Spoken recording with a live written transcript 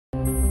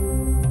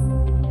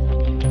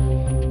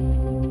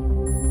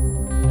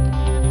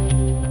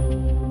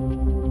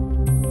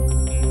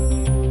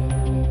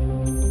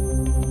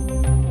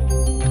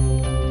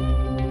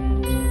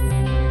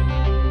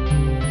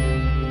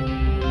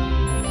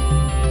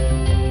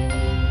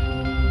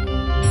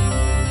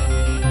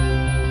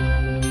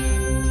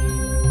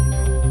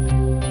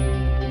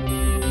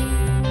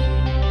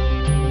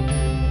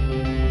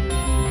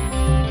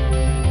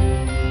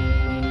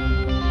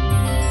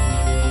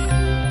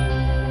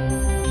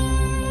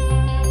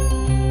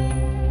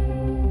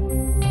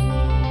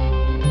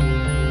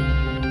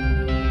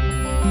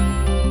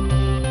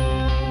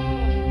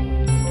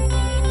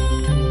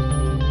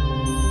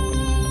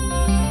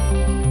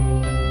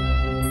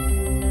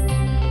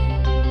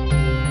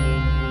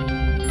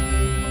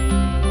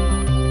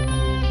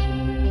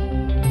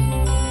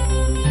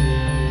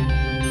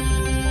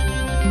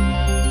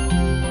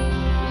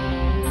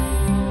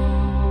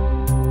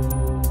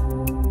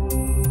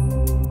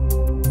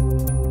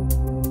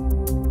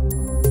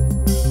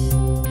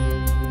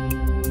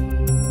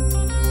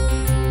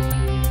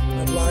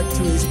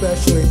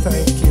Especially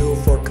thank you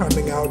for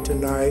coming out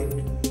tonight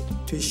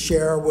to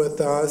share with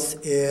us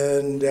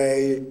in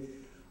a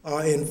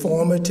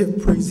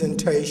informative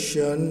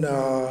presentation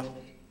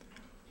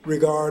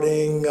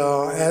regarding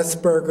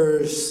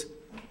Asperger's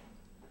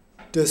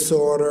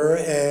disorder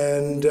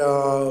and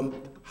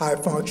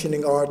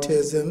high-functioning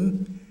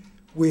autism.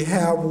 We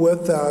have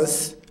with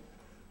us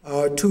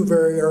two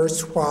very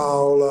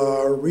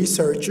erstwhile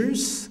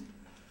researchers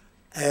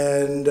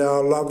and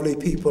lovely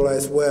people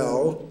as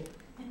well.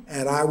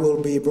 And I will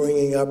be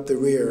bringing up the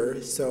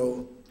rear,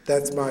 so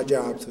that's my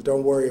job, so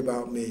don't worry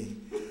about me.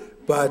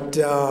 But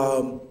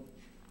I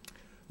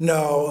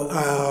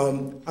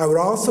would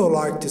also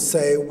like to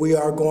say we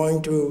are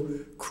going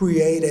to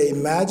create a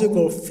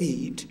magical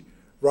feat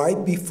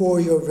right before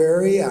your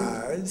very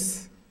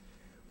eyes.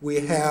 We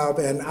have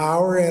an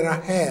hour and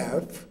a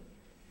half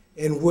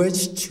in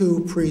which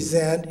to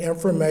present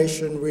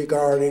information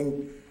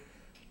regarding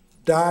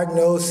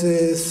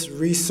diagnosis,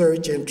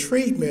 research, and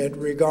treatment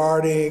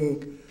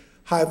regarding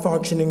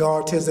high-functioning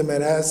autism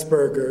and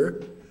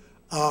Asperger,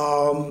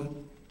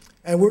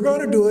 and we're going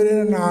to do it in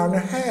an hour and a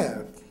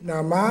half.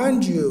 Now,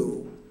 mind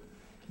you,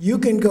 you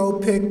can go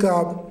pick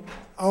up,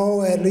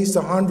 at least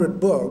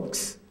 100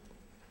 books,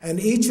 and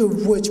each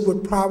of which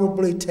would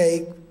probably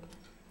take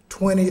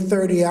 20,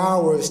 30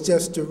 hours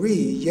just to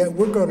read, yet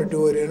we're going to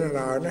do it in an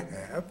hour and a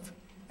half,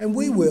 and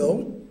we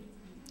will.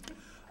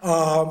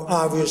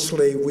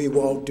 Obviously, we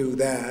won't do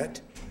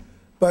that.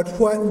 But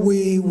what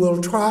we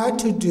will try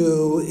to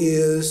do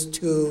is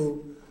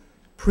to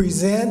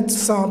present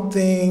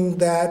something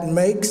that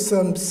makes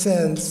some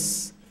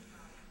sense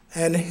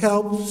and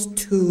helps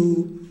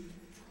to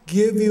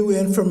give you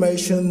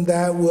information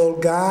that will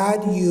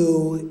guide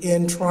you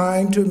in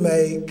trying to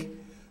make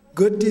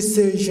good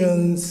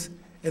decisions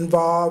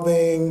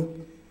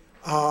involving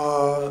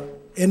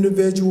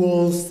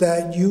individuals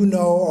that you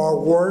know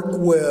or work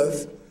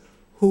with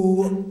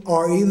who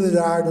are either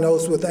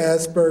diagnosed with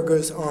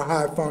Asperger's or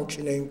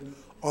high-functioning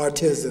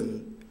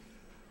autism.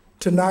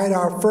 Tonight,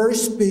 our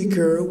first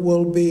speaker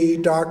will be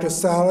Dr.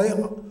 Sally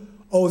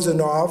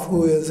Ozanoff,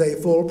 who is a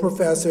full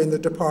professor in the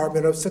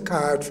Department of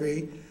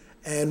Psychiatry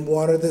and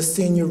one of the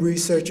senior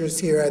researchers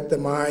here at the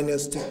Mind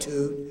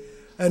Institute,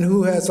 and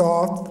who has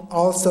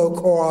also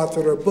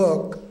co-authored a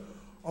book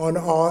on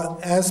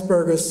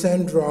Asperger's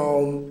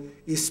syndrome,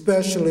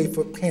 especially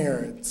for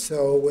parents.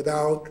 So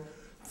without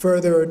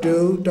further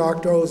ado,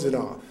 Dr.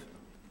 Ozanoff.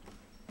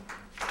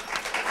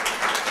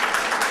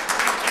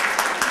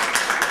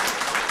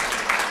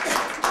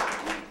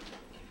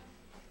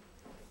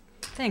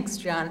 Thanks,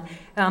 John.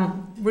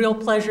 Real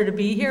pleasure to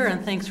be here,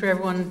 and thanks for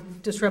everyone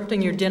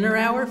disrupting your dinner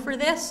hour for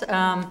this.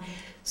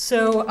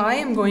 So I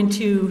am going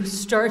to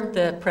start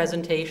the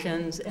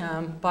presentations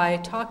by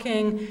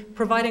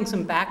providing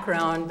some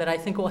background that I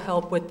think will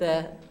help with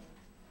the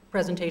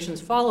presentations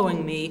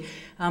following me,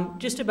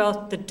 just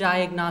about the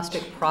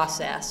diagnostic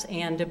process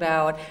and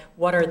about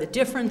what are the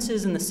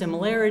differences and the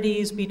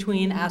similarities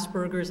between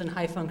Asperger's and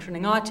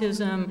high-functioning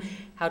autism,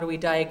 how do we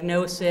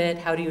diagnose it,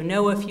 how do you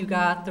know if you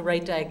got the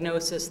right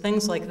diagnosis,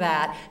 things like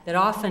that, that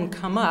often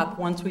come up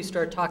once we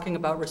start talking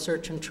about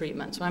research and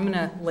treatment. So I'm going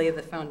to lay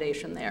the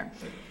foundation there.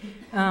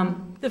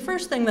 The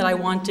first thing that I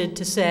wanted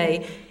to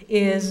say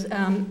is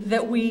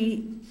that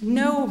we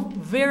know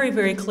very,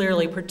 very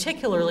clearly,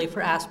 particularly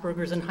for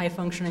Asperger's and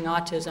high-functioning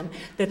autism,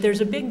 that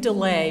there's a big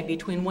delay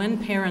between when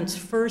parents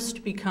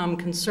first become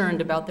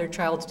concerned about their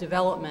child's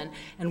development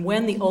and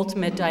when the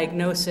ultimate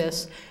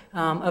diagnosis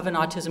of an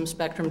autism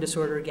spectrum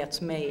disorder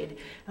gets made.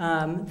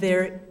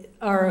 There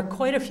are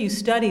quite a few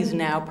studies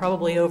now,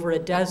 probably over a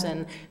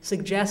dozen,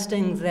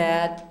 suggesting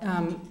that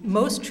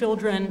most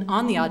children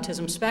on the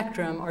autism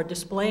spectrum are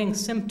displaying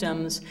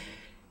symptoms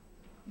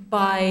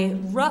by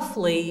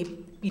roughly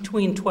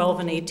between 12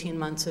 and 18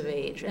 months of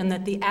age, and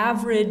that the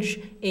average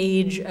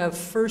age of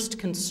first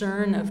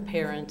concern of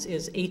parents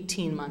is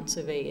 18 months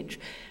of age.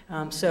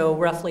 So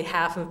roughly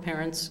half of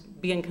parents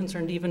begin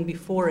concerned even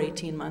before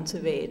 18 months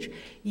of age.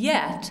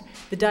 Yet,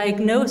 the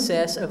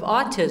diagnosis of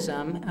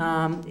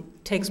autism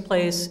takes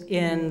place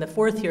in the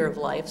 4th year of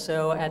life,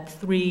 so at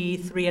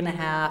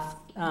 3.5,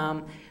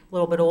 a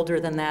little bit older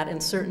than that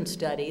in certain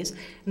studies.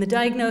 And the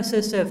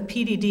diagnosis of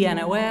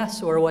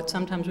PDD-NOS, or what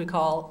sometimes we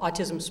call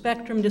autism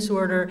spectrum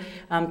disorder,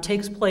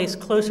 takes place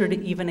closer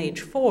to even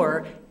age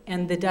 4,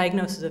 and the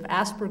diagnosis of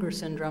Asperger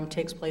syndrome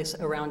takes place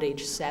around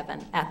age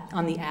 7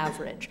 on the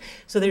average.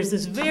 So there's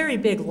this very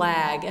big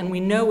lag, and we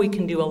know we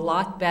can do a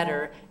lot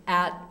better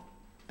at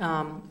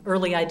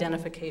early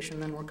identification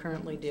than we're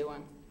currently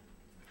doing.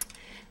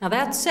 Now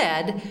that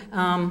said,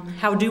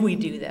 how do we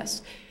do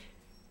this?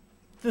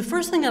 The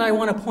first thing that I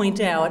want to point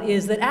out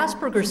is that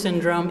Asperger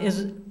syndrome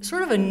is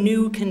sort of a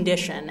new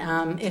condition.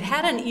 It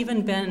hadn't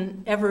even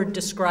been ever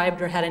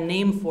described or had a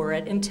name for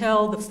it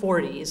until the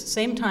 40s,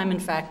 same time, in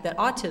fact, that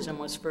autism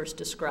was first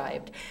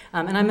described.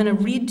 And I'm going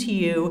to read to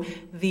you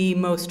the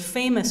most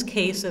famous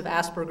case of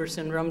Asperger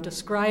syndrome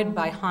described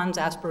by Hans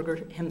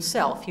Asperger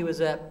himself. He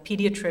was a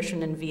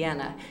pediatrician in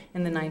Vienna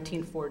in the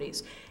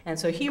 1940s. And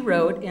so he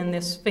wrote in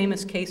this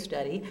famous case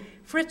study,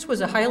 Fritz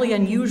was a highly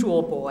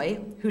unusual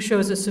boy who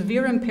shows a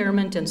severe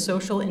impairment in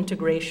social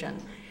integration.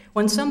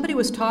 When somebody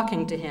was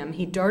talking to him,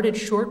 he darted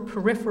short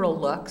peripheral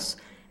looks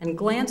and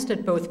glanced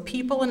at both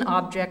people and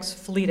objects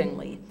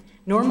fleetingly.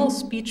 Normal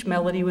speech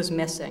melody was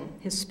missing.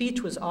 His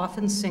speech was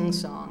often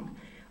sing-song.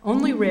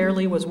 Only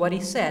rarely was what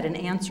he said an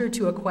answer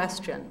to a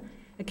question.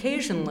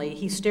 Occasionally,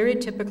 he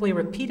stereotypically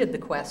repeated the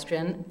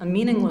question, a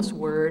meaningless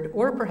word,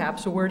 or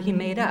perhaps a word he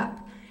made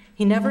up.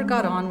 He never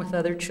got on with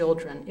other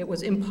children. It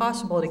was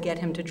impossible to get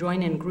him to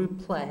join in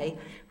group play,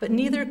 but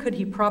neither could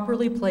he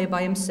properly play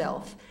by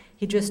himself.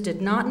 He just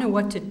did not know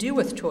what to do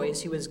with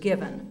toys he was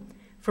given.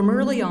 From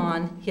early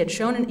on, he had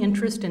shown an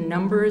interest in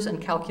numbers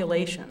and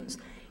calculations.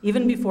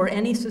 Even before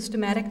any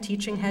systematic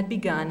teaching had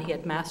begun, he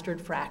had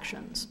mastered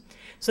fractions.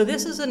 So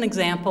this is an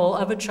example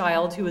of a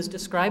child who was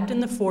described in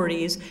the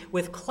 40s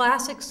with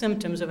classic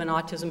symptoms of an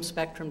autism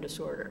spectrum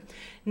disorder.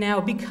 Now,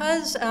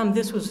 because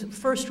this was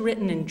first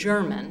written in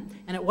German,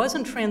 and it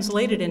wasn't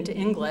translated into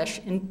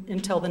English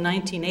until the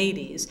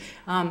 1980s,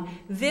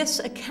 this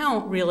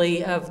account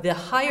really of the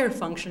higher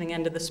functioning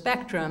end of the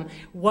spectrum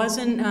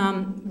wasn't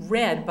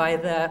read by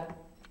the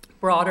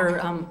broader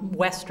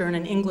Western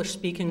and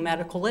English-speaking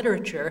medical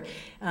literature.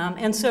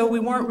 And so we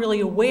weren't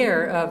really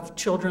aware of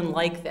children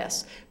like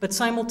this. But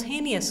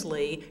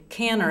simultaneously,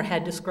 Kanner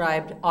had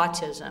described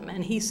autism.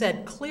 And he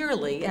said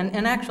clearly,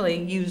 and actually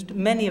used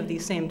many of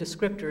these same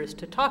descriptors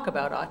to talk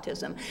about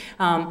autism.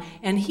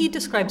 And he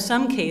described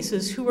some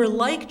cases who were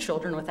like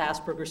children with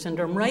Asperger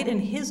syndrome right in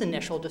his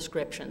initial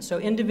description. So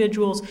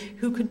individuals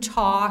who could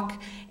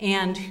talk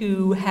and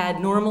who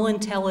had normal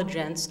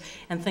intelligence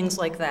and things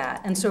like that.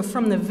 And so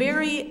from the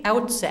very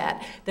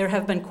outset, there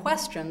have been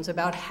questions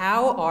about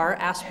how are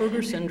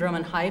Asperger syndrome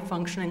and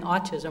high-functioning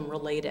autism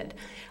related.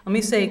 Let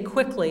me say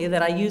quickly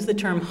that I use the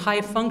term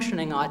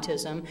high-functioning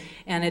autism,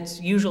 and it's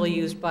usually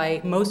used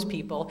by most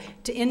people,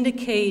 to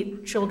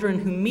indicate children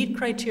who meet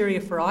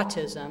criteria for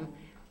autism,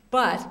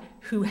 but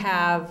who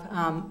have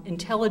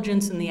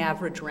intelligence in the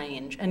average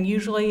range, and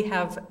usually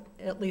have,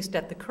 at least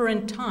at the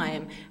current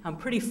time,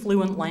 pretty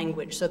fluent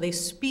language. So they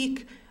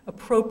speak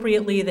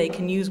appropriately, they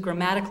can use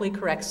grammatically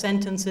correct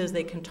sentences,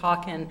 they can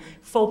talk in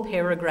full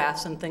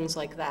paragraphs and things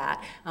like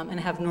that, and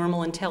have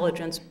normal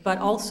intelligence, but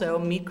also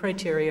meet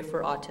criteria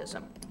for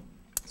autism.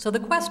 So the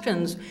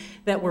questions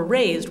that were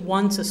raised,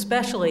 once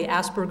especially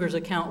Asperger's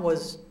account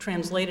was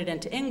translated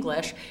into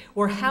English,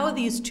 were how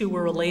these two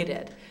were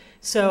related.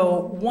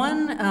 So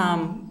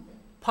one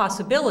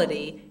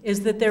possibility is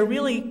that they're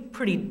really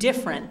pretty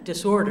different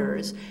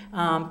disorders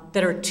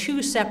that are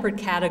two separate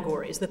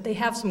categories, that they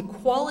have some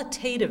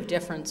qualitative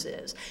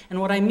differences. And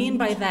what I mean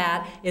by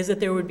that is that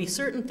there would be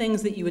certain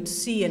things that you would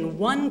see in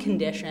one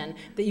condition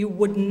that you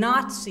would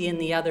not see in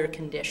the other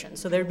condition.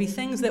 So there'd be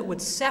things that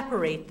would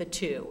separate the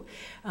two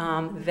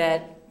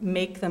that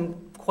make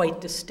them quite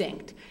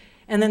distinct.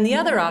 And then the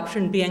other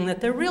option being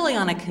that they're really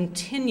on a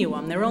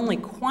continuum. They're only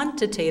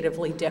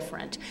quantitatively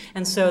different.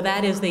 And so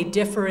that is they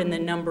differ in the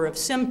number of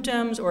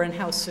symptoms or in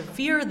how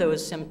severe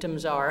those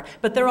symptoms are,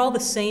 but they're all the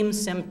same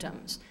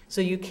symptoms.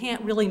 So you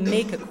can't really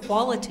make a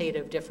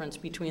qualitative difference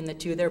between the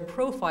two. Their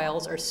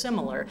profiles are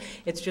similar.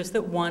 It's just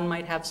that one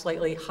might have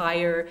slightly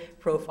higher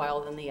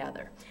profile than the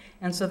other.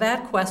 And so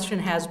that question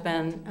has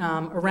been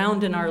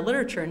around in our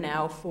literature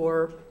now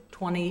for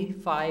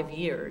 25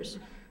 years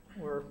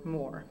or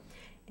more.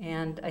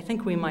 And I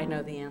think we might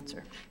know the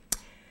answer,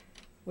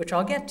 which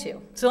I'll get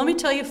to. So let me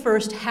tell you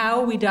first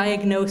how we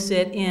diagnose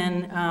it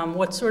in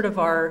what's sort of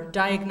our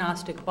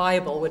diagnostic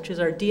Bible, which is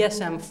our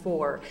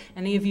DSM-4.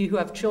 Any of you who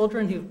have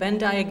children who've been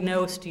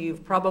diagnosed,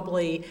 you've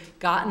probably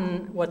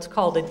gotten what's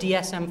called a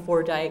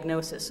DSM-4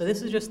 diagnosis. So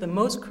this is just the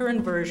most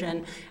current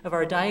version of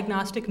our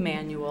diagnostic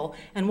manual.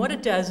 And what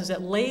it does is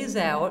it lays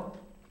out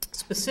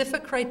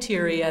specific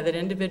criteria that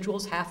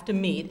individuals have to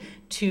meet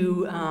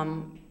to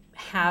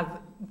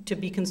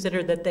be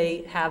considered that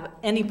they have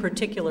any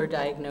particular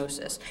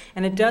diagnosis.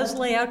 And it does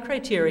lay out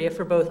criteria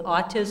for both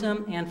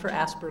autism and for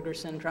Asperger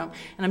syndrome.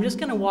 And I'm just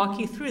going to walk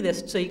you through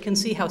this so you can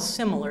see how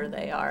similar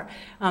they are.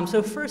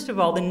 So first of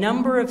all, the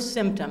number of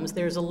symptoms,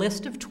 there's a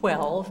list of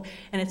 12,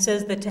 and it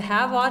says that to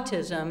have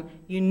autism,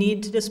 you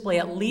need to display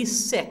at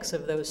least 6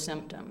 of those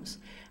symptoms.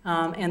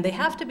 And they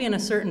have to be in a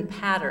certain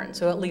pattern.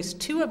 So at least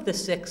 2 of the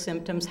 6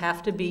 symptoms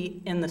have to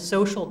be in the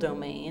social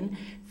domain,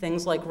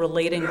 things like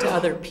relating to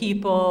other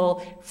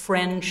people,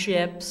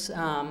 friendships,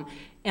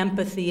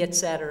 empathy,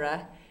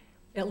 etc.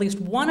 At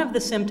least 1 of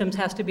the symptoms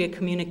has to be a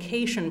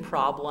communication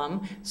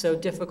problem, so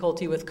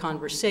difficulty with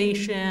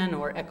conversation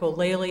or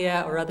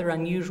echolalia or other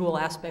unusual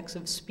aspects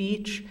of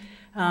speech.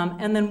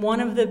 And then 1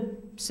 of the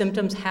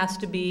symptoms has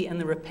to be in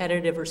the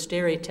repetitive or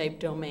stereotype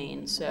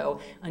domain, so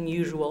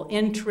unusual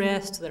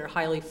interests that are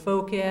highly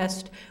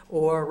focused,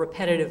 or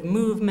repetitive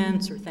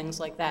movements, or things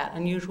like that,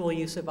 unusual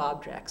use of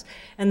objects.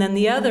 And then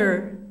the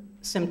other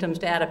symptoms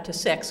to add up to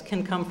 6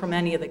 can come from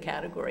any of the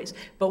categories.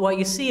 But what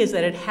you see is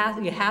that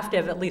you have to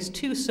have at least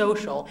 2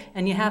 social,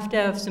 and you have to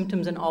have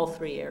symptoms in all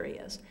 3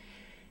 areas.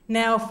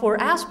 Now, for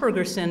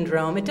Asperger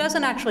syndrome, it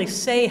doesn't actually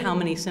say how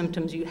many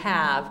symptoms you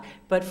have,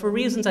 but for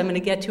reasons I'm going to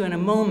get to in a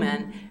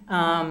moment,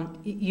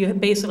 you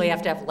basically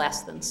have to have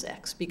less than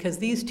 6, because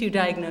these 2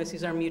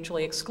 diagnoses are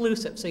mutually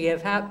exclusive. So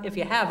if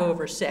you have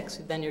over 6,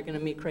 then you're going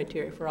to meet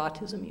criteria for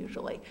autism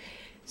usually.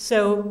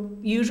 So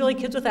usually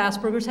kids with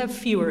Asperger's have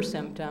fewer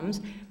symptoms,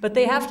 but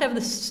they have to have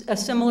a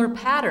similar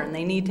pattern.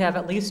 They need to have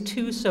at least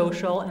 2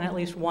 social and at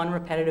least 1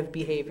 repetitive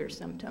behavior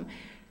symptom.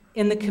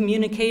 In the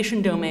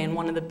communication domain,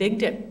 one of the big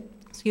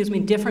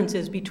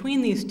differences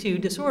between these 2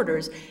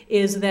 disorders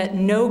is that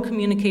no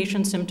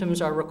communication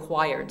symptoms are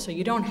required. So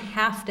you don't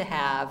have to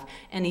have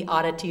any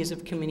oddities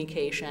of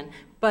communication,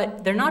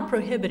 but they're not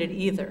prohibited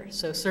either.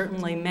 So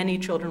certainly many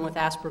children with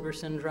Asperger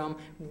syndrome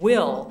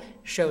will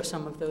show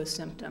some of those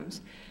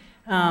symptoms.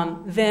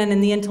 Then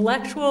in the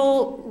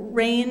intellectual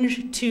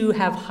range, to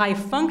have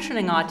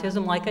high-functioning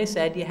autism, like I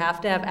said, you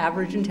have to have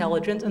average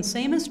intelligence, and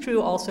same is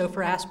true also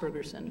for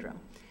Asperger syndrome.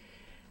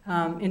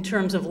 In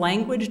terms of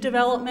language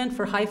development,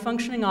 for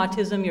high-functioning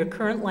autism, your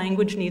current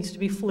language needs to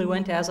be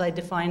fluent, as I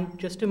defined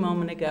just a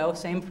moment ago,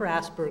 same for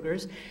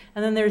Asperger's.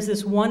 And then there's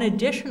this one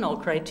additional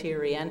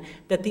criterion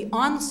that the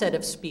onset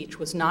of speech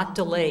was not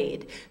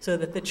delayed, so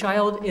that the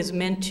child is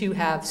meant to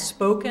have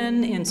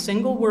spoken in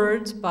single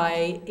words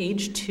by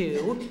age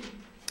 2,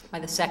 by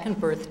the 2nd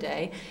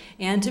birthday,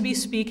 and to be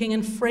speaking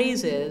in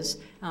phrases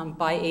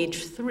by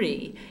age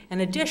 3.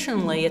 And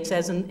additionally, it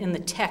says in the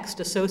text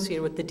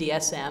associated with the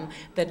DSM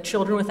that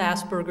children with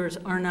Asperger's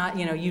are not,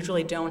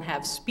 usually don't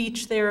have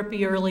speech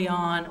therapy early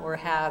on or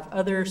have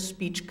other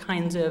speech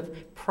kinds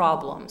of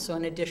problems. So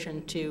in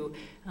addition to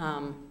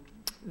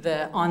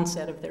the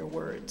onset of their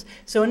words.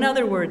 So in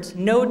other words,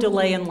 no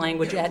delay in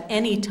language at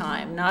any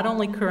time, not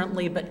only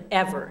currently, but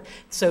ever.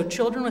 So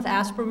children with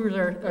Asperger's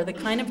are the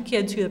kind of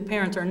kids who the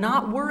parents are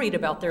not worried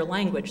about their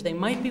language. They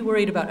might be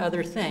worried about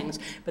other things,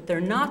 but they're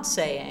not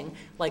saying,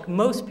 like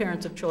most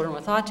parents of children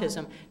with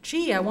autism,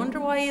 gee, I wonder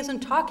why he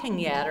isn't talking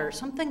yet, or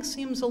something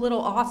seems a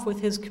little off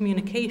with his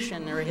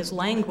communication or his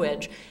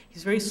language.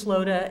 He's very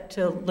slow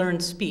to learn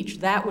speech.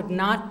 That would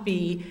not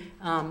be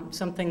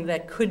something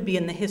that could be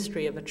in the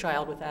history of a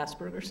child with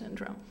Asperger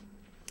syndrome.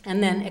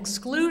 And then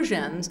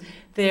exclusions,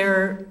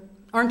 there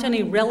aren't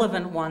any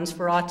relevant ones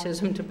for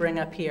autism to bring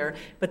up here,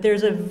 but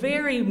there's a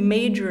very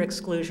major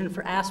exclusion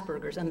for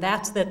Asperger's, and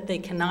that's that they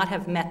cannot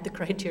have met the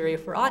criteria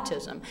for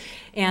autism.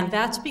 And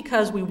that's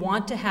because we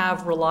want to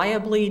have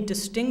reliably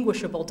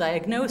distinguishable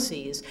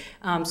diagnoses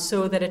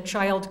so that a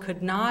child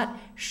could not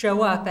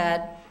show up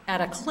at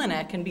a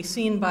clinic and be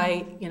seen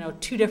by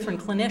 2 different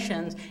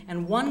clinicians,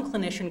 and one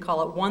clinician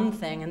call it one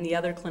thing and the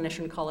other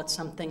clinician call it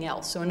something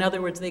else. So in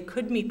other words, they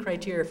could meet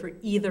criteria for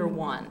either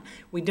one.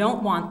 We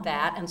don't want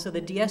that, and so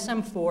the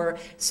DSM-IV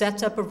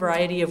sets up a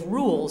variety of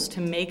rules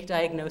to make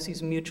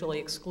diagnoses mutually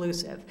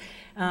exclusive.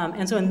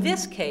 And so in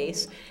this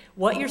case,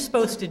 what you're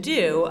supposed to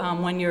do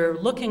when you're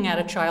looking at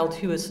a child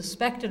who is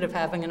suspected of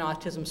having an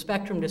autism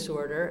spectrum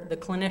disorder, the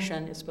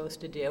clinician is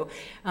supposed to do,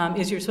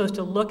 is you're supposed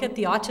to look at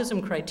the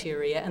autism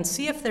criteria and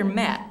see if they're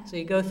met. So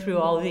you go through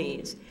all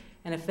these.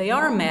 And if they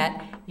are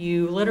met,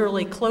 you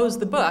literally close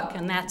the book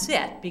and that's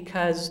it,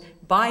 because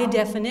by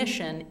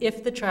definition,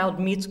 if the child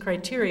meets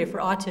criteria for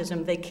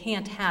autism, they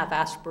can't have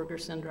Asperger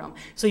syndrome.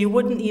 So you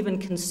wouldn't even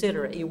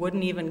consider it. You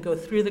wouldn't even go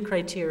through the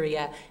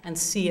criteria and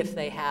see if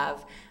they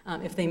have,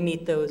 if they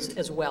meet those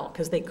as well,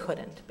 because they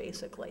couldn't,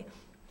 basically.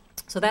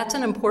 So that's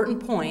an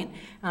important point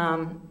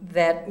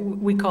that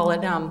we call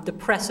it the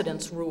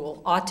precedence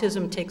rule.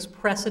 Autism takes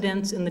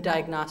precedence in the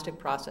diagnostic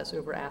process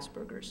over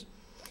Asperger's.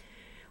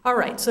 All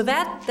right, so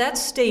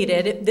that's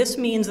stated. This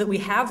means that we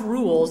have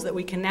rules that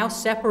we can now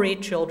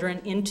separate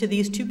children into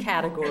these 2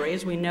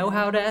 categories. We know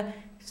how to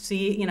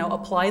see, you know,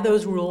 apply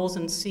those rules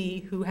and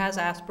see who has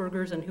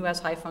Asperger's and who has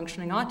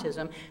high-functioning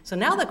autism. So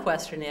now the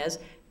question is,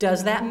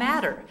 does that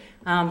matter?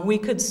 We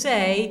could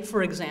say,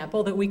 for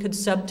example, that we could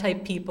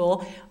subtype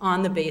people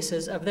on the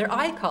basis of their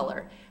eye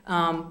color.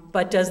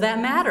 But does that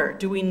matter?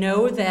 Do we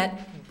know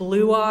that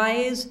blue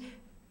eyes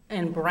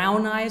and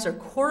brown eyes are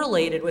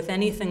correlated with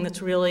anything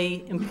that's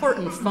really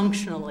important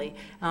functionally?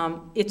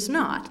 It's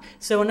not.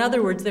 So in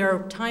other words, there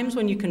are times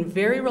when you can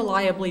very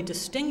reliably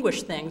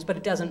distinguish things, but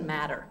it doesn't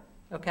matter.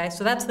 Okay,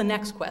 so that's the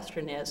next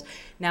question is,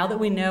 now that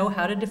we know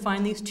how to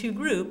define these two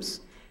groups,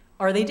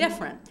 are they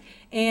different?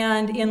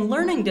 And in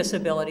learning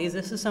disabilities,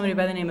 this is somebody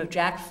by the name of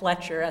Jack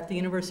Fletcher at the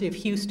University of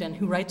Houston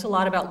who writes a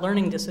lot about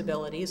learning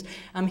disabilities.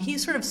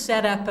 He's sort of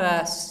set up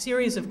a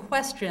series of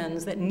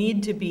questions that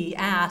need to be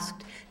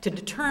asked to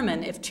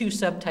determine if two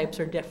subtypes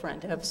are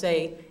different of,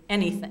 say,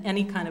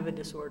 any kind of a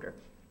disorder.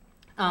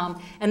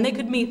 And they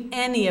could meet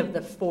any of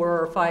the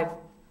 4 or 5,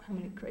 how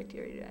many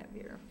criteria do I have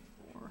here?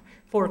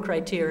 Four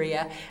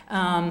criteria.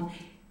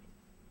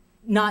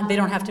 They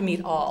don't have to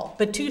meet all,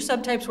 but two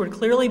subtypes would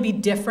clearly be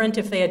different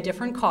if they had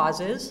different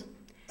causes.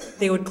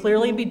 They would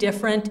clearly be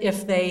different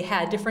if they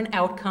had different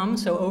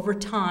outcomes. So over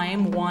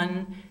time,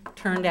 one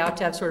turned out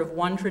to have sort of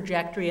one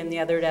trajectory and the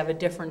other to have a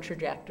different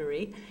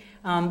trajectory.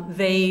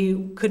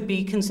 They could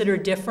be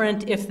considered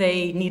different if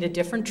they needed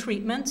different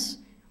treatments,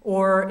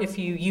 or if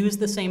you use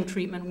the same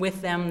treatment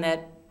with them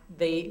that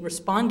they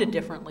responded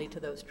differently to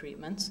those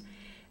treatments.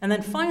 And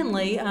then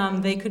finally,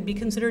 they could be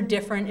considered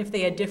different if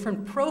they had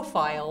different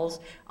profiles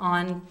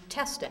on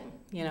testing.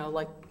 You know,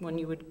 like when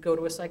you would go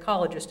to a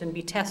psychologist and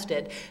be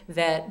tested,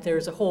 that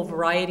there's a whole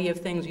variety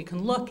of things you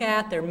can look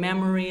at, their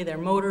memory, their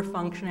motor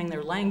functioning,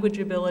 their language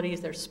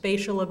abilities, their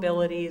spatial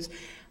abilities,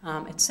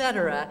 et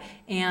cetera.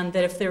 And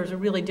that if there's a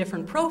really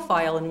different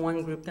profile in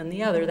one group than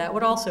the other, that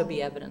would also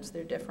be evidence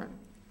they're different.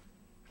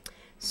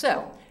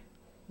 So,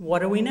 what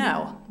do we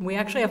know? We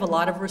actually have a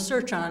lot of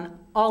research on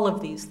all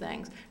of these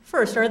things.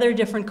 First, are there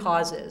different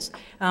causes?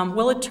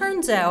 Well, it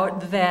turns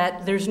out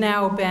that there's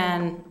now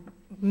been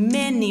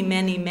many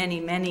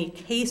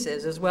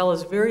cases, as well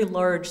as very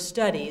large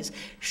studies,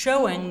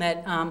 showing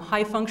that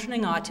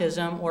high-functioning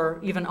autism,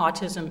 or even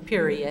autism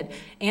period,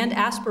 and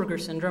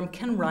Asperger syndrome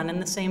can run in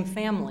the same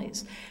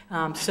families.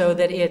 So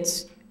that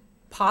it's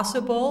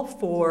possible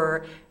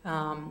for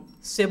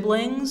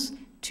siblings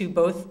to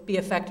both be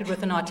affected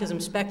with an autism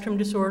spectrum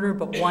disorder,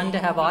 but one to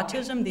have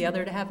autism, the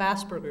other to have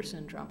Asperger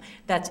syndrome.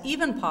 That's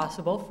even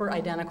possible for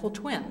identical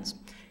twins,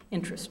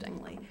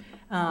 interestingly.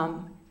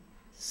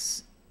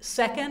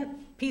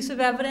 Second piece of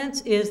evidence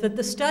is that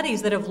the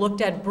studies that have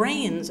looked at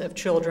brains of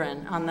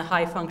children on the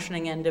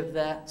high-functioning end of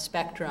the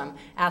spectrum,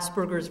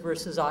 Asperger's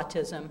versus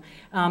autism,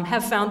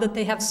 have found that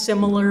they have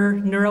similar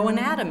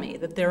neuroanatomy,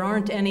 that there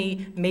aren't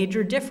any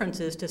major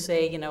differences to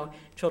say, you know,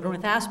 children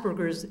with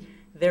Asperger's,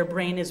 their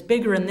brain is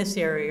bigger in this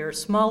area or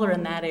smaller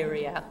in that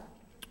area,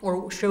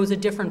 or shows a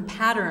different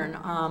pattern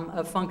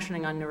of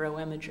functioning on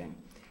neuroimaging.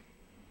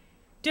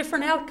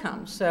 Different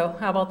outcomes, so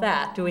how about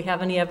that? Do we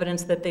have any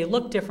evidence that they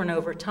look different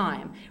over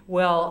time?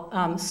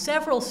 Well,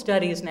 several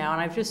studies now, and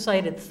I've just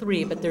cited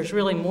 3, but there's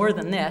really more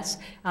than this,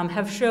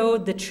 have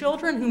showed that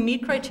children who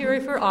meet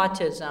criteria for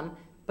autism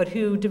but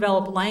who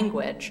develop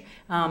language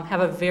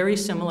have a very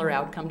similar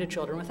outcome to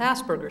children with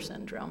Asperger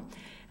syndrome.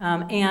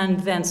 And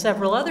then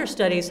several other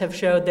studies have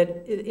showed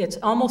that it's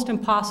almost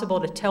impossible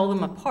to tell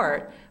them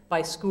apart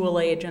by school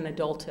age and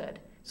adulthood.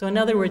 So in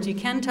other words, you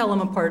can tell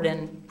them apart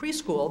in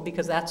preschool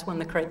because that's when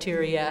the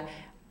criteria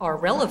are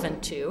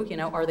relevant to, you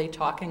know, are they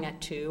talking at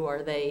 2,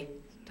 are they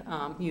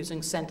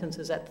using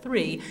sentences at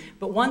 3,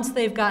 but once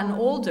they've gotten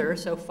older,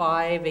 so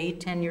 5, 8,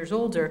 10 years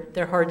older,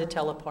 they're hard to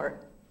tell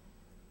apart.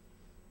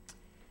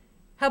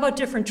 How about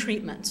different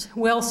treatments?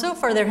 Well, so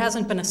far there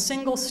hasn't been a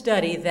single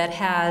study that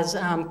has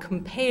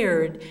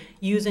compared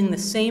using the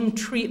same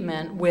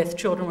treatment with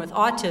children with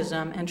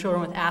autism and children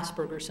with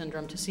Asperger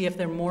syndrome to see if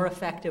they're more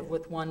effective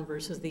with one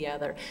versus the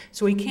other.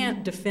 So we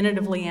can't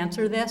definitively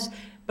answer this,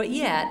 but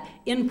yet,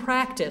 in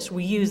practice,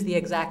 we use the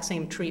exact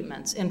same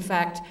treatments. In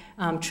fact,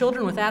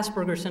 children with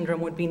Asperger syndrome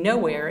would be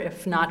nowhere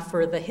if not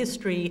for the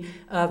history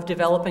of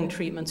developing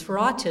treatments for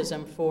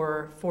autism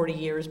for 40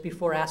 years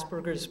before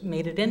Asperger's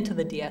made it into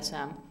the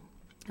DSM.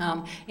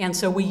 And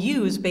so we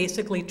use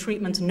basically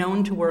treatments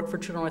known to work for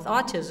children with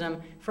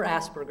autism for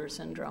Asperger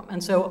syndrome.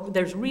 And so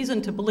there's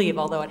reason to believe,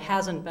 although it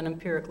hasn't been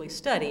empirically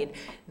studied,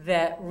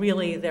 that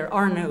really there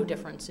are no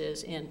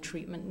differences in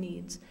treatment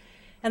needs.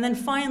 And then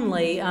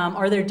finally,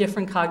 are there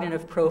different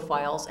cognitive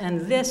profiles? And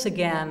this,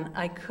 again,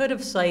 I could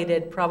have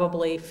cited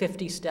probably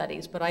 50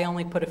 studies, but I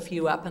only put a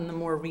few up in the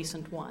more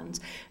recent ones.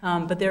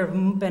 But there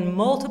have been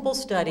multiple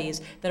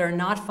studies that are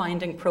not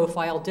finding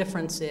profile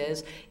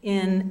differences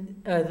in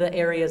the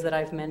areas that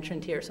I've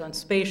mentioned here. So in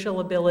spatial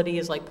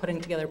abilities, like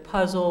putting together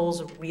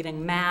puzzles,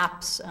 reading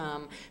maps,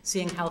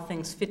 seeing how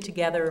things fit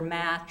together or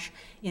match.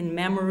 In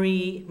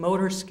memory,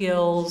 motor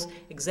skills,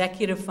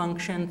 executive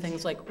function,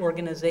 things like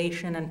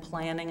organization and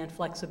planning and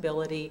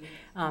flexibility,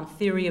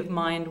 theory of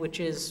mind,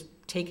 which is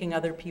taking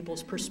other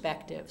people's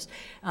perspectives.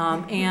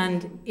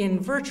 And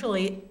in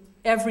virtually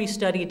every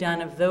study done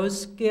of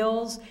those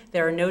skills,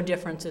 there are no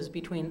differences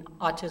between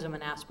autism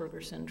and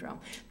Asperger syndrome.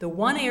 The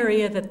one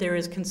area that there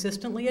is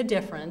consistently a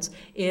difference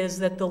is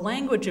that the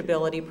language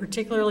ability,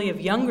 particularly of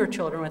younger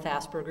children with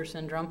Asperger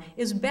syndrome,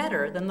 is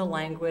better than the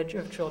language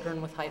of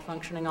children with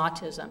high-functioning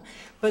autism.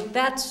 But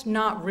that's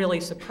not really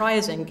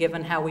surprising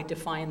given how we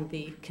define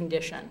the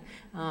condition.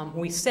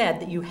 We said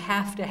that you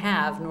have to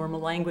have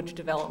normal language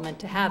development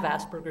to have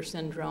Asperger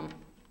syndrome.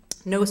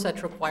 No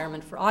such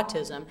requirement for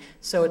autism,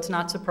 so it's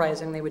not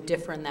surprising they would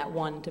differ in that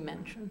one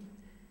dimension.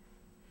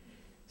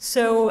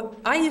 So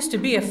I used to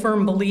be a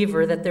firm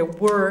believer that there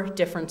were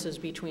differences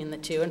between the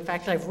two. In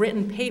fact, I've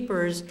written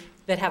papers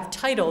that have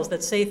titles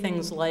that say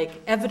things like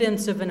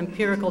evidence of an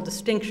empirical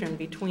distinction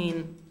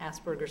between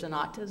Asperger's and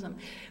autism.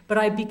 But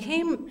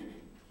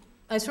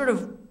I sort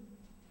of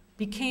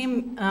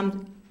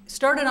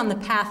started on the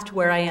path to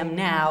where I am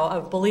now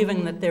of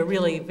believing that they're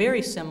really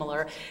very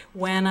similar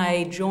when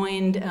I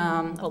joined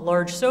a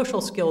large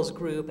social skills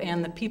group,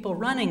 and the people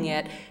running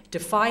it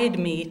defied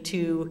me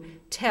to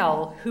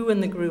tell who in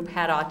the group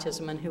had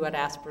autism and who had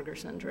Asperger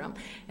syndrome.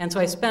 And so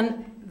I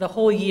spent the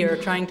whole year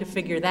trying to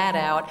figure that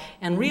out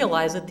and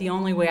realized that the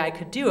only way I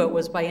could do it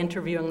was by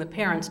interviewing the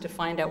parents to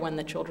find out when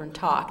the children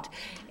talked.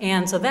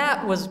 And so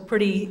that was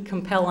pretty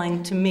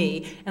compelling to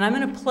me. And I'm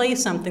going to play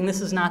something.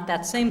 This is not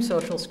that same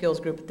social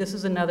skills group, but this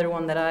is another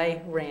one that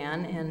I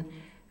ran in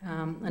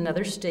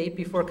another state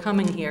before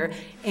coming here.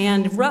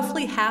 And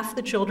roughly half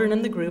the children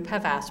in the group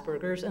have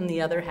Asperger's and the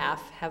other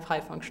half have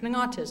high-functioning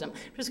autism.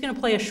 I'm just going to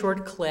play a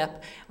short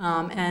clip,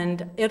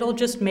 and it'll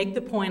just make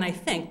the point, I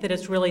think, that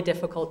it's really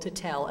difficult to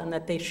tell and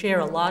that they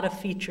share a lot of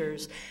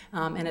features,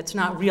 and it's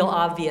not real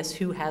obvious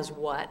who has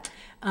what.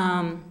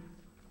 And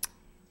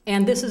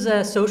this is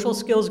a social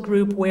skills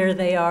group where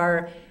they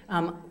are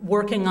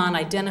working on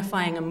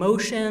identifying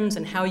emotions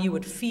and how you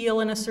would feel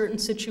in a certain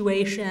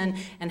situation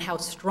and how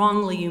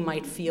strongly you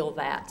might feel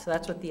that. So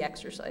that's what the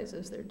exercise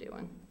is they're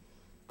doing.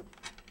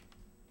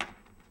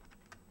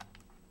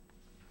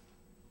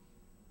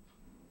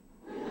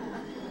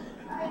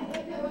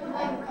 If it was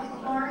like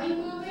a Barney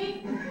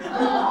movie.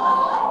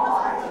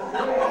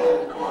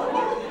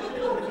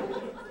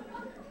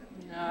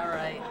 All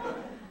right.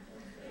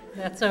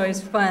 That's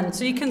always fun.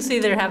 So you can see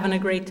they're having a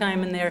great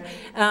time in there.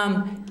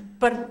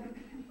 But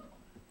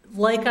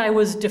like I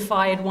was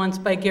defied once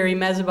by Gary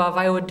Mezebov,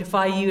 I would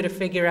defy you to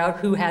figure out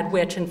who had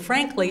which. And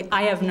frankly,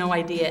 I have no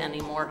idea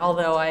anymore,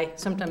 although I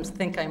sometimes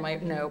think I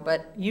might know,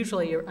 but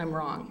usually I'm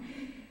wrong.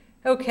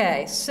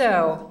 Okay,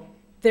 so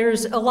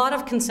there's a lot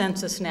of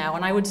consensus now,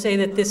 and I would say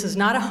that this is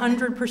not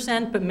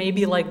 100%, but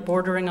maybe like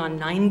bordering on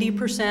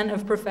 90%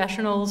 of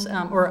professionals,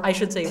 or I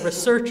should say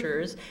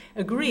researchers,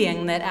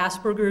 agreeing that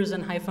Asperger's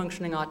and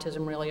high-functioning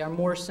autism really are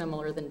more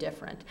similar than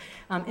different.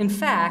 In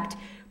fact,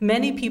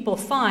 many people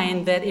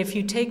find that if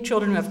you take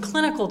children who have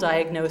clinical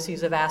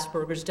diagnoses of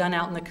Asperger's done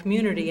out in the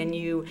community and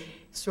you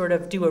sort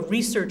of do a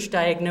research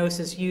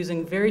diagnosis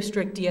using very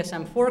strict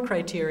DSM-IV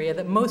criteria,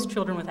 that most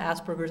children with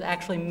Asperger's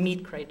actually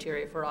meet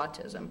criteria for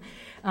autism.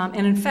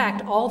 And in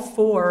fact, all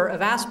 4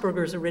 of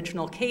Asperger's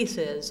original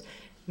cases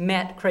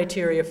met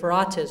criteria for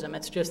autism.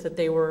 It's just that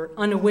they were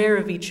unaware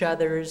of each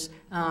other's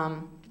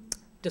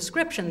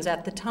descriptions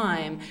at the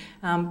time,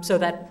 so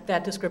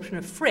that description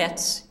of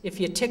Fritz,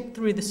 if you ticked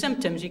through the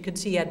symptoms, you could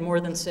see he had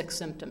more than 6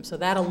 symptoms. So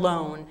that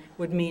alone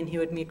would mean he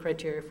would meet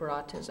criteria for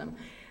autism.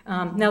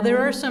 Now, there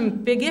are some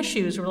big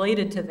issues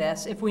related to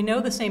this. If we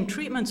know the same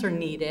treatments are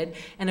needed,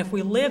 and if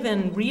we live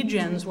in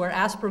regions where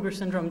Asperger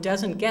syndrome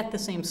doesn't get the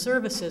same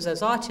services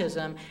as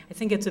autism, I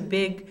think it's a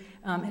big,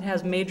 it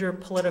has major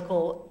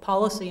political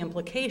policy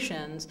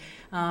implications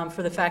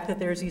for the fact that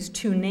there's these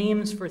 2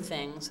 names for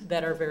things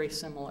that are very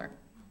similar.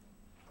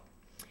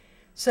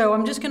 So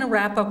I'm just going to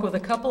wrap up with a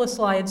couple of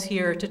slides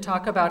here to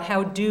talk about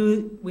how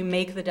do we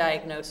make the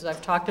diagnosis.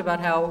 I've talked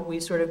about how we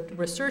sort of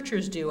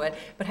researchers do it,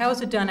 but how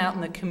is it done out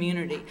in the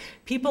community?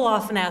 People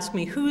often ask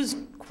me, who's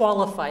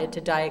qualified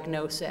to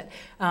diagnose it?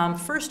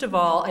 First of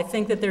all, I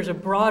think that there's a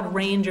broad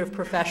range of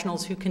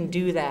professionals who can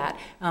do that.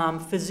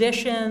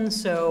 Physicians,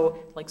 so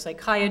like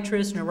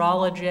psychiatrists,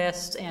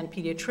 neurologists, and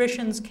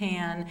pediatricians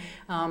can.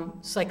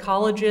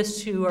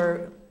 Psychologists who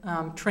are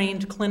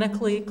trained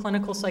clinically,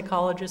 clinical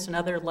psychologists and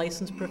other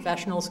licensed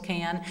professionals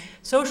can,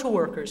 social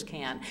workers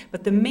can.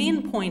 But the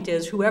main point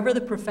is whoever the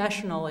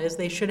professional is,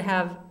 they should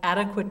have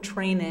adequate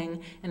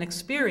training and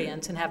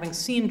experience in having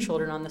seen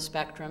children on the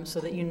spectrum so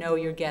that you know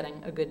you're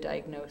getting a good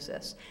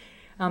diagnosis.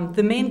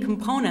 The main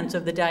components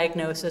of the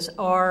diagnosis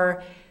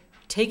are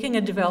taking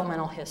a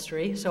developmental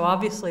history, so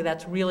obviously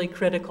that's really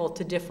critical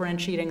to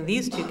differentiating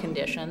these 2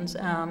 conditions.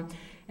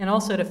 And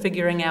also to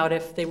figuring out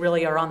if they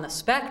really are on the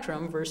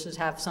spectrum versus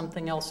have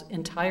something else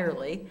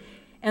entirely.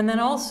 And then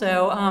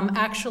also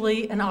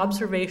actually an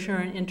observation or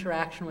an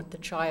interaction with the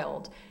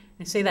child.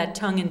 I say that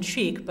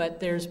tongue-in-cheek, but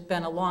there's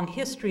been a long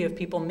history of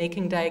people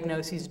making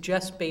diagnoses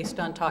just based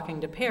on talking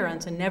to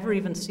parents and never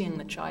even seeing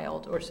the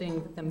child or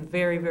seeing them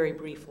very, very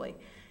briefly.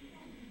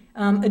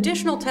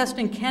 Additional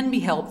testing can be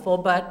helpful,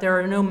 but there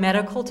are no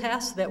medical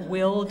tests that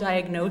will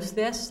diagnose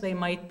this. They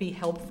might be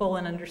helpful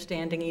in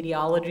understanding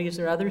etiologies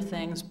or other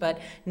things, but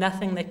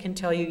nothing that can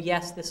tell you,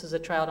 yes, this is a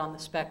child on the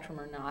spectrum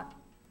or not.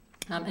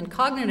 And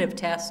cognitive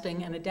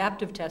testing and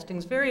adaptive testing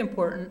is very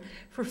important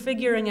for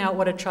figuring out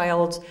what a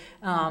child's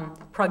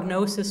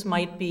prognosis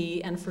might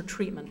be and for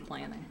treatment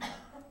planning.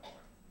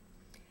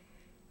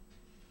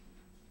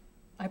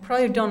 I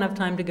probably don't have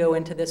time to go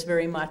into this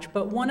very much,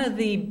 but one of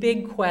the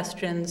big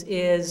questions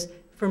is,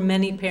 for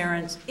many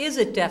parents, is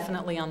it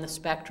definitely on the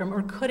spectrum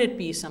or could it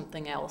be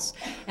something else?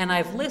 And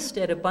I've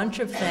listed a bunch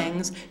of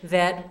things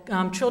that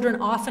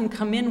children often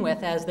come in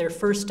with as their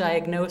first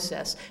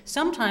diagnosis.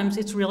 Sometimes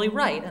it's really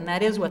right, and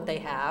that is what they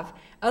have.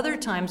 Other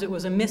times it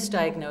was a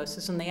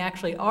misdiagnosis and they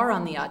actually are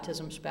on the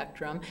autism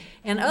spectrum.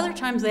 And other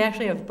times they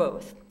actually have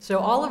both. So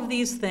all of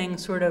these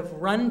things sort of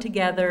run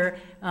together,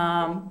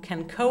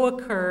 can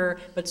co-occur,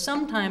 but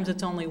sometimes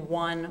it's only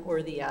one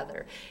or the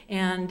other.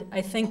 And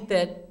I think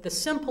that the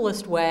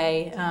simplest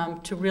way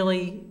to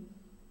really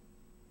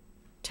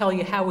tell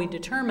you how we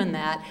determine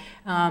that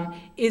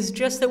is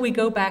just that we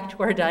go back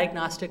to our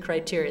diagnostic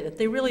criteria, that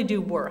they really do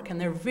work and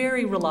they're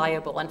very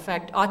reliable. In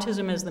fact,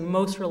 autism is the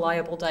most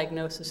reliable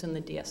diagnosis in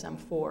the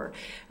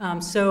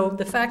DSM-4. So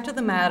the fact of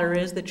the matter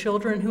is that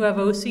children who have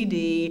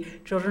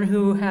OCD, children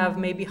who have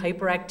maybe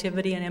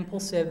hyperactivity and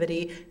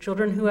impulsivity,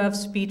 children who have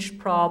speech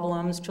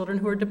problems, children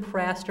who are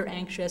depressed or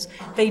anxious,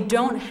 they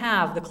don't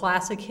have the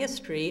classic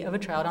history of a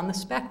child on the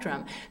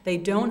spectrum. They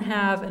don't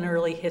have an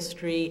early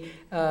history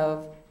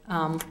of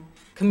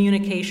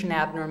communication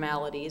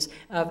abnormalities,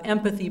 of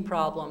empathy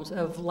problems,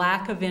 of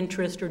lack of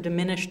interest or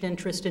diminished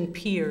interest in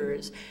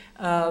peers,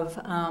 of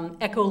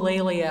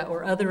echolalia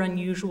or other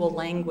unusual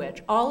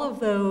language. All of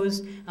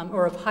those,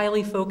 or of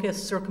highly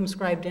focused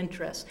circumscribed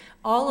interests,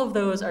 all of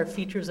those are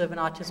features of an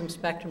autism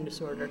spectrum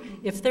disorder.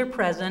 If they're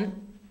present,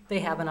 they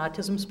have an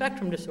autism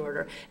spectrum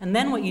disorder. And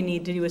then what you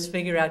need to do is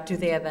figure out, do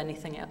they have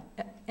anything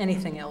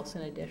else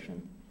in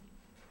addition?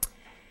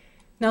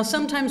 Now,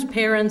 sometimes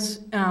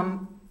parents,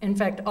 in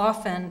fact,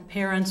 often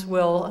parents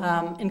will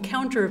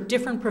encounter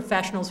different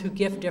professionals who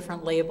give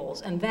different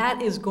labels, and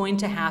that is going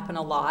to happen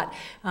a lot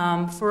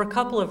for a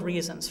couple of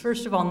reasons.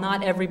 First of all,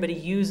 not everybody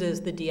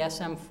uses the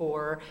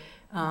DSM-4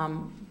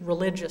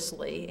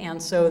 religiously, and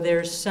so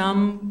there's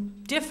some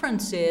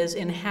differences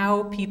in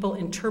how people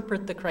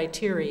interpret the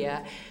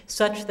criteria,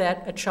 such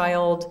that a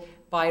child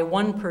by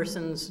one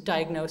person's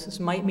diagnosis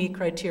might meet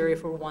criteria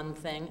for one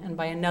thing, and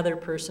by another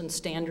person's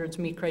standards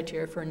meet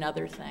criteria for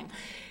another thing.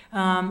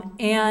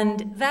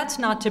 And that's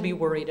not to be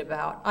worried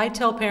about. I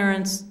tell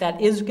parents that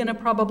is going to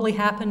probably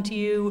happen to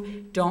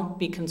you. Don't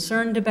be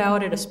concerned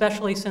about it,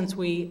 especially since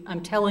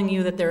I'm telling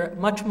you that they're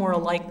much more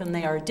alike than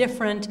they are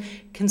different.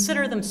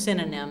 Consider them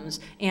synonyms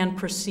and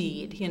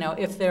proceed. You know,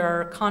 if there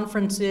are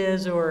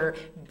conferences or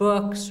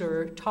books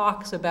or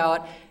talks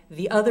about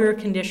the other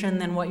condition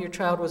than what your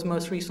child was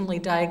most recently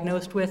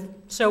diagnosed with,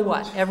 so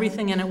what?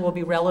 Everything in it will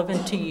be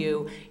relevant to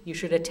you. You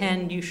should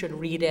attend, you should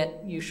read it,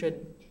 you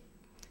should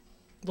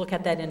look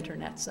at that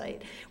internet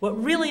site.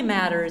 What really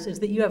matters is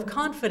that you have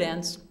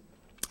confidence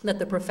that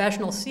the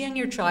professional seeing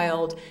your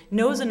child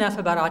knows enough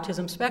about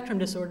autism spectrum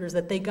disorders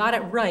that they got it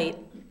right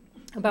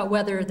about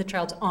whether the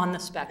child's on the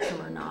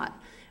spectrum or not.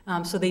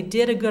 So they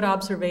did a good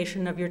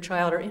observation of your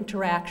child or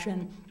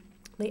interaction.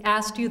 They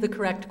asked you the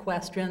correct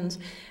questions,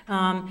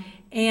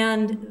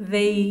 and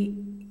they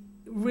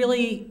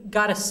really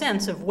got a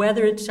sense of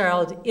whether a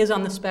child is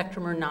on the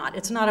spectrum or not.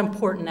 It's not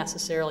important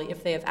necessarily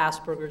if they have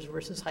Asperger's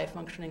versus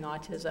high-functioning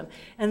autism.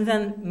 And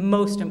then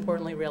most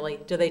importantly,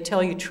 really, do they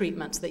tell you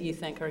treatments that you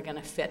think are going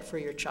to fit for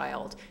your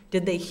child?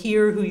 Did they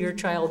hear who your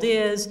child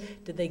is?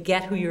 Did they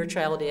get who your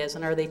child is?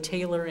 And are they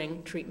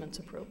tailoring treatments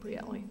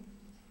appropriately?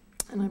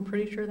 And I'm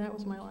pretty sure that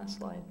was my last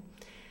slide.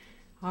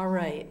 All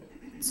right.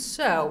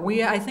 So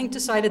we, I think,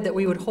 decided that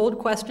we would hold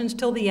questions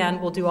till the end.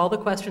 We'll do all the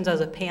questions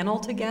as a panel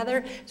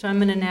together. So I'm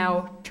going to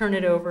now turn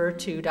it over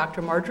to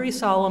Dr. Marjorie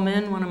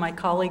Solomon, one of my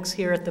colleagues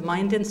here at the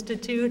Mind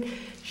Institute.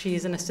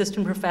 She's an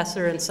assistant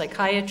professor in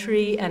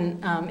psychiatry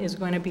and is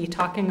going to be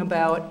talking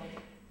about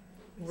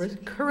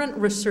current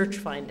research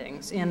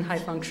findings in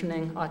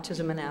high-functioning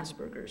autism and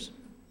Asperger's.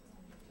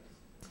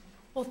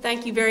 Well,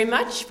 thank you very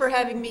much for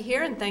having me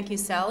here, and thank you,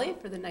 Sally,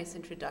 for the nice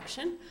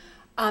introduction.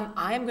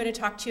 I am going to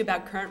talk to you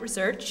about current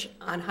research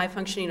on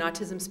high-functioning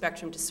autism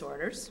spectrum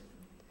disorders.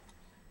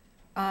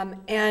 I'm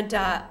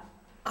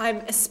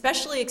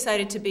especially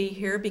excited to be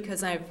here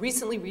because I've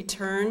recently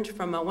returned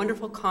from a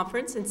wonderful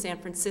conference in San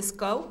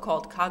Francisco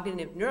called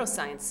Cognitive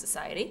Neuroscience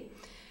Society.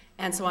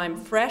 And so I'm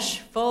fresh,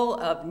 full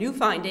of new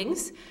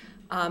findings.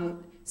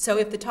 So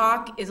if the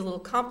talk is a little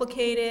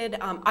complicated,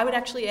 I would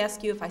actually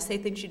ask you, if I say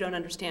things you don't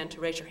understand,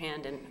 to raise your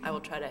hand and I will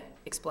try to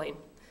explain.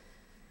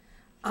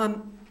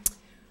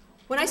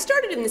 When I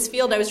started in this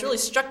field, I was really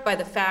struck by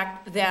the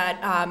fact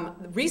that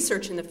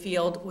research in the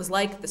field was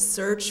like the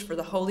search for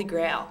the Holy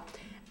Grail.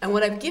 And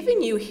what I've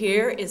given you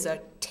here is a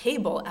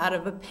table out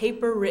of a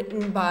paper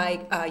written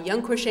by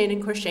Young Courchain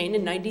and Courchain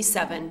in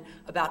 '97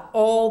 about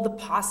all the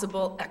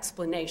possible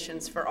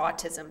explanations for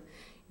autism.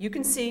 You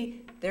can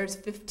see there's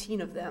 15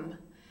 of them.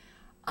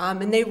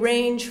 And they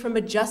range from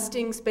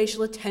adjusting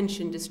spatial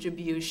attention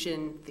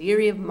distribution,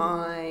 theory of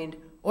mind,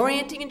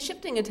 orienting and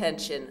shifting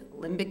attention,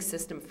 limbic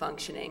system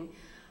functioning.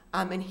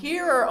 And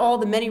here are all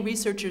the many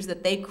researchers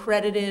that they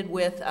credited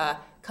with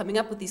coming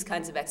up with these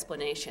kinds of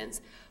explanations.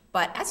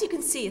 But as you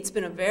can see, it's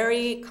been a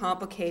very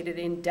complicated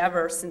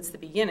endeavor since the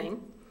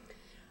beginning.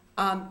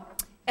 And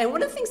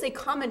one of the things they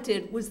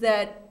commented was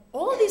that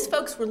all of these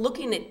folks were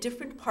looking at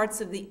different parts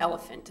of the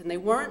elephant, and they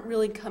weren't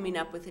really coming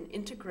up with an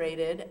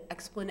integrated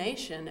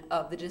explanation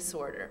of the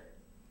disorder.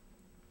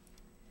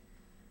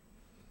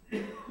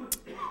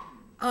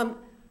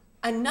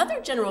 Another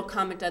general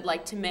comment I'd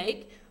like to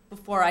make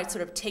before I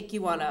sort of take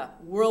you on a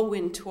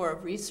whirlwind tour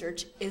of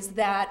research is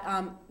that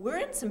we're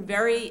in some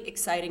very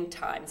exciting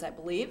times, I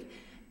believe,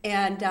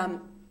 and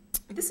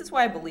this is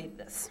why I believe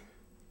this.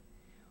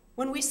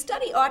 When we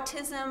study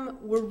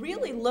autism, we're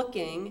really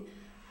looking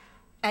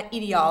at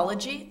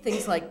etiology,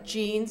 things like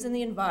genes and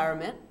the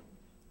environment,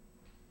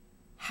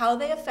 how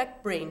they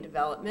affect brain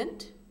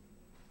development,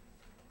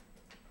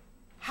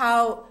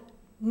 how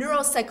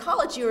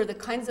neuropsychology, or the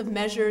kinds of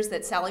measures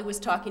that Sally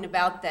was talking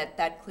about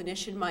that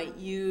clinician might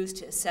use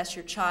to assess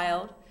your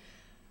child,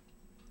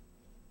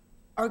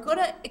 are going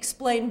to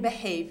explain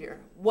behavior,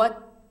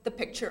 what the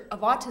picture of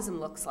autism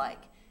looks like.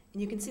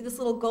 And you can see this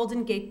little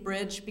Golden Gate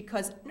Bridge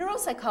because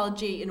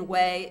neuropsychology, in a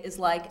way, is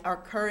like our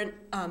current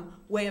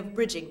way of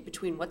bridging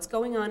between what's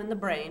going on in the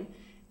brain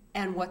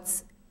and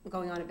what's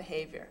going on in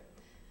behavior.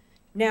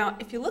 Now,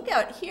 if you look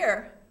out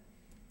here,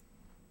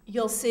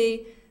 you'll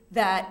see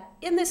that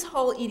in this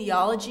whole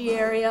etiology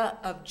area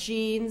of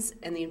genes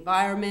and the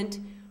environment,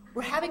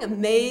 we're having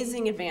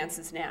amazing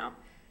advances now.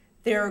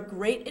 There are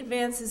great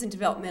advances in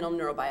developmental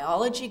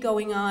neurobiology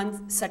going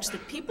on, such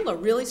that people are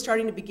really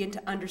starting to begin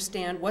to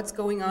understand what's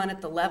going on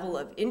at the level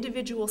of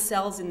individual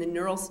cells in the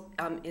neurals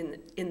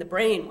in the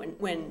brain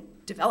when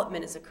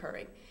development is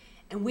occurring.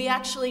 And we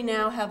actually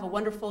now have a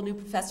wonderful new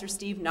professor,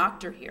 Steve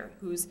Nochter, here,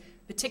 who's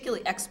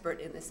particularly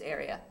expert in this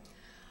area.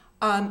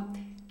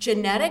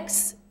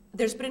 Genetics.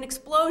 There's been an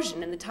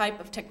explosion in the type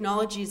of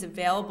technologies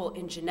available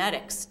in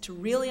genetics to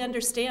really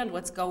understand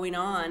what's going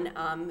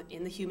on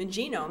in the human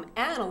genome,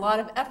 and a lot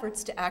of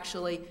efforts to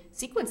actually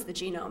sequence the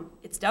genome.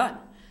 It's done.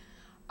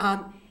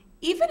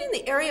 Even in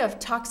the area of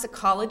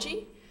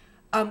toxicology,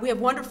 we have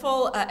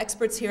wonderful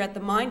experts here at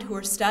the Mind who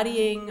are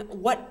studying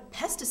what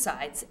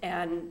pesticides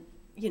and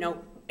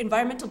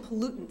environmental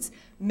pollutants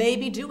may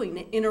be doing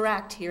to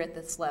interact here at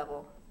this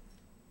level.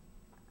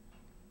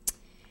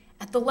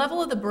 At the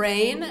level of the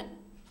brain,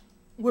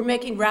 we're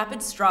making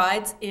rapid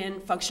strides in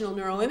functional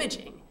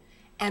neuroimaging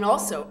and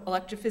also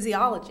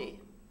electrophysiology.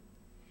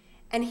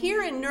 And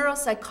here in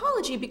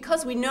neuropsychology,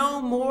 because we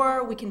know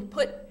more, we can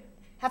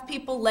have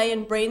people lay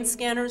in brain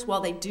scanners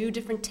while they do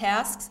different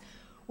tasks,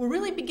 we're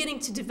really beginning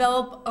to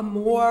develop a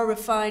more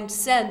refined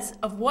sense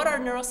of what our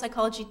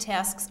neuropsychology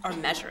tasks are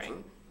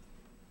measuring.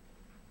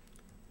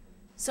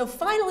 So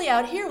finally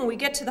out here, when we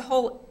get to the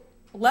whole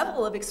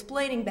level of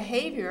explaining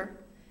behavior,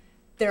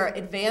 there are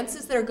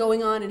advances that are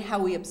going on in how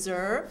we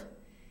observe.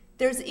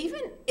 There's even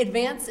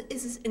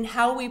advances in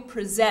how we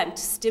present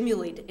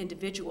stimuli to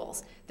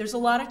individuals. There's a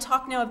lot of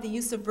talk now of the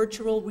use of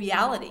virtual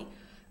reality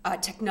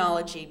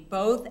technology,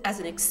 both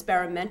as an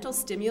experimental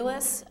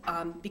stimulus,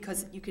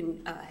 because you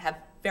can have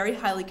very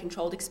highly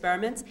controlled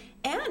experiments,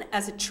 and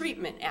as a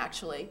treatment,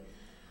 actually.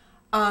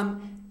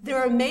 There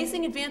are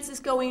amazing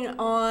advances going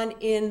on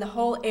in the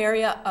whole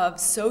area of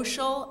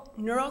social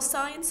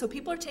neuroscience. So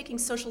people are taking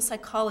social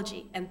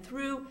psychology, and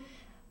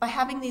by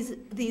having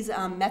these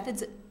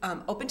methods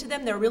open to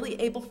them, they're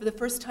really able for the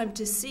first time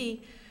to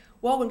see,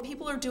 well, when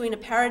people are doing a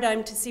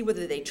paradigm to see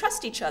whether they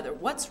trust each other,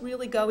 what's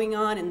really going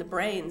on in the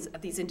brains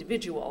of these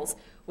individuals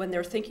when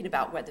they're thinking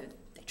about whether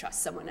they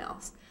trust someone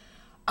else.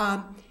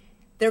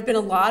 There have been a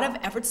lot of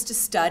efforts to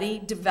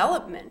study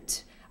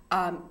development,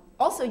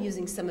 also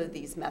using some of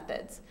these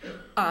methods.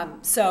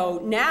 So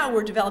now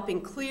we're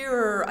developing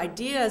clearer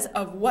ideas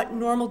of what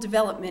normal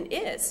development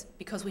is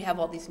because we have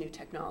all these new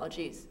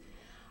technologies.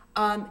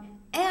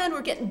 And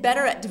we're getting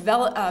better at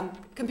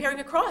comparing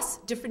across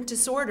different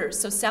disorders.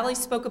 So Sally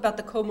spoke about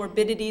the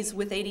comorbidities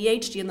with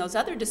ADHD and those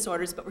other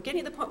disorders, but we're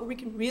getting to the point where we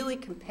can really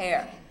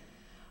compare.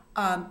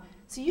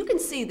 So you can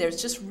see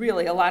there's just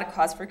really a lot of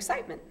cause for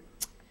excitement.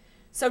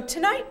 So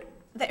tonight,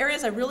 the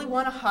areas I really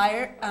want to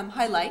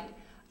highlight,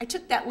 I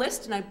took that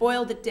list and I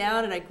boiled it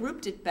down and I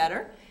grouped it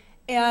better.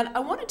 And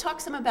I want to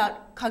talk some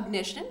about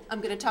cognition.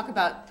 I'm going to talk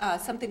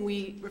about something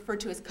we refer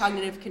to as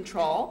cognitive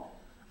control.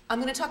 I'm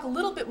going to talk a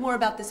little bit more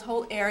about this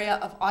whole area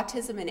of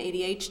autism and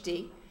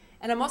ADHD,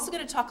 and I'm also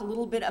going to talk a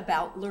little bit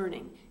about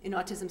learning in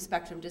autism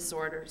spectrum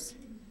disorders.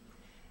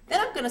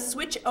 Then I'm going to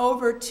switch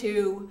over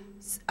to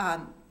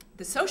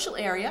the social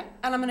area,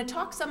 and I'm going to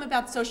talk some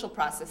about social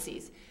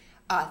processes,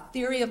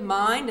 theory of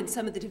mind and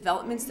some of the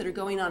developments that are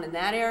going on in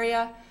that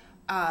area.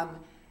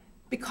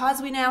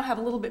 Because we now have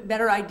a little bit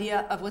better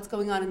idea of what's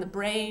going on in the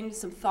brain,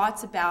 some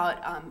thoughts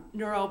about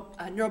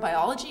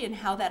neurobiology and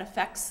how that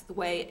affects the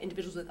way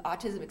individuals with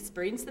autism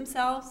experience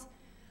themselves,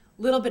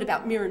 a little bit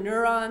about mirror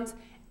neurons,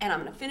 And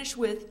I'm going to finish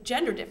with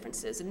gender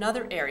differences,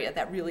 another area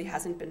that really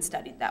hasn't been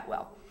studied that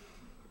well.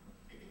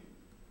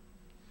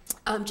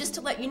 Just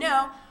to let you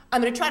know,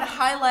 I'm going to try to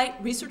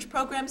highlight research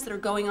programs that are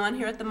going on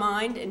here at the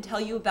Mind and tell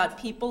you about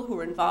people who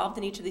are involved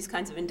in each of these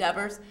kinds of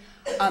endeavors.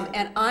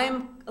 And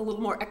I'm a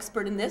little more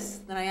expert in this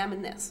than I am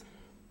in this.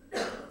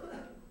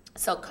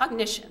 So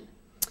cognition.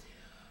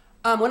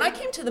 When I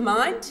came to the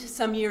Mind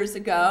some years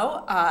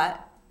ago,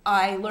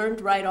 I learned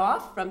right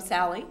off from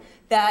Sally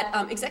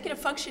that executive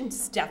function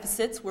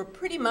deficits were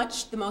pretty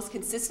much the most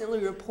consistently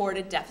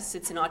reported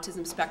deficits in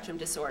autism spectrum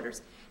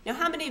disorders. Now,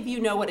 how many of you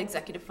know what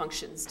executive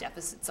functions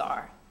deficits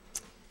are?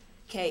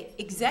 Okay,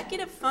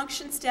 executive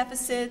functions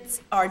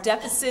deficits are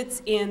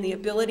deficits in the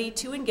ability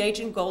to engage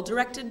in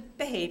goal-directed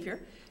behavior,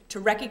 to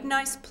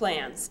recognize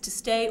plans, to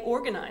stay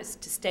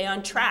organized, to stay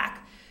on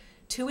track,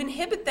 to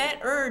inhibit that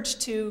urge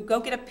to go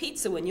get a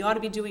pizza when you ought to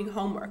be doing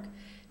homework,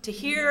 to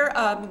hear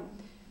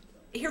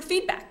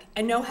feedback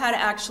and know how to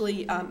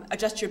actually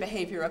adjust your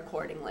behavior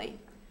accordingly.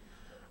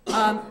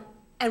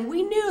 And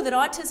we knew that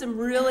autism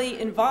really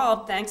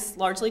involved, thanks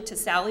largely to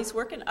Sally's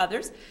work and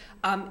others,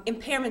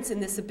 impairments in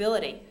this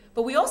ability.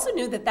 But we also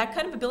knew that that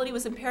kind of ability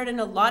was impaired in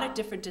a lot of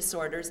different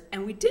disorders,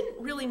 and we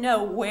didn't really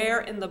know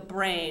where in the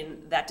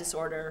brain that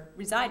disorder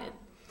resided.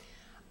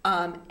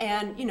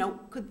 And, you know,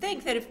 could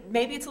think that if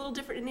maybe it's a little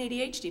different in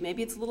ADHD,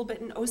 maybe it's a little bit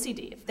in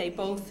OCD, if they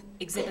both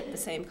exhibit the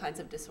same kinds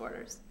of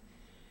disorders.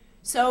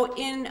 So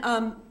in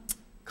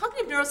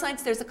cognitive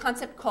neuroscience, there's a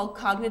concept called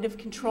cognitive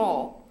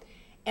control.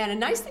 And a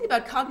nice thing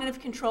about cognitive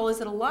control is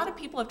that a lot of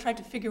people have tried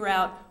to figure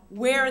out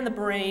where in the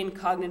brain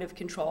cognitive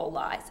control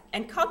lies.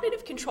 And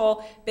cognitive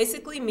control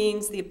basically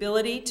means the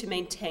ability to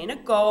maintain a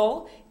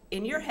goal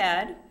in your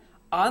head,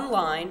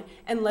 online,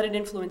 and let it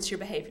influence your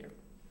behavior.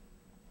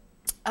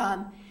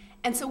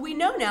 And so we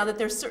know now that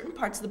there's certain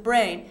parts of the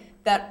brain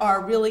that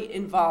are really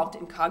involved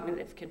in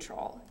cognitive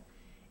control.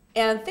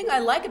 And the thing I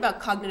like about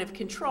cognitive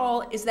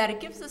control is that it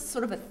gives us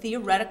sort of a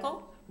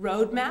theoretical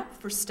roadmap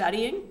for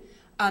studying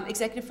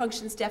executive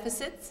functions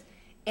deficits.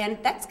 And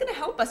that's going to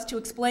help us to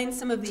explain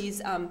some of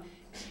these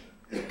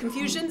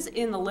confusions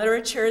in the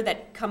literature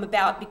that come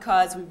about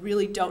because we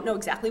really don't know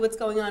exactly what's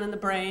going on in the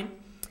brain.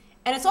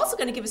 And it's also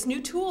going to give us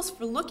new tools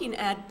for looking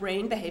at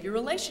brain-behavior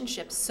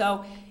relationships.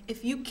 So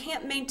if you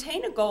can't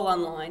maintain a goal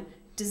online,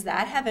 does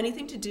that have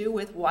anything to do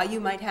with why you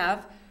might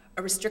have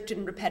a restricted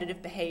and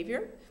repetitive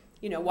behavior?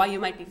 You know, why you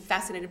might be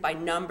fascinated by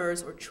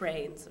numbers or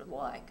trains or the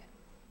like.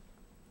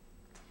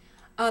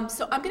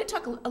 So I'm going to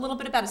talk a little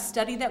bit about a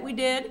study that we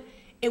did.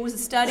 It was a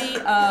study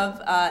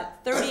of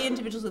 30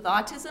 individuals with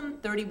autism,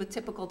 30 with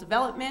typical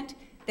development.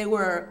 They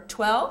were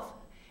 12,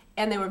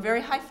 and they were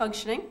very high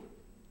functioning.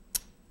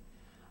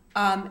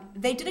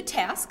 They did a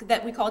task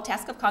that we call a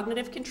task of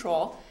cognitive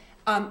control.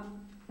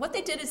 What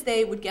they did is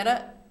they would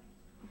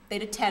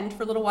they'd attend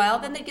for a little while,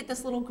 then they'd get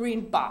this little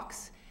green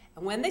box.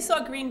 And when they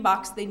saw a green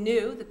box, they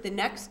knew that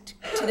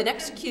to the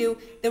next cue,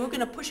 they were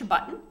going to push a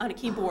button on a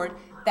keyboard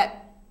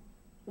that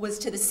was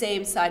to the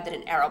same side that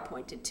an arrow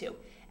pointed to.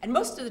 And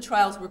most of the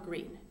trials were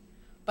green.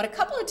 But a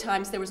couple of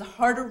times there was a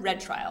harder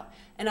red trial.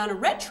 And on a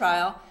red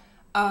trial,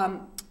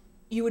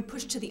 you would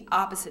push to the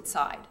opposite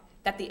side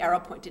that the arrow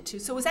pointed to.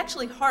 So it was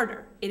actually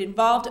harder. It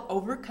involved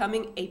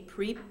overcoming a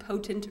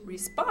prepotent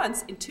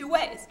response in two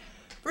ways.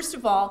 First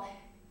of all,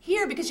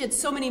 here, because you had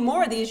so many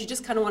more of these, you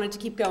just kind of wanted to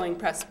keep going,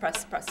 press,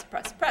 press, press,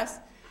 press, press.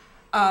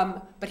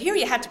 But here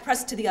you had to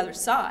press to the other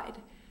side.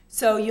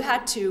 So you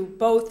had to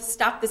both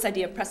stop this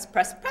idea of press,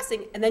 press,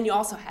 pressing, and then you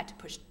also had to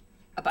push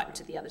a button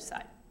to the other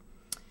side.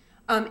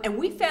 And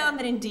we found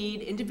that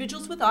indeed,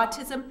 individuals with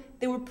autism,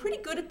 they were pretty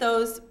good at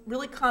those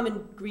really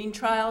common green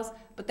trials,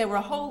 but they were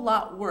a whole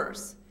lot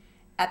worse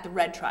at the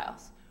red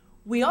trials.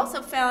 We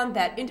also found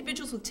that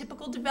individuals with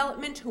typical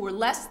development who were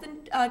less than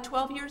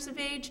 12 years of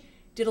age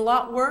did a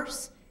lot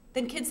worse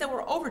than kids that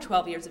were over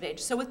 12 years of age.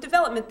 So with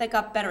development, they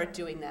got better at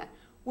doing that.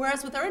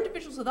 Whereas with our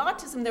individuals with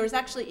autism, there was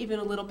actually even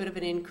a little bit of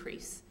an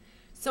increase.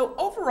 So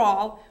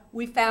overall,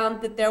 we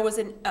found that there was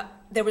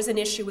an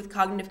issue with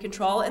cognitive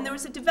control, and there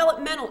was a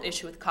developmental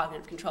issue with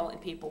cognitive control in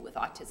people with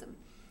autism.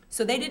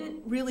 So they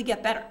didn't really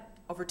get better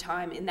over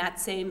time in that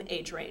same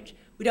age range.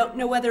 We don't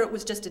know whether it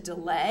was just a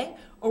delay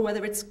or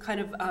whether it's kind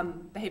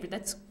of behavior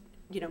that's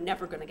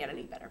never going to get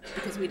any better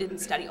because we didn't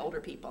study older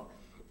people.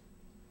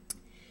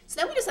 So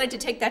then we decided to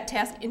take that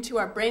task into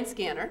our brain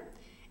scanner.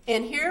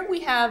 And here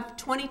we have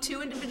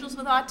 22 individuals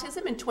with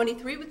autism and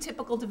 23 with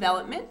typical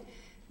development.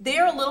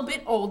 They're a little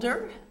bit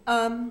older,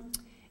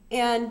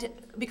 and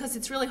because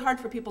it's really hard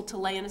for people to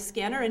lay in a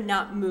scanner and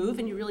not move,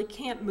 and you really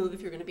can't move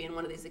if you're going to be in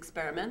one of these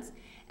experiments.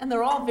 And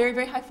they're all very,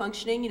 very high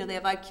functioning. They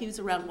have IQs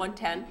around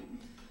 110.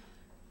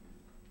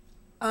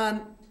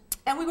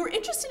 And we were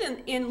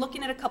interested in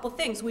looking at a couple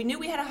things. We knew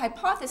we had a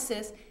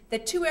hypothesis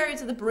that two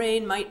areas of the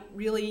brain might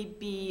really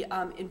be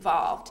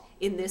involved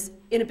in this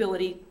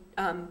inability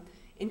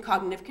in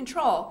cognitive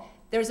control.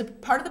 There's a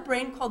part of the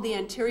brain called the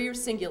anterior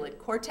cingulate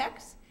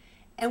cortex.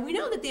 And we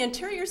know that the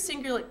anterior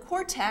cingulate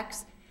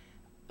cortex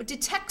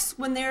detects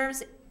when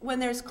there's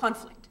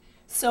conflict.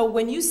 So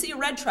when you see a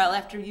red trial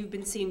after you've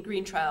been seeing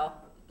green trials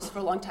for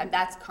a long time,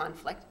 that's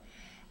conflict.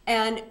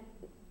 And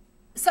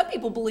some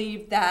people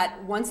believe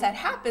that once that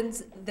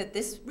happens, that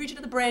this region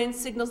of the brain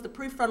signals the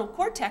prefrontal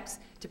cortex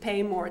to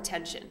pay more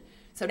attention,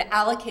 so to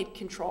allocate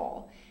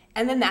control.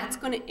 And then that's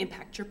going to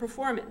impact your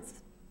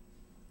performance.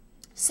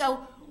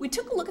 So we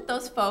took a look at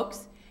those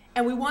folks,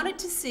 and we wanted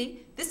to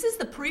see, this is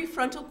the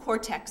prefrontal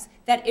cortex,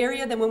 that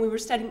area that when we were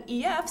studying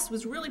EFs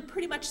was really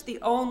pretty much the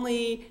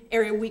only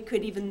area we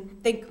could even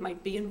think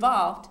might be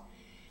involved.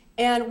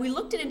 And we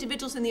looked at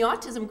individuals in the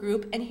autism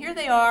group, and here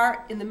they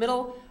are in the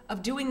middle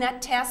of doing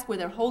that task where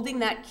they're holding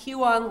that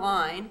cue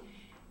online.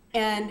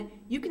 And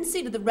you can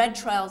see to the red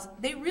trials,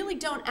 they really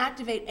don't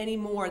activate any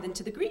more than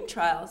to the green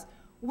trials,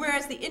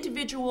 whereas the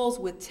individuals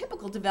with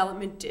typical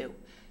development do.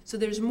 So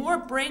there's more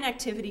brain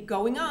activity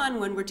going on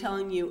when we're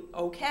telling you,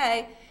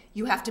 okay,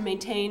 you have to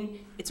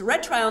maintain, it's a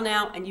red trial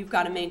now, and you've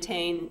got to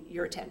maintain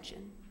your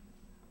attention.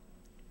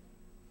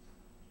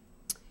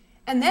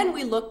 And then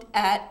we looked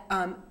at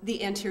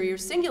the anterior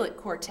cingulate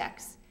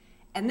cortex.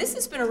 And this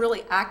has been a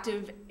really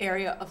active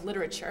area of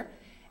literature.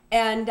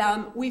 And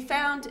we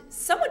found,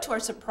 somewhat to our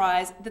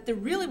surprise, that there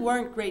really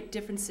weren't great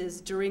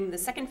differences during the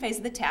second phase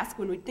of the task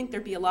when we'd think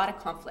there'd be a lot of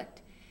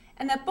conflict,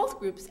 and that both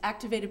groups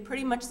activated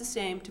pretty much the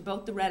same to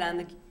both the red and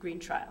the green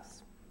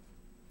trials.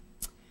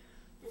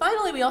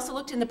 Finally, we also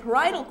looked in the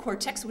parietal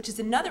cortex, which is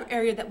another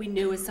area that we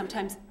knew is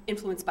sometimes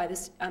influenced by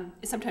this,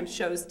 sometimes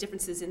shows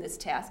differences in this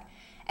task.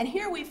 And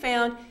here we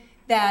found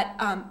that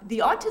the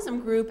autism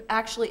group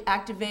actually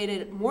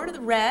activated more to the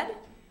red,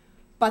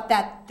 but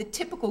that the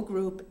typical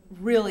group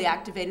really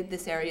activated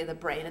this area of the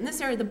brain. And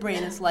this area of the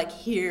brain is like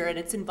here, and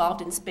it's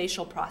involved in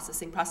spatial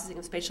processing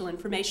of spatial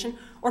information,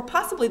 or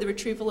possibly the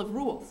retrieval of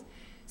rules.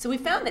 So we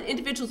found that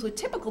individuals with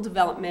typical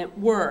development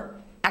were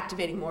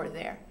activating more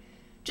there.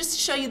 Just to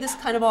show you this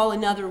kind of all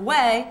another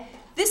way,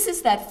 this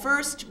is that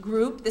first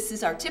group. This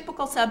is our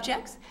typical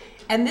subjects.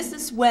 And this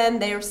is when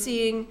they are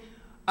seeing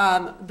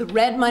the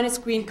red minus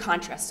green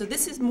contrast. So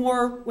this is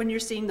more when you're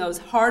seeing those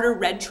harder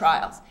red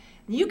trials.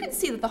 You can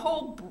see that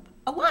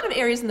a lot of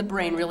areas in the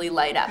brain really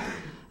light up.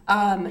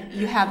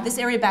 You have this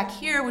area back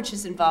here, which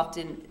is involved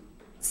in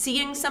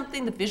seeing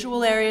something, the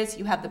visual areas.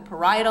 You have the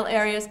parietal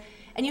areas,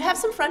 and you have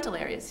some frontal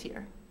areas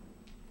here.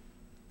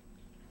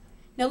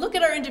 Now look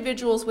at our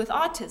individuals with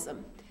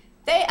autism.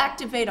 They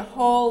activate a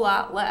whole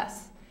lot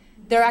less.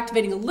 They're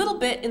activating a little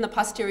bit in the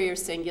posterior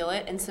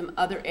cingulate and some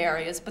other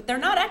areas, but they're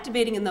not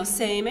activating in those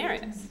same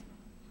areas.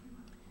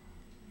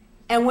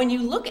 And when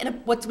you look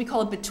at what we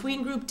call a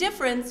between-group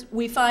difference,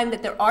 we find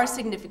that there are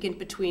significant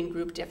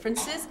between-group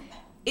differences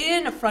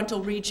in a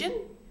frontal region,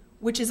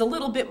 which is a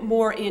little bit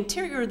more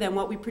anterior than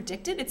what we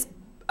predicted. It's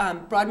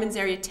Brodmann's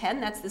area 10,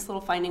 that's this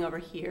little finding over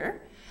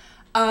here.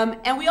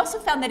 And we also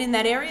found that in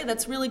that area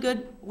that's really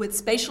good with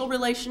spatial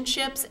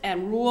relationships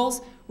and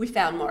rules, we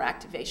found more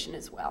activation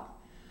as well.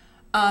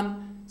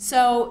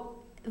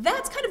 So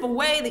that's kind of a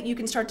way that you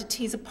can start to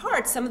tease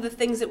apart some of the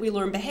things that we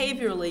learn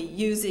behaviorally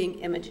using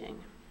imaging.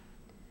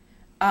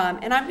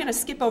 And I'm going to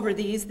skip over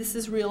these. This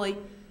is really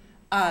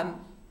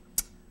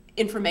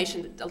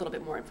information, a little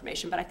bit more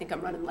information, but I think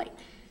I'm running late.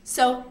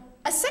 So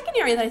a second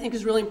area that I think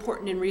is really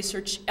important in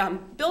research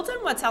builds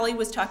on what Sally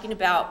was talking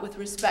about with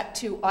respect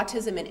to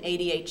autism and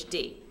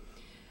ADHD.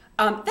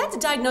 That's a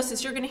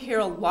diagnosis you're going to hear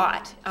a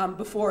lot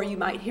before you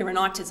might hear an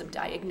autism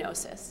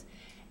diagnosis.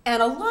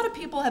 And a lot of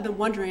people have been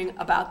wondering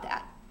about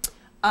that.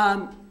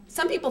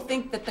 Some people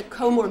think that the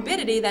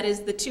comorbidity, that is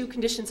the two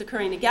conditions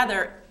occurring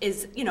together,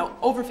 is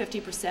over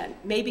 50%,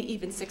 maybe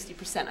even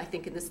 60%, I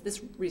think, in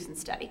this recent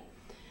study.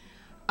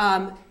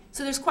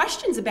 So there's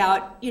questions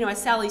about,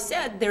 as Sally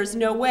said, there's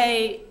no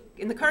way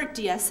in the current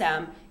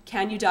DSM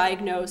can you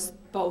diagnose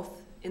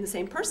both in the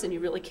same person. You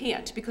really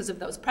can't because of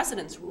those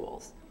precedence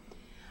rules.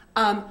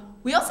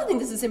 We also think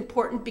this is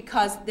important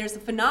because there's a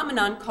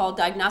phenomenon called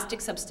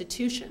diagnostic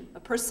substitution. A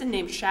person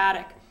named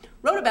Shattuck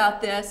wrote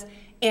about this,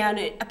 and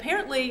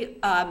apparently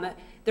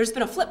there's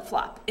been a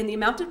flip-flop in the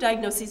amount of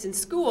diagnoses in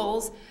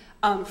schools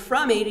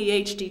from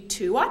ADHD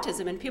to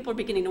autism, and people are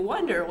beginning to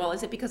wonder, well,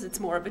 is it because it's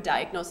more of a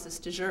diagnosis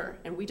du jour?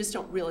 And we just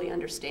don't really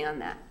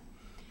understand that.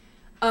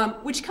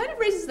 Which kind of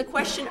raises the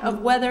question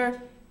of whether,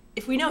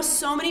 if we know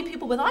so many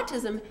people with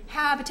autism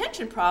have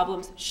attention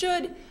problems,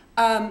 should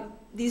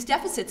these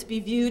deficits be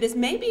viewed as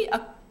maybe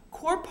a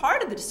core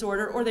part of the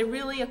disorder, or are they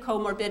really a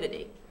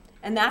comorbidity?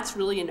 And that's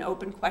really an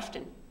open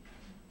question.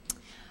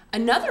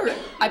 Another,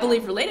 I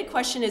believe, related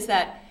question is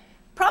that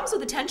problems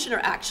with attention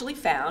are actually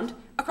found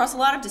across a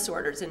lot of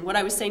disorders. And what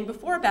I was saying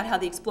before about how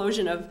the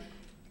explosion of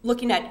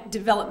looking at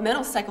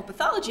developmental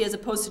psychopathology as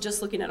opposed to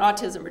just looking at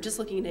autism or just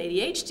looking at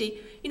ADHD,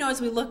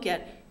 as we look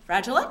at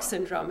Fragile X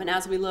syndrome and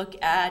as we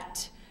look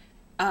at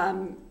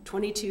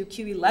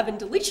 22q11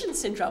 deletion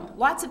syndrome,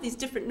 lots of these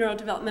different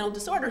neurodevelopmental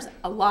disorders,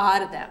 a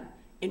lot of them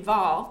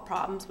involve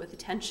problems with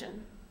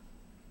attention.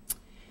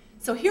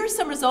 So here are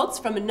some results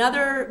from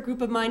another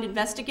group of mind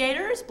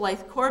investigators,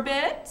 Blythe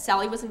Corbett.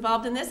 Sally was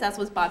involved in this, as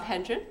was Bob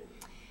Hendren.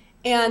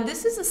 And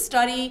this is a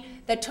study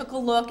that took a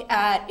look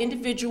at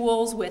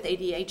individuals with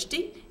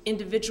ADHD,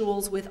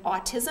 individuals with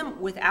autism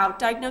without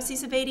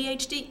diagnoses of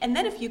ADHD, and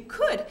then if you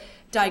could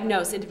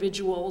diagnose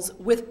individuals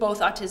with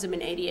both autism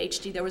and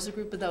ADHD, there was a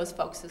group of those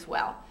folks as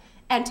well,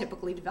 and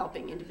typically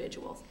developing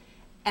individuals.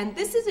 And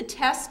this is a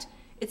test,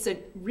 it's a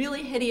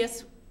really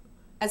hideous,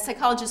 as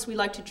psychologists we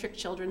like to trick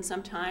children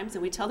sometimes,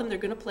 and we tell them they're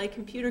going to play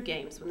computer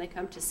games when they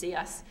come to see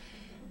us.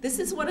 This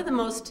is one of the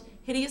most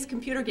hideous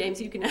computer games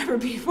you can ever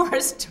be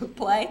forced to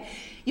play.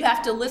 You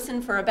have to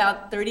listen for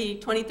about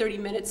 20-30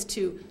 minutes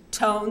to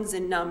tones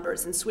and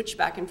numbers and switch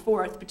back and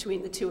forth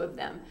between the two of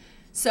them.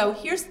 So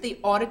here's the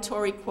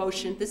auditory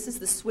quotient. This is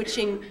the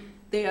switching,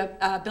 the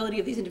ability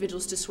of these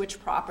individuals to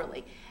switch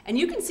properly. And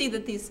you can see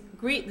that these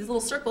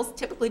little circles,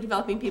 typically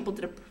developing people,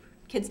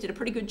 kids did a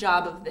pretty good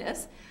job of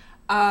this.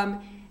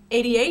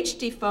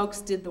 ADHD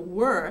folks did the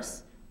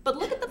worst. But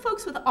look at the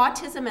folks with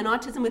autism and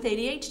autism with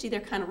ADHD,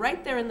 they're kind of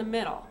right there in the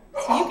middle.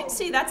 So you can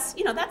see that's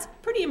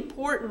pretty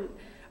important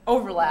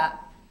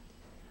overlap.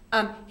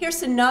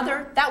 Here's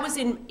another, that was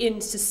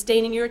in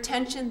sustaining your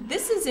attention.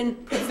 This is in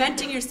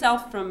preventing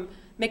yourself from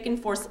making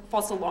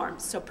false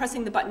alarms, so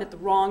pressing the button at the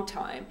wrong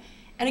time.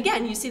 And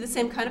again, you see the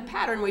same kind of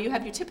pattern where you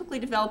have your typically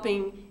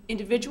developing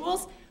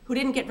individuals who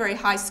didn't get very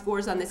high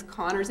scores on this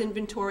Connors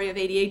inventory of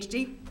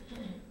ADHD,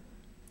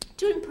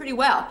 doing pretty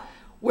well.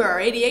 Where our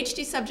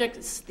ADHD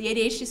subjects, the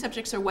ADHD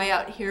subjects are way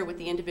out here with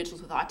the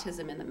individuals with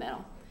autism in the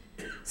middle.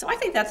 So I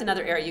think that's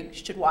another area you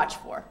should watch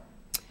for.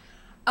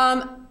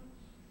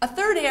 A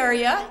third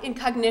area in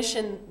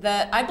cognition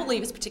that I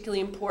believe is particularly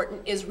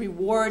important is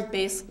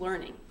reward-based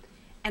learning.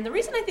 And the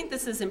reason I think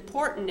this is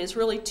important is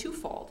really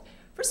twofold.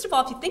 First of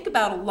all, if you think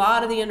about a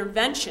lot of the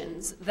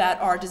interventions that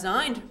are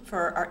designed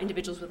for our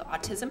individuals with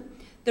autism,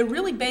 they're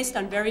really based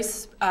on very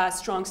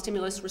strong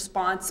stimulus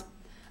response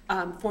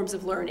forms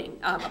of learning,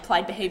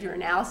 applied behavior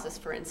analysis,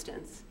 for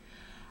instance.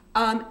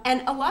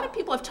 And a lot of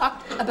people have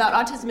talked about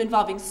autism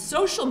involving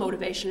social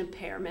motivation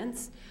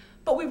impairments,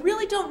 but we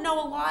really don't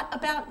know a lot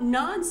about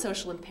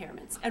non-social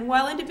impairments. And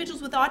while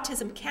individuals with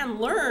autism can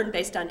learn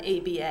based on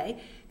ABA,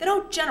 they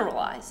don't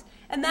generalize.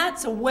 And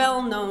that's a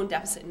well-known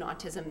deficit in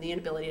autism, the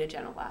inability to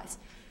generalize.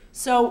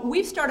 So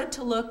we've started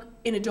to look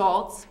in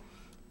adults,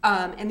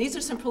 and these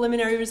are some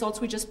preliminary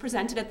results we just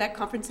presented at that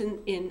conference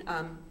in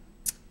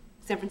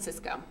San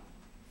Francisco.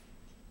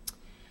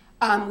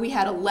 We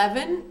had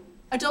 11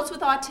 adults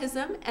with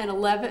autism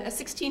and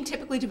 16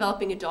 typically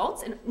developing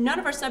adults, and none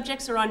of our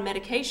subjects are on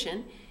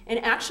medication.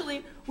 And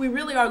actually, we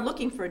really are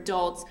looking for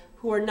adults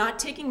who are not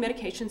taking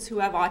medications who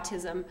have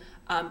autism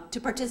to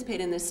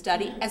participate in this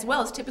study, as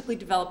well as typically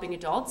developing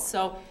adults.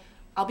 So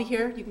I'll be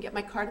here. You can get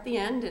my card at the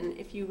end, and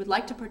if you would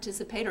like to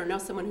participate or know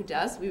someone who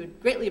does, we would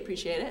greatly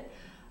appreciate it.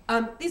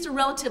 These are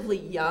relatively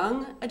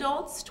young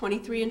adults,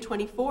 23 and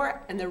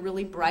 24, and they're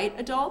really bright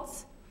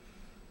adults.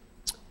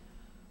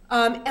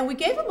 And we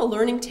gave them a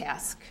learning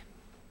task.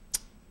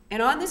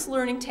 And on this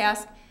learning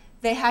task,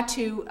 they had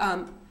to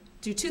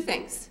do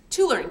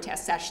two learning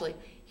tasks actually.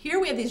 Here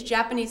we have these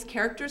Japanese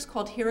characters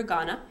called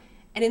hiragana,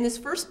 and in this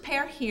first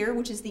pair here,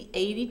 which is the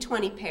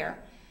 80-20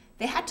 pair,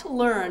 they had to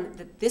learn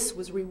that this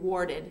was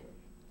rewarded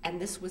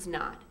and this was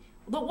not.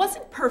 Although it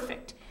wasn't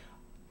perfect.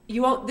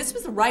 This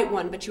was the right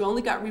one, but you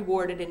only got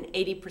rewarded in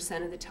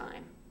 80% of the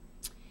time.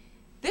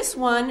 This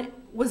one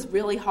was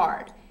really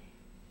hard.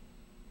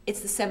 It's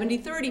the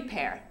 70-30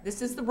 pair.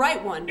 This is the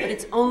right one, but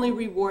it's only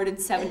rewarded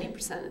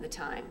 70% of the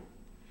time.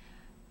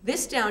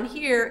 This down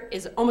here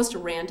is almost a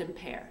random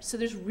pair, so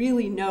there's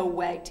really no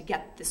way to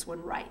get this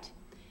one right.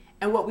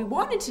 And what we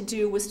wanted to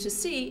do was to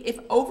see if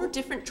over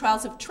different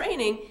trials of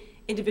training,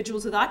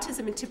 individuals with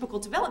autism and typical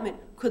development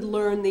could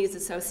learn these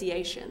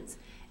associations.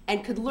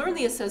 And could learn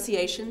the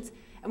associations,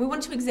 and we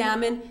wanted to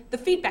examine the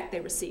feedback they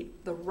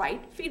received, the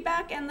right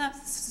feedback and the,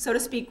 so to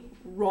speak,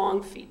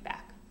 wrong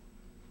feedback.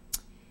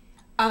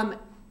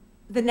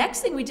 The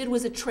next thing we did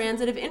was a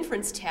transitive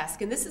inference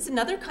task, and this is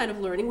another kind of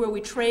learning where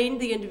we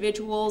trained the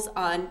individuals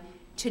on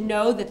to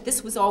know that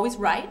this was always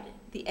right,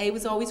 the A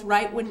was always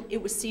right when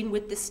it was seen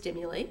with this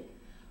stimuli,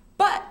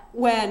 but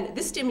when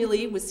this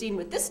stimuli was seen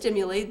with this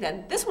stimuli,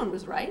 then this one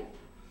was right,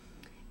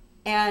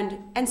 and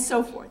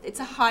so forth.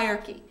 It's a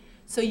hierarchy.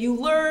 So you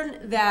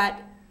learn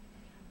that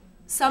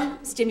some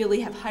stimuli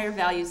have higher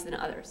values than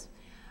others.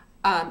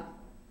 And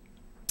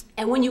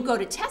when you go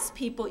to test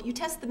people, you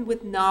test them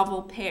with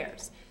novel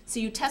pairs. So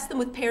you test them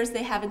with pairs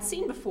they haven't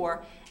seen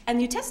before, and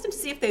you test them to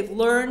see if they've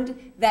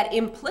learned that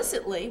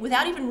implicitly,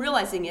 without even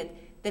realizing it,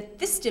 that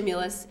this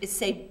stimulus is,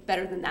 say,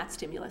 better than that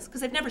stimulus,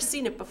 because they've never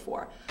seen it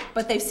before.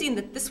 But they've seen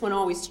that this one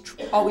always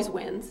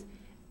wins,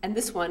 and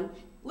this one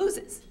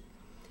loses.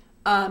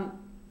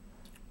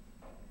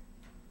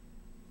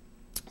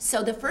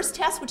 So the first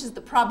test, which is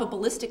the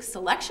probabilistic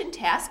selection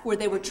task, where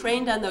they were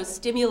trained on those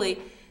stimuli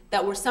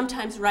that were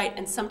sometimes right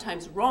and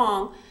sometimes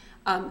wrong,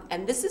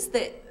 and this is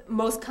the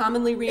most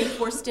commonly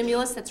reinforced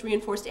stimulus that's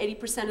reinforced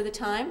 80% of the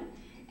time.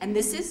 And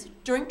this is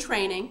during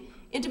training.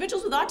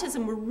 Individuals with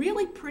autism were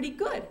really pretty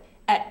good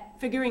at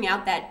figuring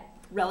out that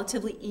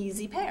relatively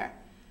easy pair.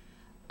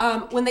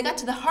 When they got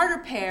to the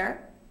harder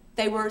pair,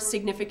 they were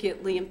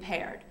significantly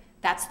impaired.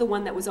 That's the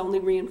one that was only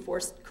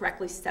reinforced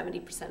correctly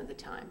 70% of the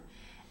time.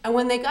 And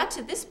when they got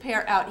to this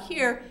pair out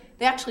here,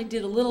 they actually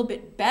did a little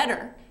bit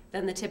better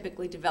than the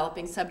typically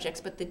developing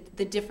subjects, but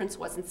the difference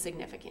wasn't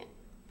significant.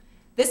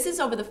 This is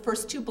over the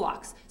first 2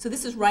 blocks, so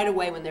this is right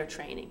away when they're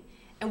training.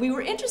 And we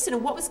were interested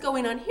in what was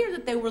going on here,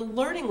 that they were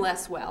learning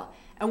less well.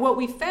 And what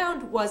we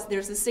found was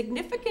there's a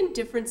significant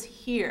difference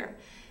here,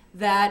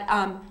 that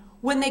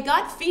when they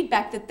got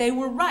feedback that they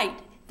were right,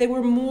 they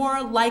were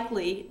more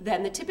likely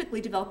than the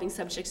typically developing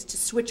subjects to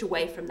switch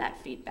away from that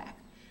feedback.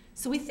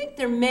 So we think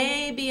there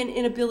may be an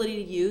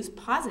inability to use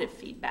positive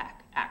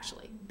feedback,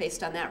 actually,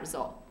 based on that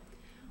result.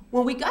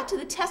 When we got to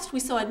the test, we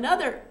saw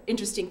another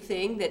interesting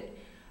thing that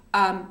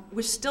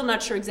we're still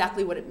not sure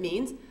exactly what it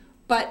means,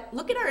 but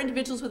look at our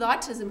individuals with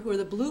autism, who are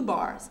the blue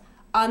bars.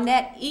 On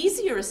that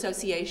easier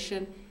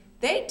association,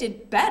 they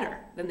did better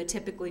than the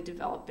typically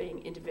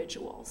developing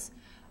individuals.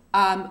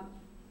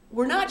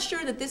 We're not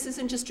sure that this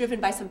isn't just driven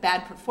by some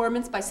bad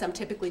performance by some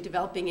typically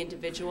developing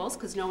individuals,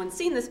 because no one's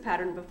seen this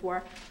pattern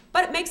before,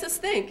 but it makes us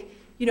think,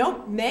 you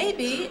know,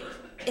 maybe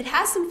it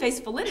has some face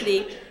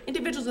validity.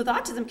 Individuals with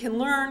autism can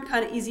learn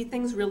kind of easy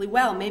things really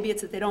well. Maybe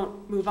it's that they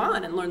don't move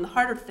on and learn the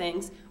harder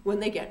things when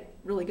they get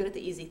really good at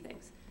the easy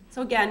things.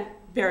 So again,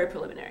 very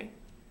preliminary.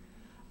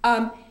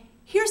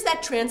 Here's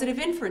that transitive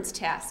inference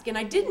task. And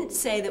I didn't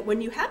say that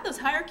when you have those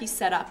hierarchies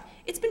set up,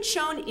 it's been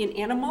shown in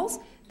animals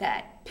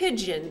that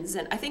pigeons,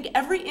 and I think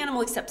every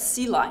animal except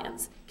sea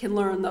lions can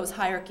learn those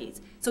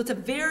hierarchies. So it's a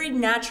very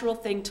natural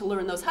thing to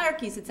learn those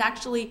hierarchies. It's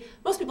actually,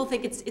 most people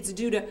think it's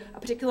due to a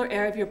particular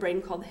area of your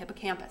brain called the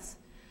hippocampus.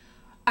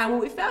 And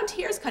what we found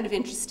here is kind of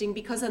interesting,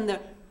 because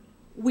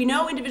we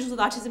know individuals with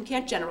autism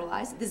can't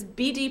generalize. This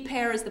BD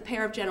pair is the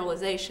pair of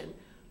generalization,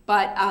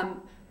 but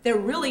they're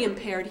really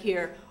impaired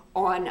here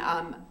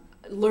on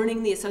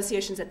learning the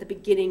associations at the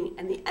beginning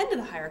and the end of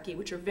the hierarchy,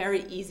 which are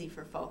very easy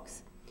for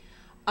folks.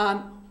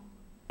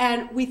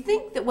 And we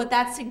think that what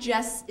that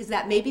suggests is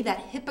that maybe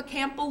that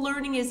hippocampal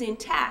learning is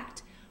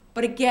intact,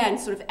 but again,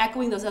 sort of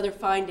echoing those other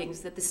findings,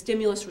 that the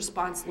stimulus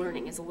response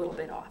learning is a little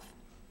bit off.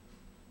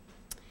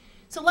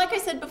 So like I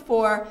said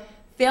before,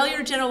 failure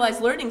to generalize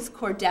learning is a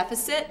core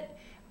deficit.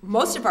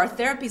 Most of our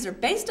therapies are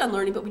based on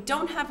learning, but we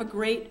don't have a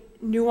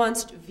great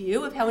nuanced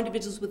view of how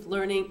individuals with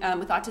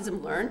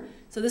autism learn.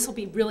 So this will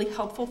be really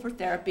helpful for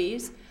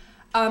therapies.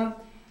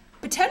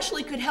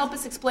 Potentially could help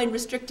us explain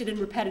restricted and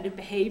repetitive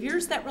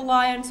behaviors that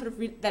rely on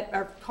that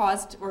are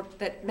caused or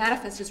that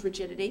manifest as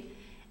rigidity.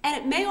 And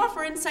it may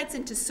offer insights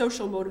into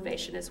social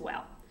motivation as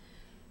well.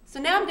 So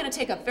now I'm going to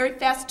take a very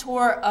fast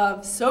tour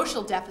of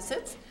social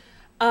deficits.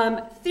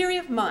 Theory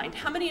of mind.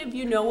 How many of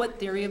you know what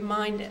theory of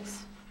mind is?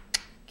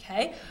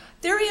 Okay.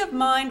 Theory of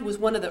mind was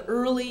one of the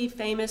early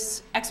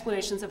famous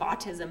explanations of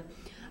autism.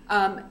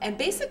 And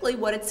basically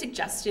what it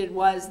suggested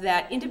was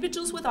that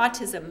individuals with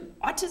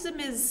autism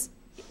is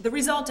the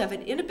result of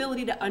an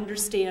inability to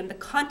understand the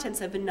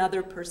contents of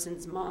another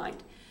person's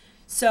mind.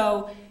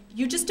 So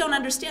you just don't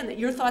understand that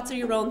your thoughts are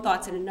your own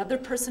thoughts and another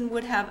person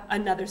would have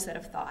another set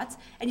of thoughts.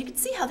 And you can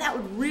see how that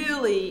would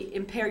really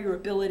impair your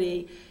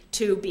ability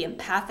to be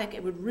empathic.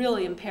 It would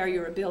really impair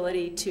your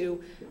ability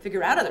to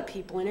figure out other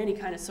people in any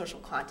kind of social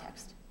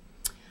context.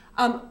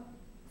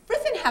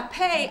 Frith and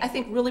Happe, I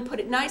think, really put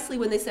it nicely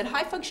when they said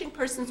high-functioning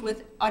persons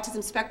with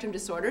autism spectrum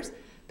disorders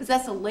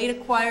possess a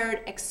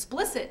late-acquired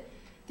explicit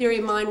theory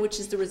of mind, which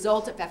is the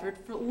result of effort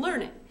for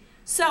learning.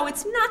 So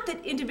it's not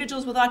that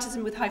individuals with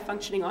autism, with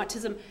high-functioning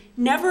autism,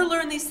 never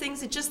learn these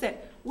things. It's just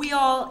that we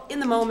all, in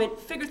the moment,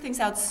 figure things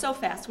out so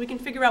fast. We can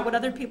figure out what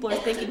other people are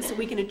thinking so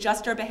we can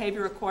adjust our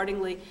behavior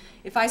accordingly.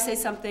 If I say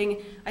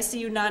something, I see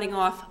you nodding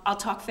off, I'll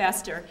talk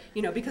faster,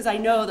 you know, because I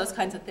know those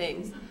kinds of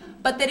things.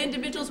 But that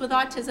individuals with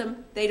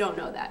autism, they don't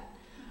know that.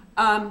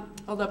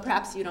 Although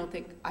perhaps you don't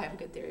think I have a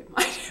good theory of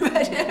mind.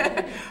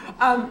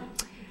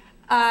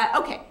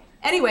 Okay.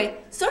 Anyway,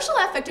 social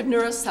affective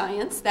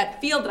neuroscience, that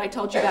field that I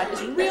told you about,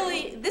 is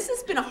really, this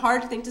has been a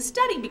hard thing to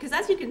study because,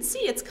 as you can see,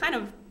 it's kind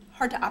of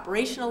hard to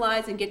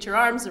operationalize and get your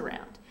arms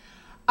around.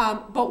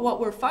 But what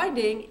we're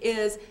finding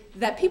is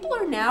that people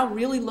are now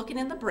really looking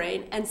in the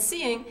brain and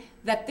seeing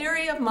that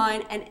theory of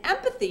mind and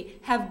empathy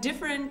have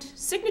different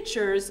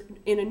signatures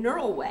in a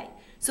neural way.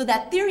 So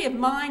that theory of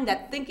mind,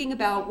 that thinking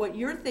about what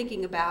you're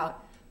thinking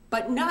about,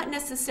 but not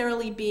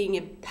necessarily being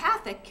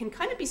empathic, can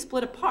kind of be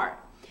split apart.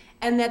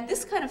 And that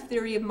this kind of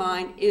theory of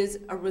mind is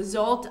a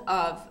result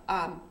of,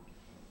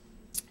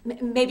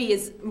 maybe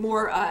is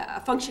more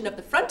a function of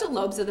the frontal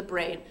lobes of the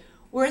brain,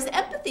 whereas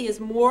empathy is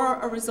more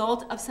a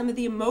result of some of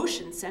the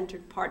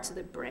emotion-centered parts of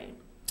the brain.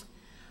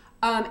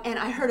 And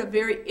I heard a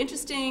very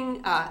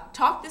interesting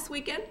talk this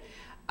weekend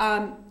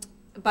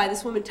by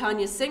this woman,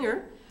 Tanya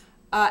Singer,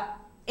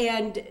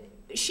 and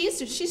she's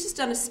just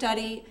done a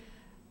study.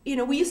 You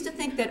know, we used to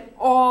think that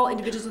all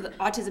individuals with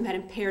autism had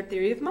impaired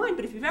theory of mind,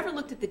 but if you've ever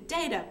looked at the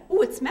data,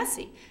 oh, it's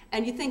messy.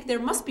 And you think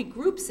there must be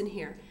groups in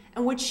here.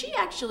 And what she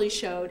actually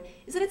showed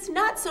is that it's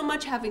not so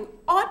much having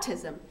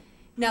autism.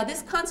 Now,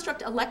 this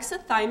construct,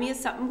 alexithymia, is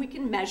something we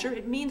can measure.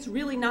 It means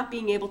really not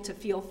being able to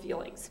feel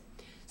feelings.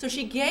 So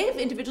she gave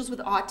individuals with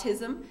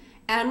autism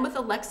and with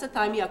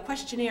alexithymia, a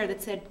questionnaire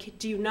that said,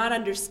 do you not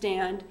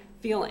understand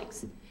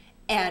feelings?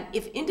 And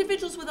if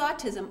individuals with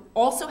autism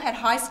also had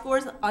high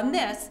scores on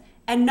this,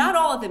 and not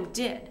all of them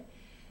did,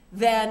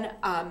 then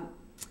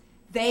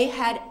they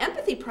had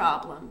empathy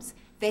problems.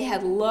 They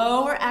had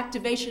lower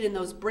activation in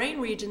those brain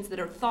regions that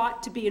are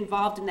thought to be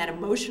involved in that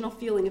emotional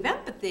feeling of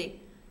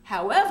empathy.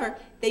 However,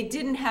 they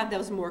didn't have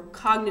those more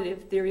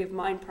cognitive theory of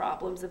mind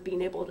problems of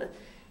being able to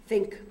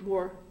think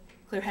more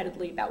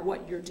clear-headedly about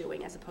what you're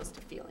doing as opposed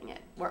to feeling it,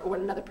 or what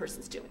another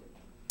person's doing.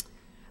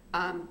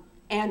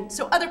 And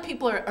so other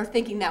people are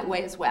thinking that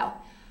way as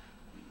well.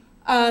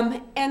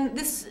 And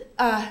this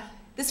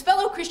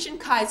fellow Christian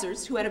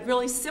Kaisers, who had a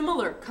really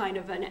similar kind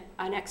of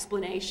an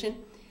explanation,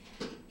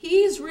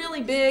 he's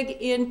really big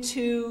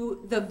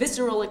into the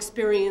visceral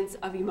experience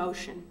of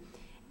emotion,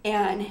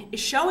 and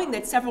is showing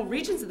that several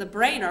regions of the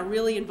brain are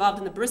really involved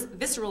in the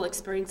visceral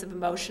experience of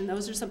emotion.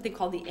 Those are something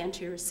called the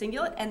anterior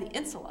cingulate and the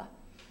insula.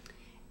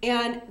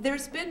 And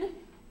there's been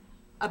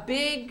a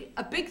big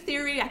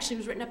theory, actually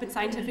was written up in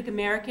Scientific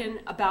American,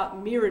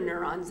 about mirror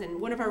neurons.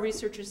 And one of our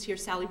researchers here,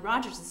 Sally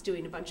Rogers, is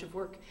doing a bunch of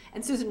work,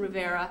 and Susan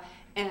Rivera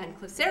and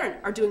Cliff Sarin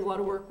are doing a lot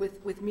of work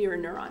with mirror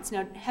neurons.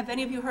 Now, have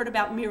any of you heard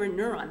about mirror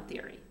neuron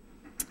theory?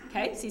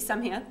 Okay, see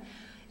some hands.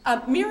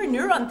 Mirror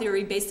neuron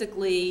theory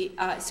basically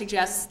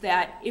suggests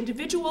that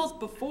individuals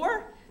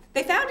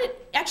they found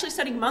it actually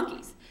studying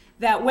monkeys,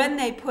 that when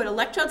they put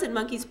electrodes in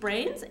monkeys'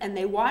 brains and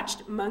they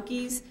watched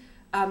monkeys,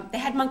 they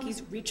had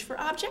monkeys reach for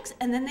objects,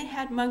 and then they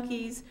had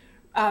monkeys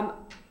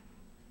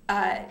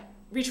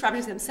reach for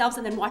objects themselves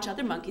and then watch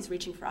other monkeys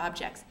reaching for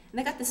objects. And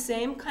they got the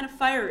same kind of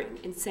firing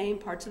in same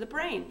parts of the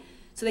brain.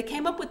 So they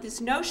came up with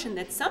this notion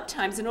that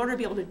sometimes in order to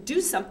be able to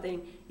do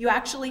something, you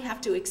actually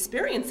have to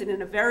experience it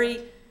in a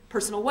very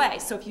personal way.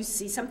 So if you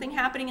see something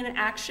happening in an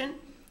action,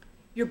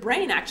 your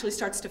brain actually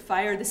starts to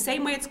fire the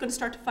same way it's going to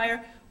start to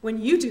fire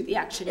when you do the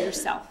action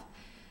yourself.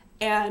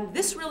 And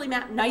this really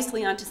mapped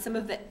nicely onto some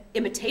of the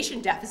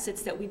imitation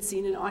deficits that we'd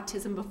seen in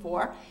autism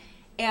before,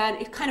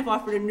 and it kind of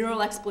offered a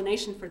neural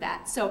explanation for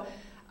that. So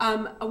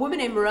a woman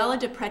named Mirella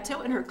De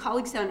Preto and her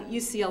colleagues down at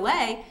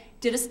UCLA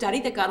did a study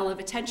that got a lot of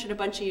attention a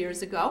bunch of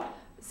years ago.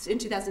 In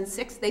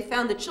 2006, they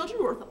found that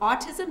children with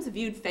autism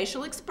viewed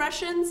facial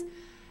expressions,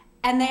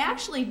 and they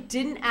actually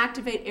didn't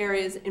activate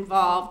areas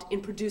involved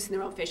in producing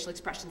their own facial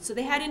expressions. So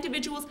they had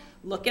individuals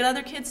look at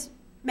other kids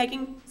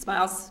making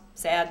smiles,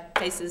 sad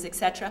faces,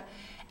 etc.,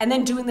 and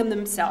then doing them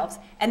themselves,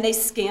 and they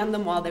scanned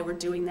them while they were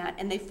doing that,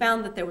 and they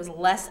found that there was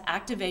less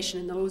activation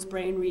in those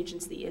brain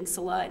regions, the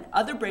insula and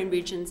other brain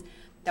regions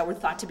that were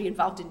thought to be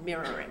involved in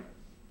mirroring.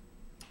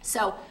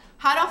 So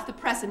hot off the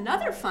press,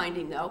 another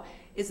finding though,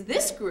 is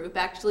this group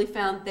actually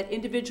found that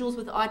individuals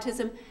with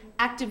autism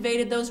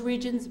activated those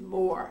regions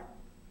more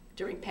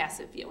during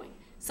passive viewing.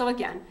 So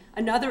again,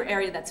 another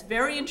area that's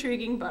very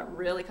intriguing but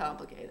really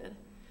complicated.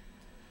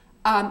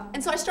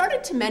 And so I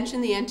started to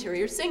mention the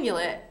anterior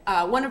cingulate.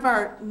 One of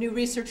our new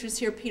researchers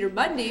here, Peter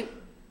Bundy,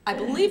 I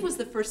believe was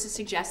the first to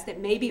suggest that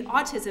maybe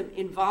autism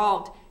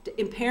involved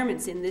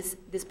impairments in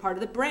this part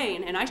of the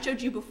brain. And I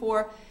showed you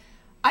before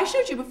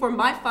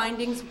my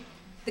findings,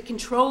 the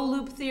control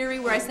loop theory,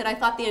 where I said I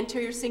thought the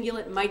anterior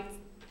cingulate might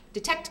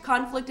detect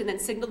conflict and then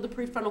signal the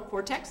prefrontal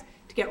cortex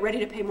to get ready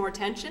to pay more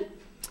attention.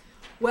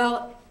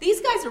 Well,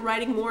 these guys are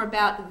writing more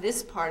about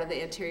this part of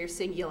the anterior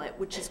cingulate,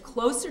 which is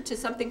closer to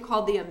something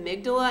called the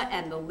amygdala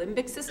and the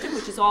limbic system,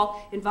 which is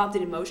all involved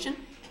in emotion.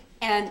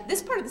 And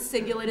this part of the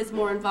cingulate is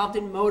more involved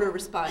in motor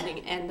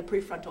responding and the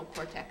prefrontal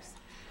cortex.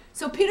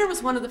 So Peter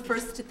was one of the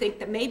first to think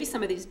that maybe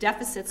some of these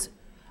deficits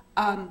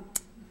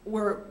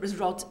were a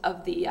result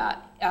of the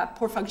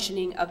poor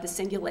functioning of the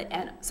cingulate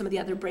and some of the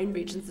other brain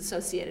regions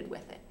associated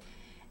with it.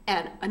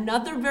 And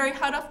another very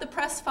hot off the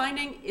press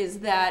finding is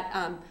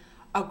that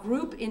a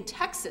group in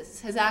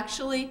Texas has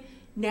actually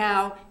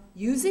now,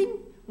 using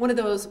one of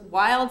those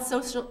wild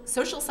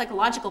social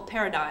psychological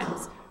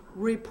paradigms,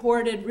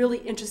 reported really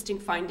interesting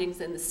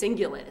findings in the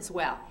cingulate as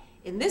well.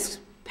 In this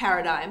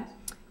paradigm,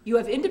 you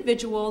have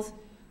individuals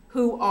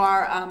who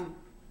are,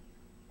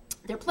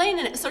 they're playing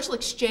a social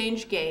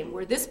exchange game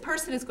where this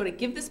person is going to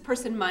give this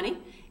person money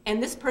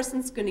and this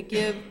person's going to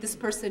give this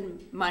person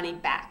money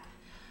back.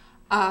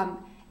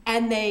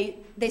 And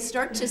they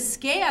start to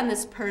scan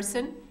this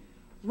person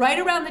right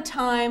around the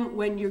time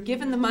when you're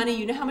given the money,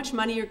 you know how much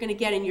money you're going to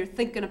get, and you're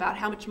thinking about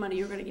how much money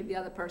you're going to give the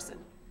other person.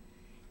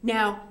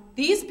 Now,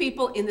 these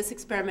people in this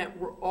experiment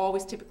were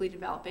always typically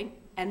developing,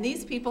 and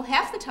these people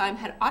half the time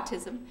had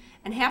autism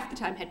and half the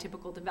time had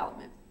typical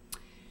development.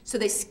 So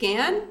they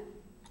scan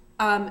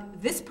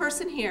this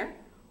person here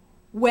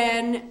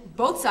when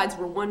both sides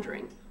were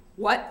wondering,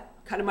 what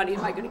kind of money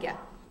am I going to get?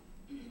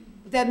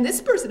 Then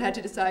this person had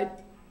to decide,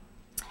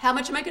 how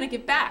much am I going to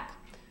give back?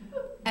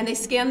 And they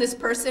scanned this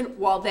person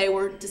while they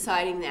were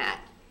deciding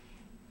that.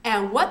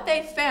 And what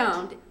they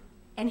found,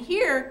 and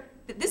here,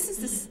 this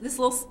is this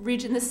little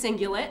region, the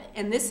cingulate,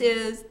 and this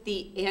is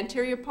the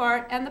anterior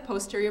part and the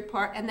posterior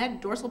part and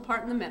that dorsal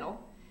part in the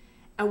middle.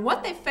 And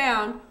what they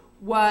found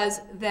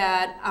was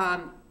that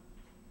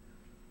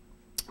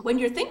when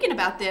you're thinking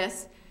about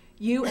this,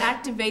 you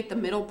activate the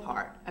middle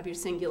part of your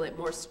cingulate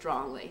more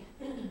strongly.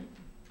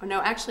 Oh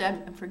no, actually,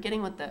 I'm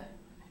forgetting what the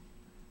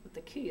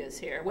key is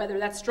here, whether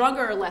that's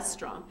stronger or less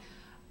strong.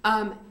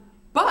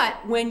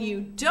 But when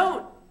you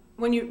don't,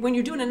 when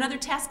you're doing another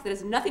task that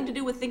has nothing to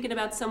do with thinking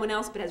about someone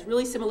else but has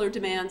really similar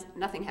demands,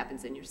 nothing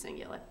happens in your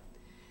cingulate.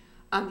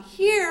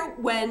 Here,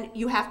 when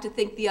you have to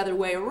think the other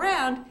way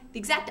around, the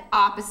exact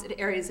opposite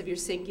areas of your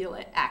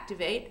cingulate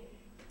activate.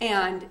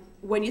 And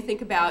when you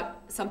think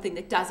about something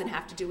that doesn't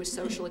have to do with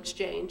social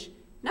exchange,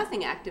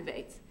 nothing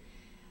activates.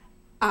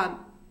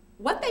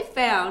 What they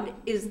found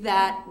is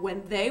that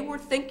when they were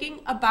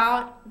thinking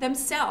about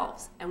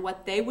themselves and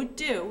what they would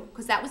do,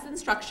 because that was the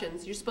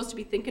instructions, you're supposed to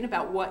be thinking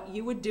about what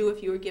you would do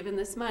if you were given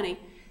this money,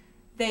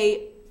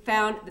 they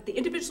found that the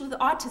individuals with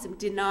autism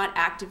did not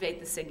activate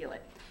the cingulate.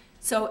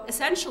 So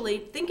essentially,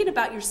 thinking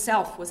about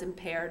yourself was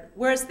impaired,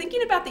 whereas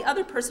thinking about the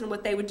other person and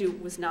what they would do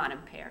was not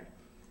impaired.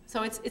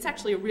 So it's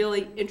actually a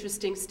really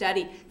interesting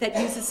study that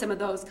uses some of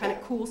those kind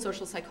of cool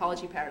social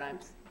psychology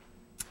paradigms.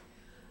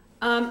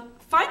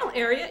 Final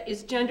area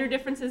is gender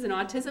differences in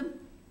autism.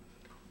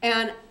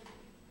 And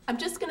I'm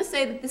just going to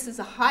say that this is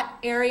a hot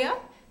area.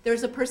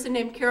 There's a person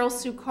named Carol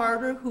Sue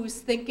Carter who's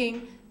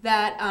thinking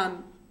that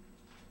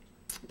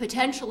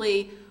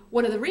potentially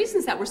one of the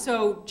reasons that we're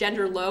so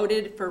gender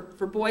loaded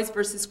for boys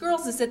versus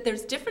girls is that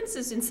there's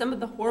differences in some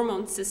of the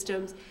hormone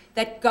systems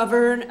that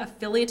govern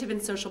affiliative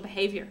and social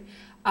behavior.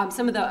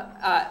 Some of the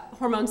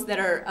hormones that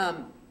are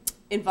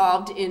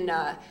involved in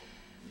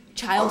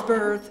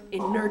childbirth,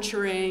 in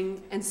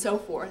nurturing, and so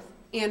forth.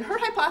 And her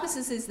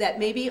hypothesis is that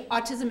maybe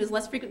autism is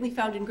less frequently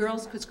found in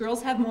girls because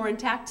girls have more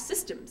intact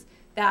systems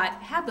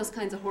that have those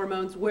kinds of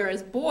hormones,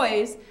 whereas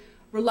boys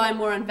rely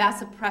more on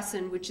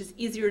vasopressin, which is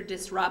easier to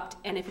disrupt,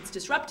 and if it's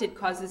disrupted,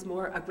 causes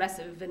more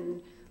aggressive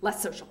and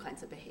less social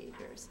kinds of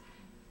behaviors.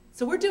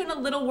 So we're doing a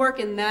little work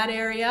in that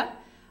area,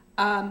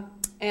 and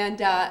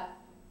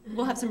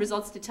we'll have some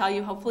results to tell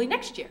you hopefully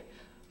next year.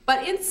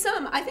 But in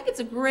sum, I think it's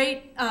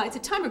a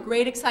time of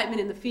great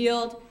excitement in the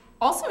field,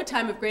 also a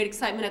time of great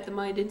excitement at the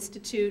Mind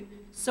Institute.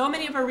 So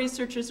many of our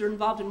researchers are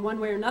involved in one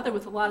way or another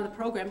with a lot of the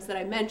programs that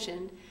I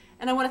mentioned.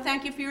 And I want to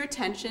thank you for your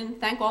attention,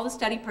 thank all the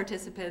study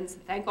participants,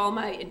 thank all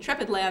my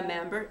intrepid lab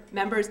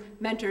members,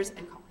 mentors,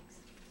 and colleagues.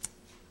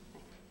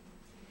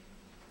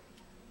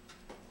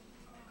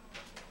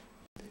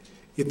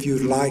 If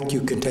you'd like, you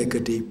can take a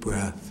deep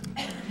breath.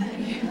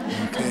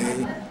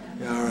 Okay?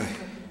 All right.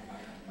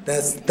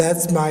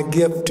 That's my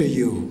gift to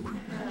you.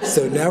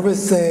 So never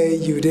say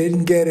you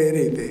didn't get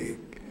anything.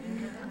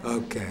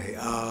 Okay.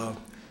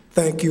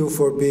 Thank you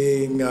for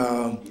being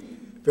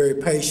very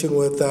patient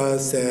with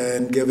us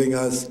and giving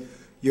us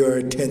your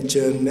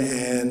attention.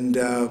 And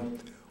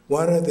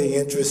one of the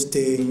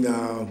interesting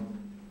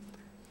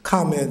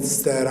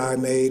comments that I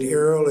made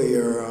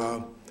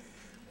earlier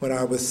when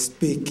I was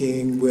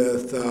speaking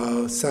with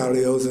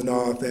Sally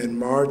Ozanoff and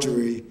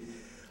Marjorie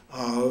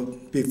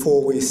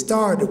before we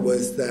started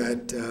was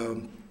that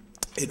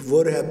it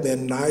would have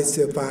been nice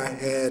if I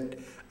had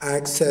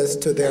access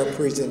to their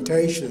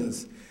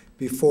presentations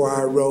before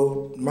I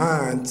wrote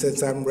mine,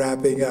 since I'm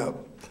wrapping up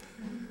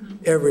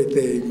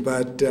everything.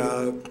 But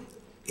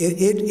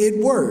it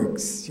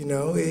works, you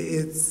know.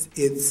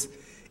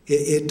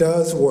 It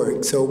does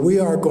work. So we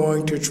are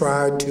going to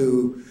try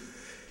to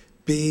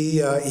be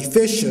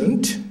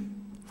efficient,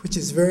 which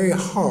is very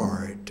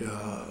hard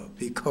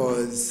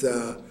because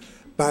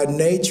by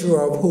nature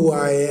of who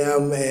I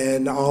am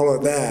and all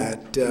of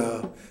that,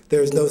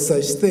 there's no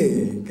such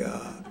thing.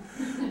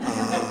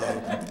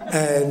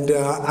 And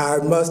I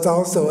must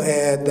also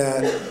add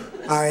that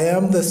I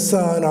am the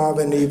son of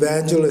an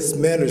evangelist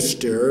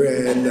minister,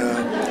 and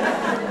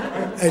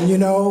you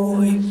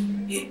know,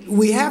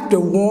 we have to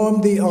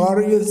warm the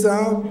audience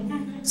up.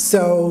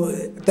 So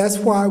that's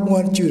why I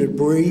want you to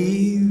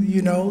breathe,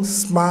 you know,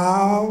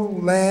 smile,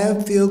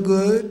 laugh, feel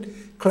good,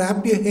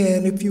 clap your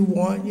hand if you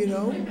want, you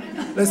know.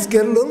 Let's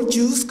get a little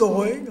juice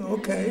going.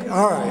 Okay,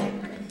 all right.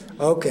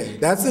 Okay,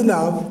 that's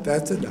enough,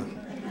 that's enough.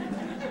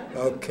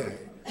 Okay.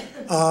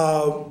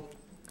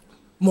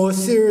 More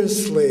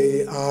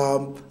seriously,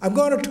 I'm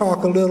going to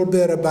talk a little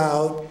bit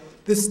about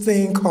this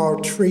thing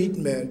called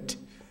treatment.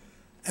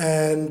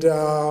 And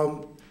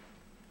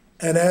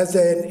as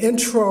an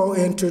intro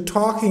into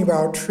talking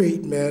about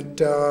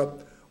treatment,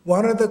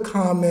 one of the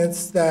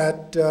comments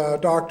that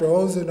Dr.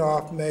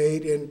 Ozanoff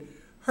made in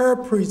her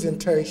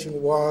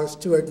presentation was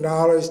to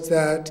acknowledge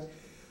that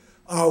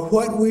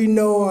what we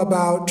know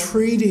about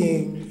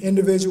treating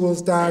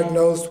individuals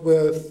diagnosed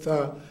with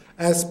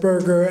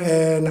Asperger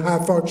and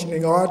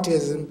high-functioning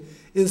autism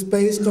is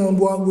based on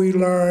what we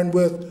learned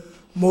with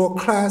more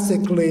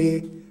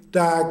classically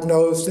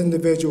diagnosed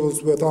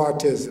individuals with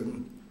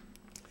autism.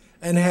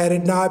 And had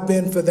it not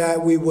been for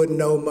that, we wouldn't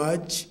know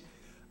much.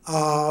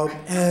 That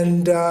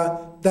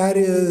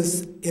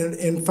is,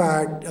 in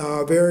fact,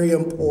 very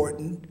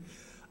important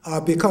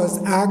because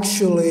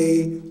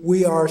actually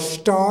we are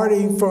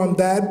starting from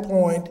that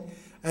point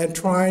and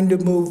trying to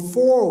move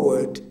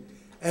forward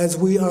as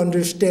we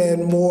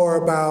understand more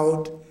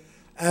about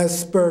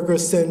Asperger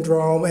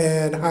syndrome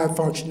and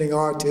high-functioning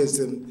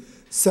autism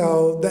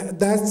So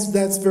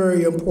that's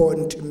very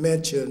important to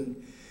mention.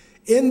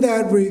 In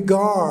that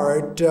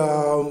regard,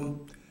 I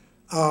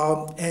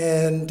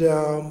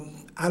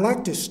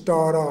like to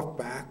start off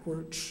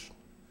backwards.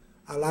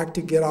 I like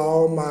to get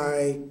all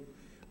my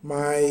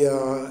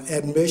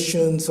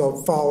admissions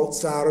of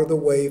faults out of the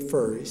way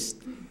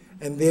first,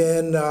 and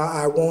then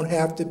I won't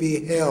have to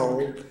be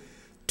held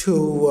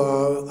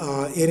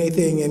to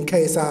anything in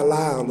case I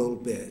lie a little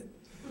bit.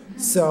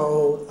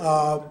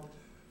 So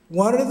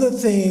one of the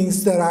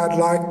things that I'd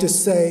like to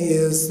say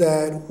is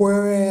that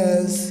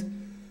whereas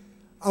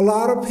a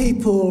lot of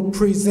people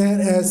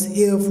present as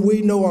if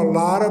we know a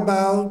lot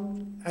about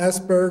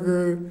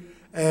Asperger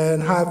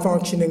and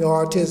high-functioning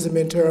autism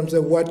in terms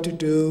of what to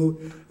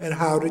do and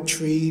how to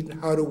treat,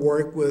 how to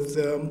work with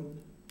them,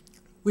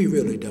 we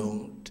really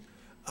don't.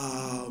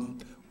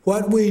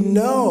 What we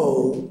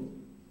know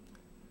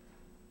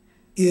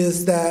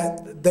is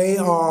that they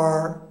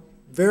are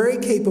very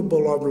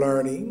capable of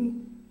learning,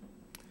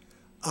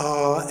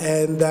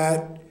 and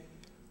that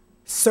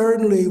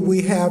certainly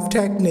we have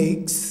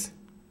techniques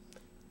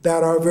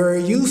that are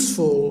very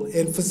useful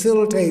in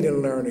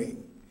facilitating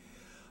learning.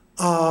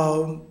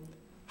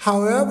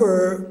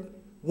 However,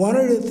 one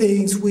of the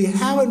things we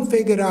haven't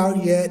figured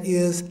out yet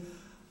is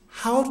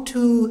how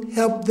to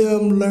help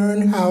them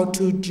learn how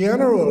to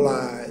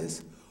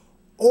generalize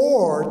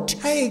or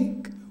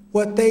take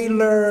what they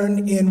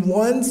learn in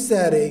one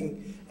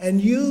setting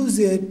and use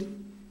it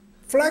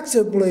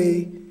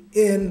flexibly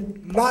in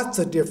lots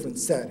of different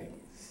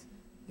settings,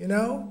 you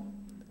know?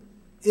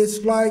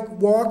 It's like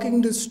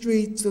walking the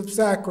streets of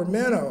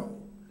Sacramento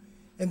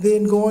and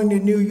then going to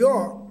New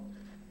York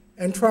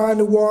and trying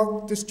to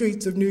walk the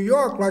streets of New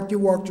York like you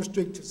walk the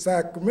streets of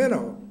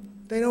Sacramento.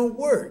 They don't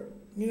work,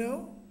 you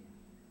know?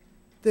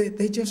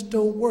 They just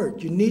don't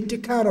work. You need to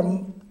kind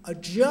of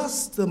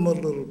adjust them a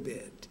little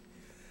bit.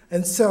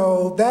 And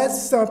so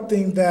that's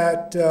something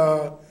that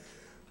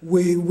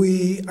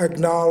we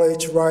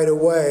acknowledge right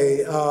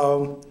away.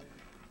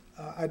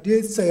 I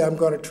did say I'm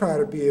going to try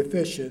to be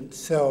efficient,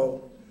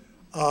 so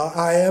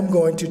I am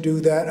going to do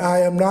that.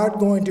 I am not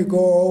going to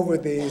go over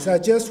these. I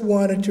just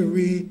wanted to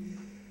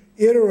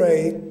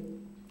reiterate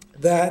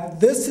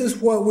that this is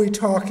what we're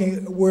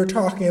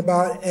talking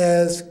about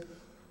as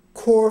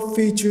core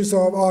features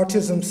of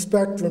autism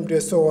spectrum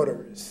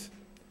disorders.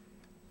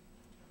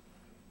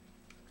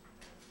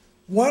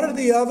 One of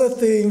the other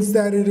things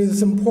that it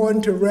is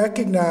important to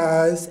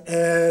recognize,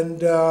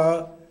 and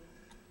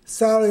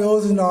Sally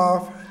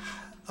Ozenoff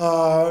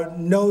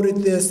noted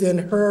this in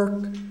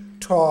her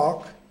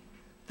talk,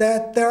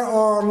 that there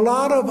are a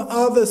lot of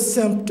other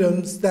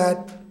symptoms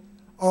that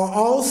are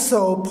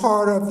also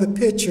part of the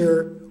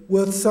picture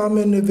with some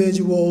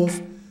individuals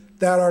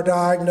that are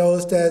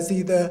diagnosed as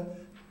either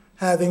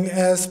having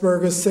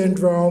Asperger's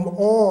syndrome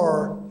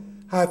or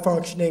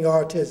high-functioning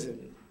autism.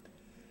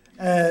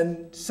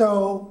 And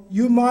so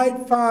you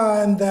might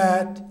find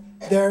that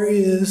there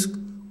is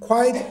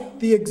quite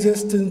the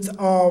existence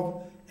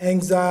of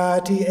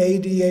anxiety,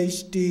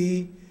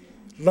 ADHD,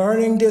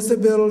 learning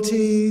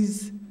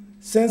disabilities,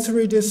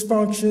 sensory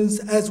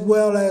dysfunctions, as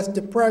well as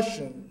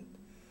depression.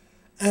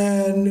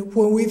 And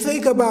when we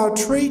think about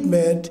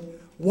treatment,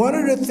 one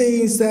of the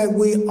things that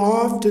we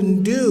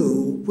often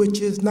do, which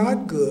is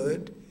not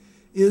good,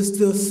 is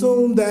to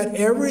assume that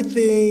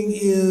everything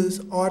is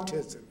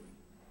autism.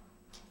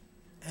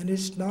 And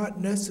it's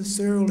not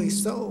necessarily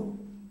so.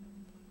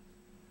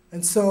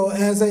 And so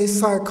as a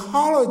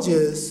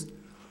psychologist,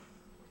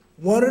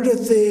 one of the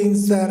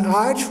things that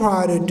I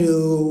try to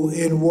do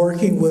in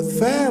working with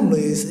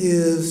families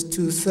is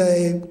to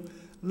say,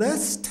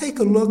 let's take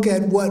a look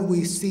at what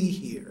we see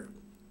here.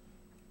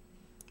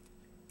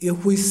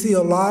 If we see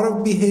a lot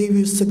of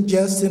behaviors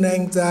suggesting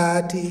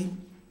anxiety,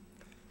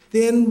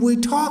 then we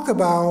talk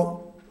about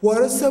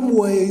what are some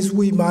ways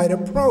we might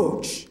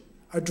approach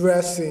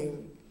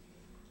addressing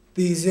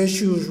these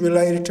issues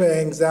related to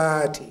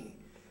anxiety.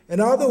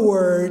 In other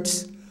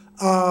words,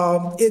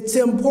 it's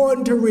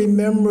important to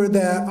remember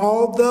that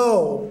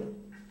although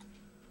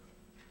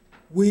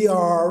we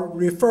are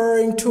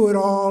referring to it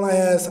all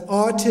as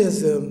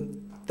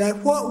autism, that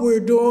what we're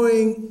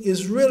doing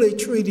is really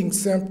treating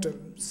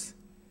symptoms.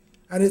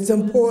 And it's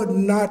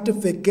important not to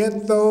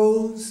forget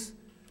those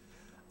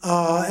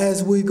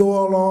as we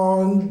go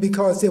along,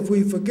 because if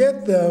we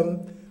forget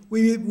them,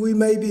 we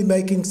may be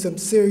making some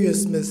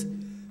serious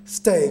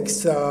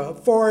mistakes.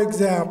 For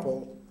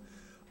example,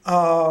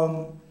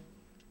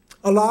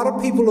 a lot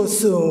of people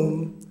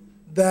assume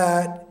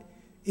that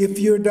if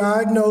you're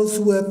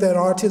diagnosed with an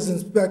autism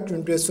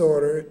spectrum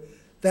disorder,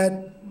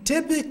 that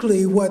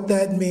typically what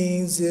that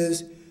means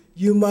is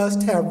you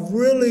must have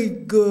really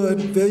good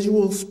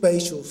visual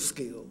spatial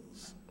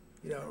skills,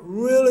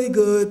 really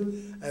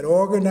good at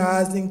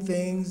organizing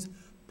things,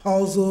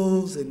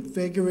 puzzles and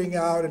figuring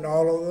out and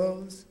all of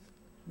those.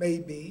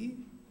 Maybe.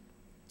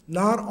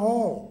 Not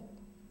all.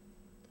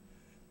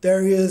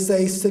 There is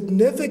a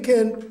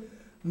significant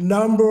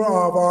number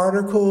of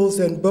articles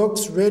and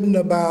books written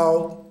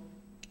about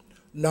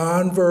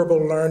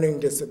nonverbal learning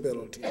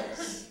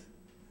disabilities.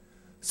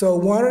 So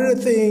one of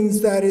the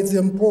things that is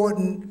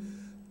important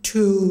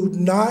to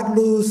not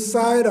lose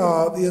sight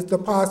of is the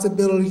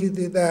possibility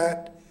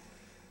that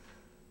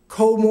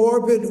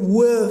comorbid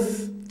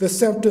with the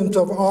symptoms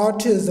of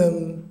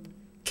autism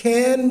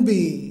can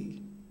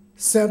be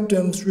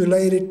symptoms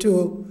related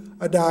to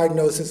a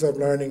diagnosis of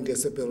learning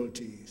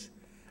disabilities.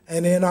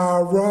 And in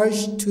our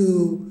rush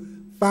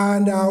to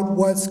find out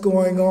what's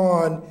going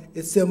on,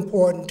 it's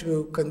important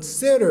to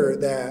consider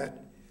that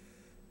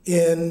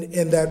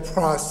in that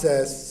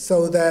process,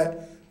 so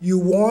that you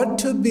want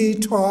to be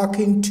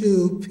talking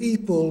to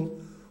people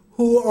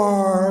who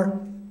are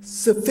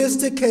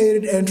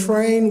sophisticated and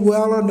trained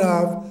well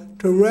enough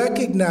to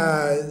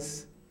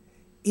recognize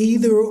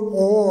either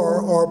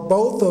or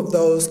both of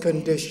those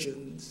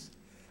conditions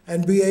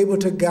and be able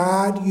to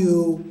guide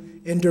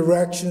you in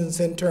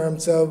directions in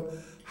terms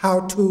of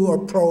how to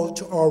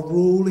approach or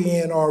rule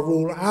in or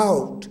rule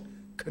out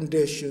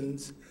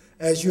conditions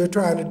as you're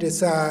trying to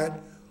decide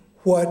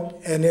what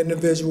an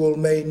individual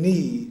may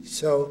need.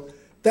 So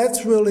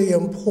that's really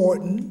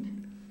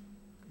important,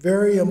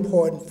 very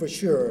important for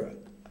sure.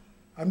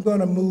 I'm going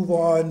to move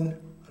on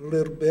a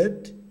little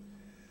bit.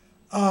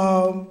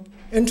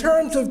 In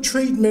terms of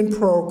treatment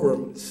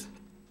programs,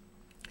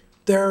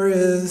 there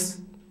is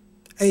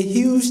a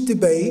huge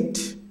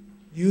debate,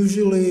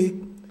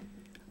 usually,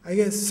 I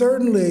guess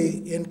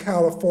certainly in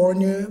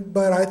California,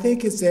 but I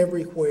think it's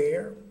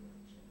everywhere.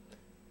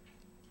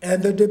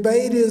 And the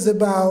debate is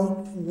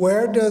about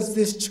where does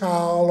this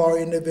child or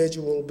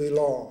individual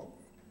belong?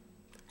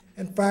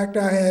 In fact,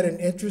 I had an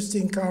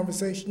interesting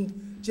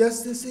conversation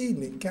just this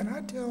evening. Can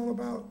I tell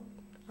about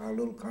our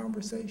little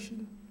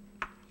conversation?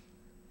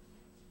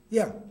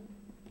 Yeah.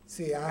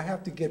 See, I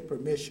have to get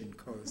permission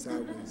because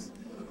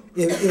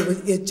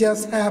it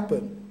just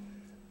happened.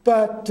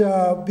 But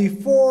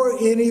before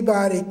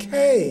anybody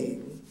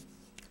came,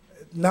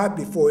 not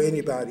before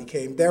anybody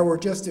came, there were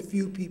just a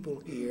few people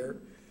here,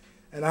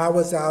 and I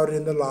was out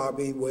in the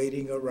lobby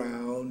waiting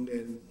around,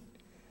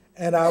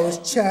 and I was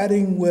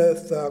chatting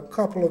with a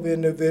couple of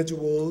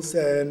individuals,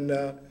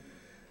 and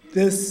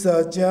this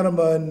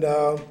gentleman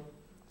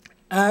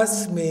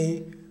asked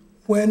me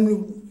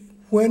when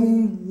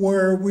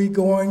were we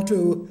going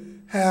to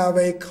have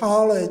a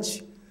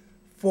college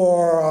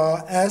for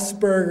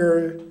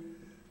Asperger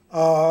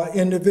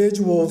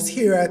individuals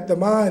here at the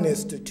Mind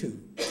Institute.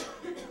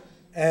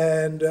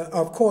 And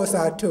of course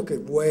I took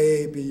it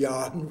way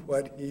beyond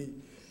what he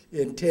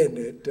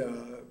intended.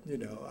 You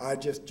know, I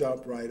just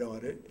jumped right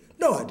on it.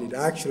 No, I didn't.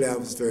 Actually, I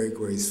was very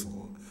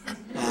graceful.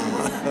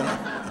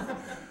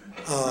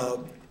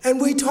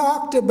 And we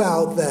talked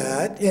about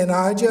that, and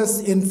I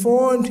just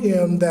informed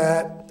him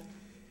that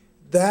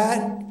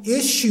that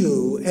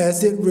issue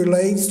as it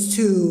relates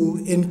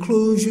to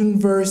inclusion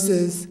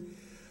versus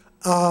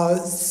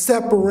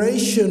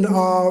separation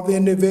of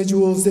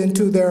individuals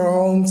into their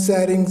own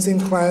settings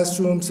in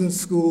classrooms and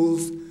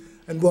schools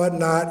and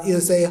whatnot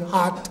is a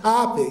hot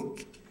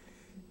topic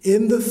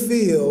in the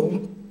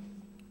field,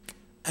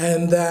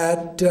 and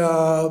that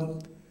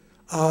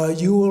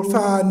you will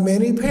find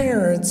many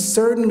parents,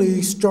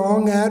 certainly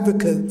strong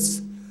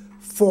advocates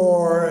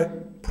for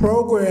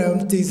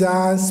programs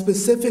designed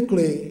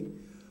specifically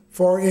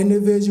for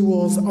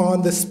individuals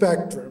on the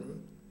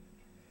spectrum.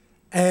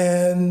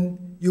 And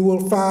you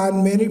will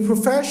find many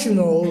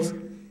professionals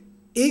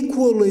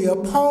equally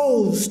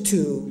opposed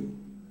to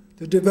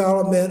the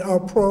development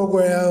of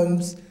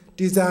programs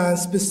designed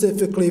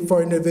specifically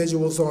for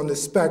individuals on the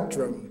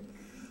spectrum.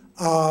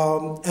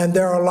 And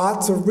there are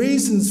lots of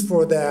reasons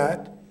for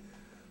that.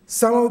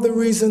 Some of the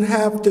reasons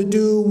have to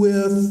do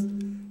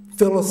with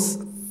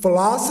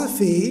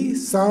philosophy.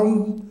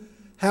 Some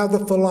have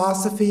the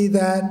philosophy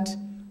that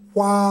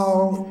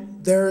while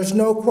there is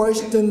no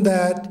question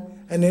that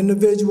an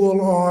individual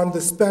on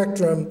the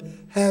spectrum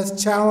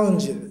has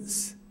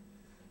challenges,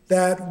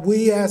 that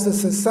we as a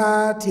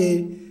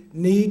society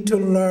need to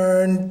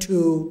learn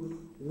to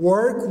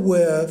work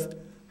with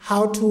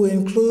how to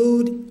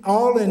include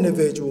all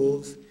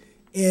individuals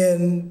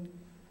in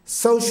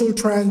social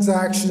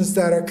transactions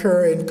that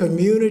occur in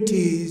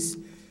communities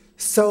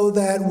so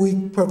that we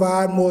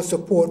provide more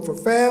support for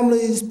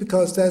families,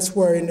 because that's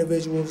where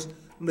individuals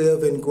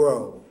live and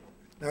grow.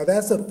 Now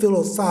that's a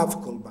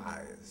philosophical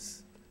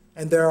bias,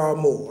 and there are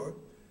more,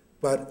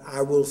 but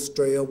I will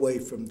stray away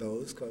from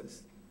those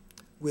because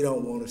we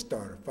don't want to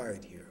start a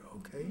fight here,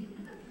 okay?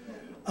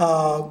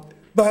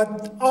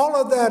 But all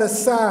of that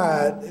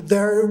aside,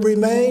 there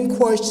remain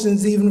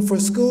questions even for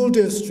school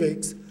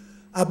districts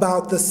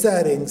about the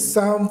settings.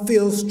 Some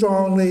feel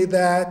strongly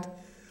that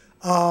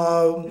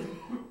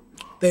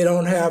they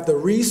don't have the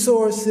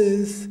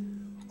resources,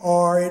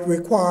 or it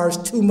requires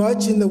too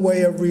much in the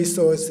way of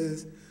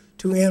resources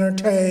to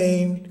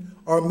entertain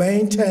or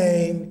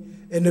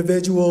maintain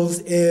individuals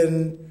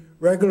in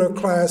regular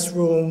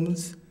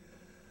classrooms.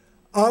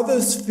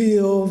 Others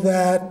feel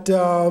that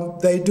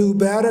they do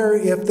better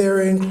if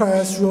they're in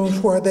classrooms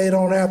where they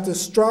don't have to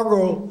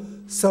struggle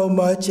so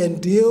much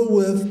and deal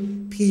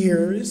with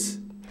peers.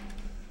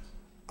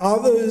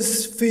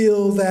 Others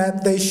feel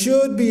that they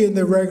should be in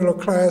the regular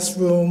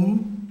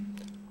classroom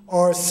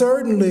or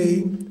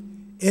certainly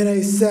in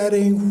a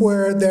setting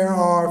where there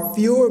are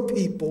fewer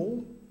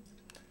people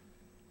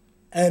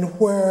and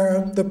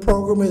where the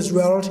program is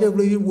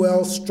relatively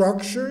well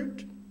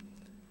structured,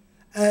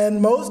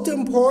 and most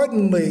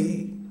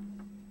importantly,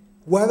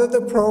 whether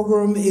the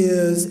program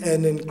is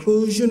an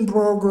inclusion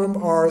program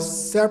or a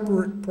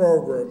separate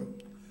program,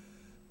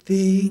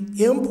 the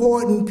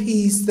important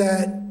piece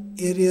that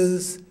it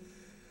is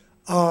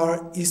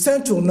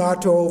essential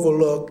not to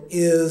overlook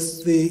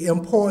is the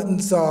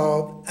importance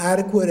of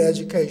adequate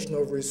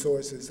educational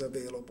resources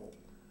available.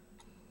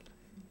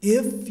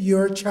 If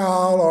your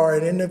child or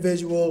an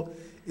individual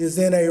is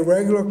in a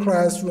regular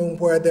classroom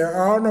where there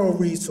are no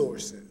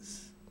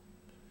resources,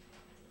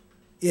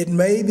 it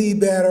may be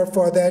better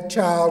for that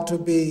child to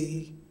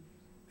be,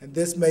 and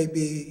this may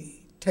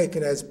be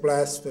taken as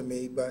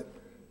blasphemy, but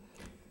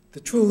the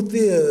truth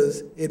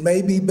is, it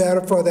may be better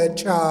for that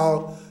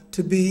child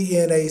to be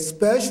in a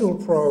special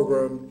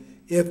program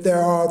if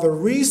there are the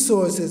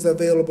resources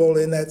available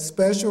in that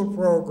special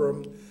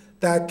program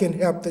that can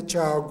help the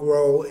child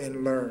grow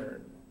and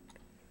learn.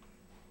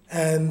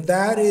 And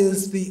that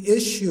is the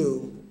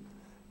issue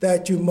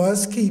that you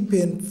must keep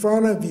in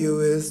front of you,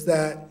 is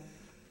that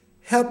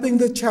helping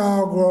the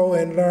child grow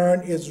and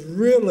learn is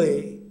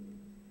really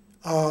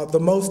the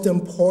most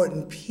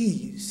important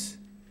piece.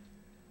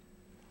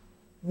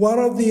 One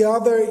of the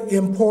other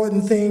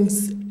important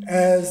things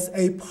as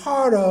a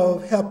part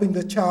of helping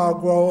the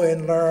child grow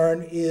and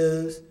learn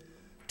is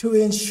to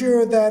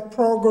ensure that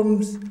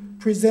programs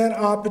present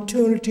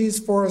opportunities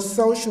for a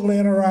social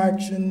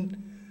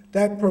interaction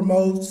that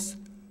promotes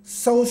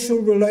social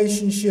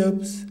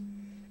relationships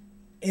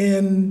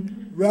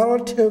in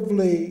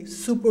relatively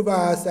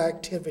supervised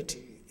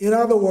activity. In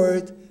other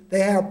words,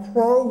 they have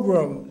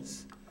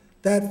programs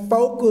that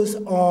focus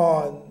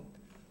on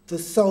the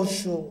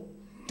social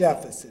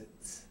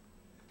deficits.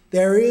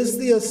 There is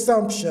the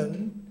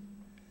assumption,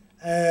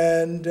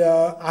 and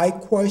I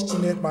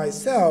question it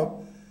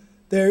myself,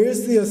 there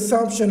is the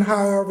assumption,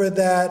 however,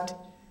 that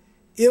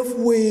if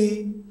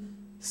we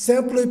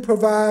simply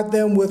provide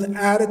them with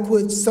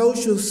adequate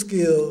social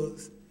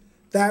skills,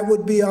 that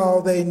would be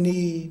all they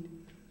need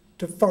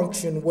to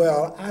function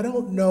well. I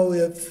don't know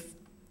if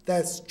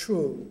that's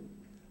true,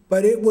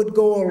 but it would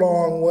go a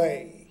long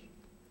way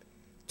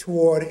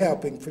toward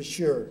helping for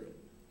sure.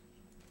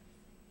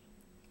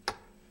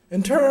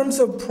 In terms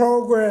of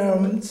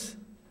programs,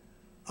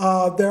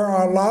 there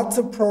are lots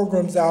of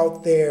programs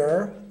out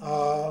there,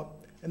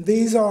 and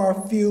these are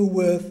a few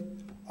with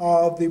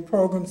the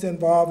programs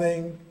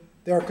involving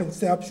their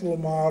conceptual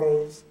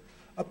models.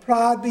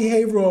 Applied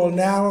behavioral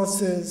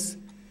analysis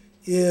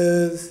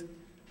is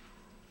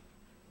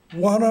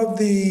one of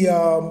the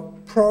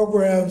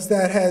programs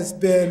that has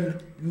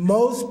been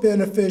most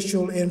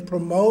beneficial in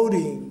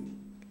promoting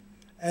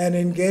and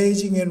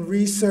engaging in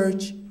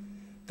research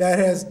that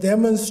has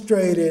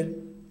demonstrated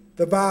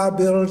the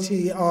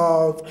viability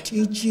of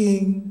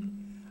teaching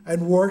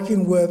and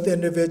working with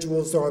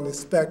individuals on the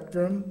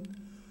spectrum.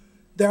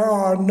 There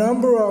are a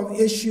number of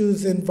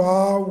issues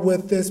involved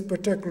with this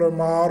particular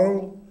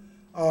model.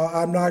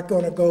 I'm not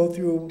going to go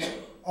through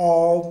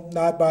all,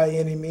 not by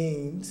any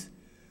means.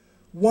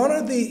 One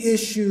of the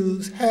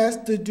issues has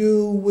to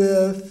do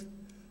with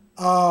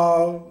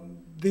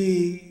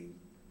the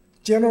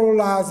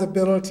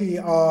generalizability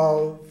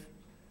of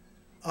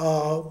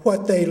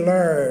what they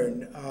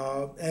learn,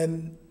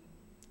 and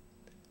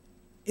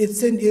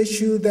it's an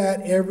issue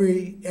that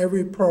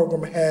every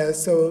program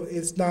has, so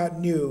it's not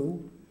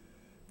new.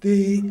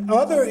 The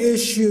other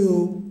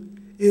issue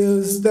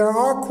is there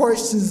are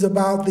questions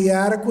about the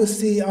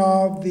adequacy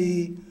of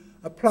the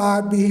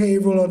applied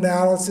behavioral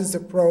analysis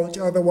approach,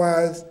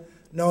 otherwise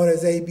known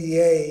as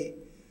ABA,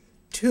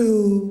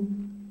 to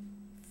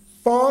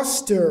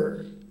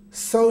foster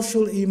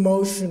social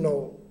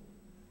emotional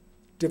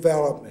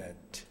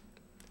development.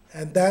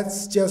 And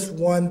that's just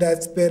one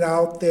that's been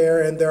out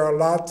there, and there are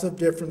lots of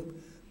different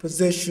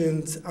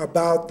positions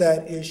about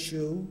that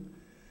issue.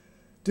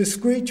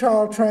 Discrete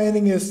child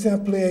training is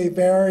simply a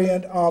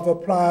variant of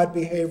applied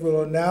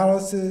behavioral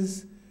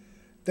analysis.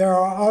 There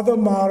are other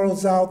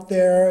models out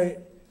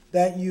there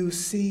that you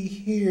see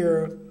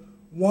here.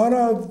 One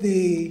of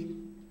the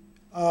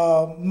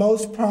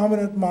most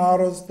prominent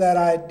models that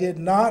I did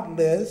not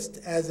list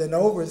as an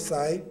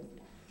oversight,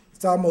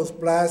 it's almost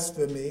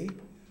blasphemy,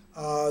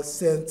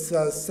 since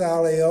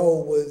Sally O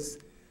was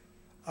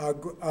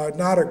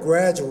not a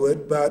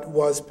graduate, but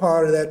was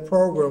part of that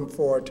program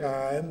for a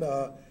time,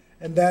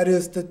 and that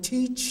is the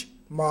TEACH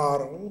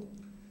model.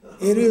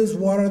 It is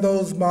one of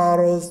those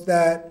models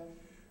that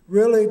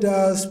really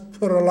does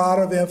put a lot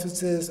of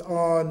emphasis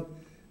on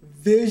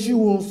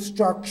visual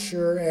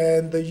structure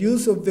and the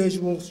use of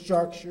visual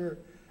structure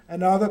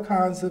and other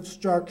kinds of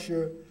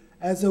structure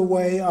as a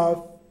way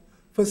of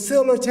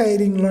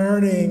facilitating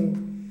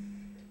learning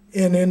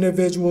in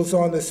individuals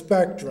on the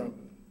spectrum.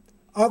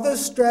 Other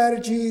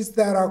strategies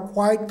that are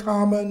quite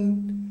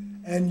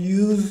common and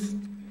used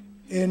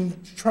in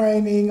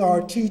training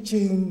or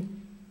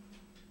teaching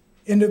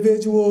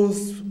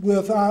Individuals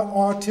with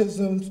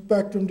autism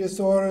spectrum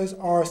disorders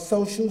are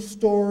social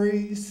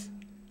stories,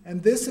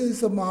 and this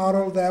is a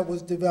model that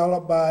was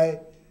developed by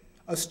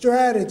a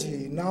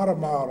strategy, not a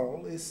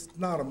model. It's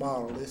not a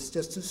model, it's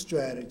just a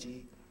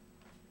strategy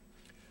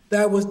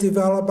that was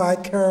developed by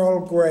Carol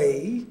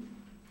Gray.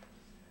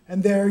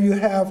 And there you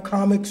have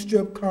comic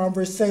strip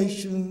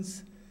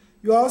conversations.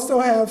 You also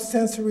have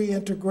sensory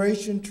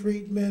integration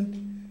treatment.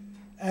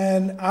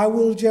 And I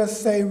will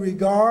just say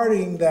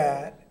regarding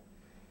that,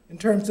 in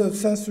terms of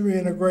sensory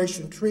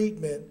integration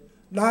treatment,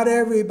 not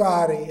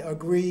everybody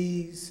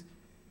agrees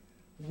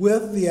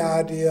with the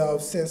idea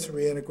of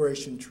sensory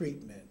integration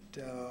treatment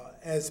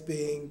as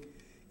being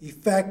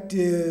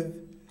effective,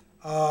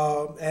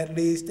 at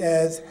least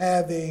as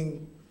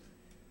having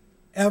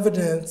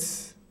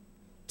evidence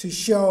to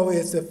show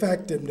its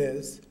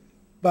effectiveness,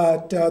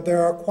 but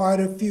there are quite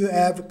a few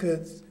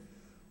advocates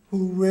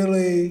who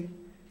really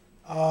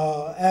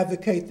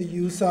advocate the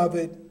use of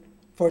it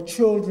for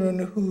children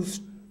who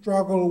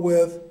struggle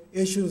with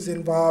issues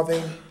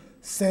involving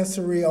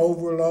sensory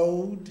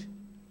overload,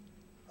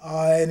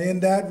 and in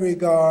that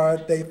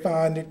regard, they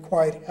find it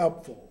quite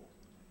helpful.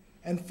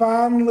 And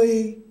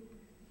finally,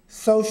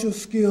 social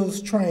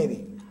skills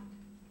training.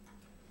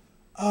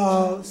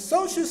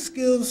 Social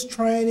skills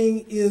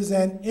training is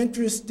an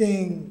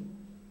interesting,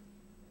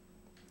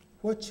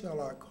 what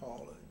shall I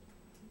call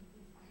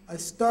it? I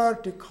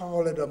started to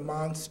call it a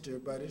monster,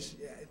 but it's,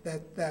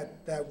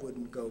 that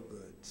wouldn't go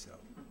good, so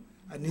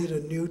I need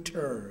a new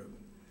term.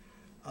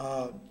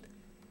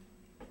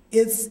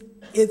 It's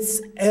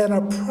an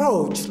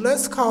approach,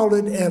 let's call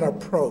it an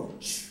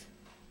approach,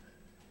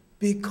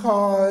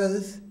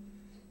 because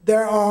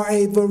there are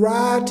a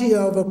variety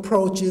of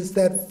approaches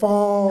that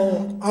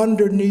fall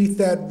underneath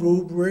that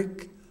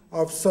rubric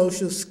of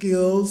social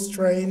skills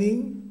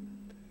training.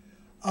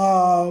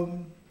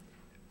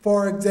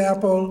 For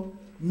example,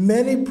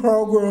 many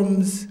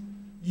programs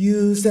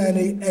use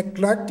an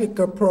eclectic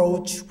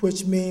approach,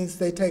 which means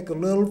they take a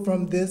little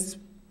from this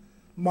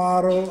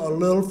model, a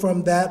little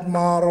from that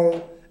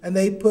model, and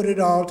they put it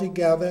all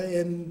together,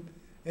 and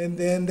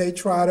then they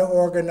try to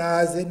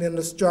organize it in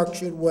a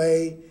structured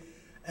way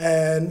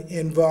and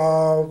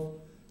involve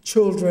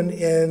children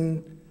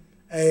in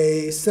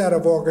a set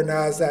of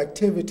organized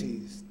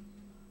activities.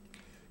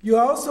 You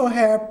also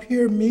have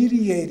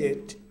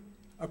peer-mediated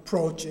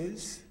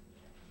approaches,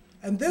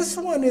 and this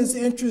one is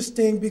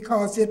interesting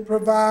because it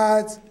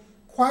provides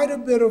quite a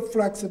bit of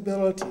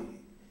flexibility.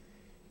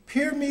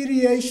 Peer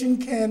mediation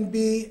can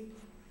be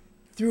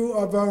through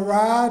a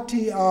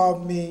variety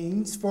of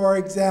means. For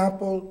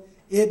example,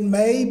 it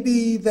may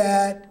be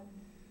that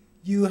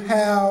you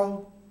have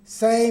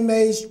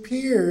same-age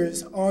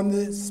peers on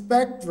the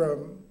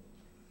spectrum,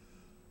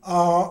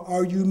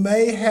 or you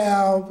may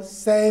have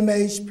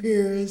same-age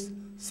peers,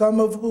 some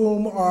of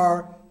whom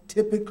are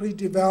typically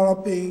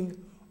developing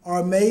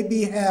or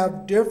maybe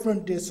have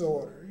different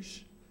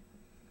disorders,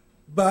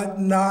 but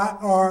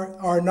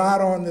are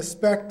not on the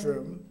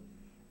spectrum,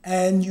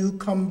 and you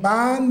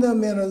combine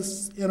them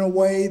in a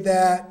way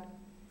that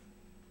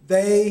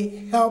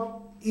they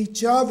help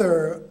each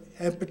other,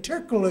 and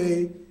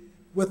particularly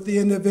with the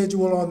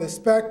individual on the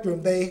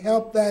spectrum, they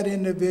help that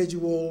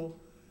individual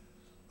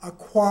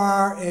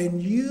acquire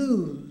and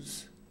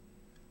use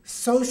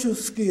social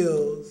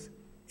skills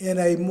in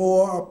a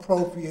more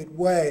appropriate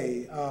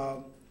way.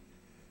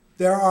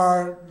 There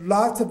are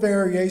lots of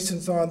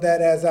variations on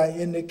that, as I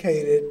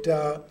indicated.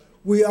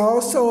 We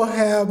also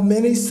have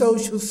many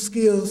social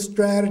skills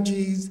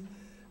strategies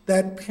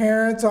that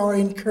parents are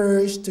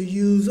encouraged to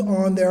use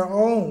on their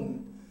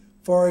own.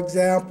 For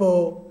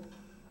example,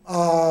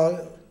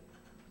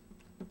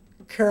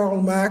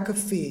 Carol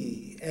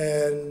McAfee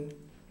and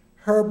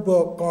her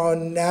book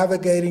on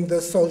navigating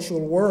the social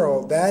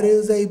world. That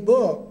is a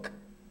book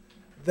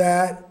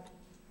that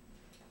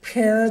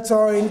parents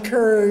are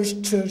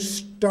encouraged to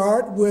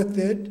start with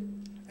it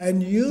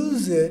and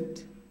use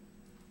it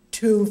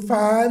to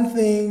find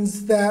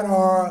things that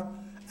are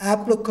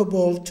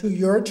applicable to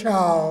your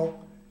child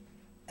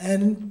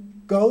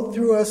and go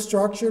through a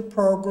structured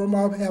program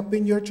of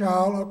helping your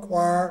child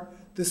acquire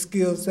the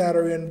skills that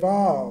are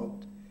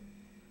involved.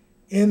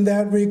 In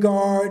that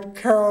regard,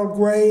 Carol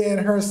Gray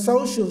and her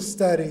social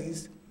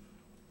studies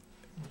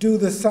do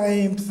the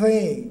same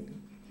thing,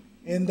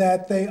 in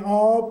that they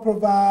all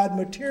provide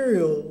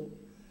material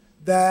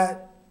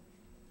that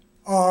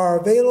are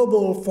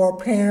available for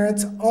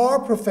parents or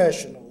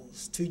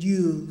professionals to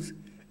use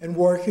in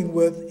working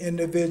with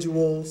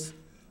individuals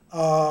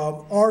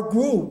or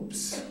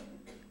groups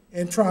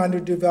in trying to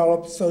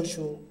develop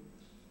social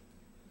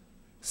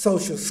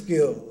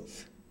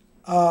skills.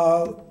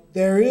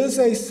 There is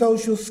a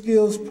social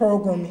skills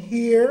program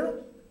here.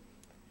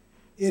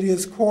 It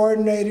is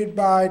coordinated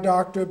by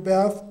Dr.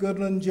 Beth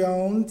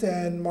Goodland-Jones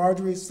and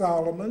Marjorie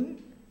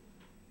Solomon.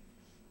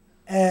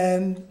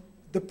 And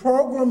the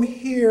program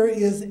here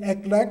is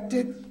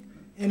eclectic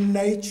in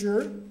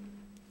nature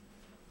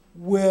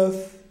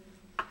with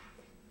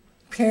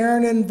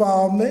parent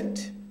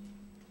involvement.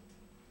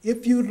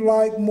 If you'd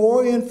like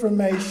more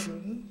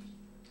information,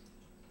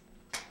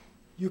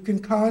 You can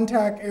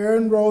contact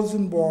Aaron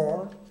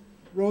Rosenborg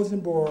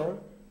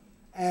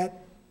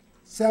at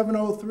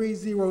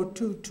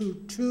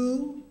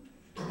 703-0222.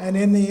 And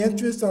in the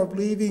interest of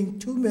leaving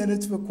 2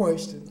 minutes for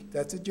questions,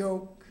 that's a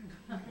joke.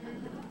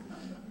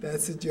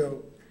 That's a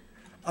joke.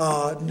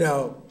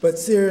 No, but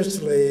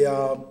seriously,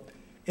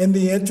 in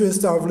the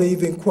interest of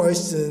leaving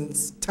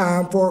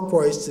time for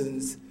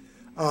questions,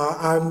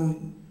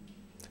 I'm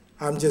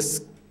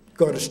just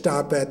going to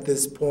stop at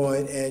this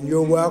point, and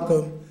you're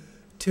welcome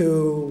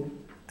to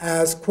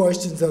ask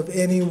questions of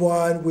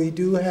anyone. We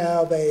do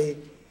have a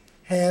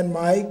hand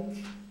mic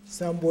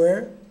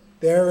somewhere.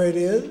 There it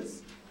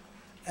is.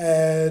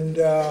 And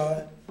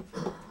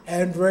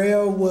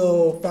Andrea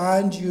will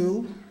find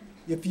you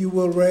if you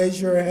will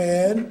raise your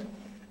hand.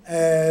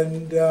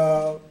 And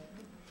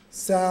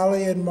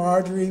Sally and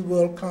Marjorie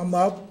will come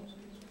up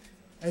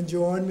and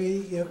join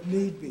me if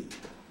need be.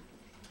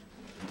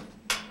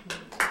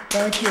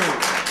 Thank you.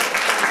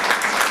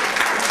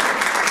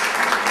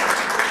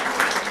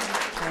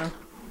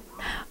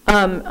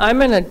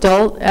 I'm an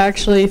adult,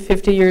 actually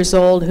 50 years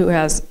old, who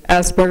has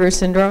Asperger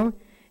syndrome,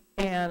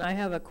 and I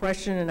have a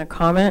question and a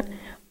comment.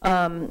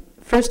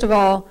 First of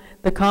all,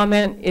 the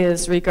comment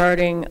is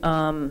regarding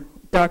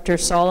Dr.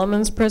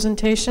 Solomon's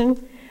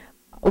presentation.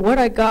 What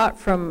I got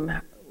from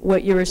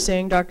what you were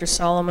saying, Dr.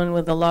 Solomon,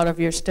 with a lot of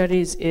your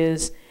studies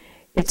is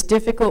it's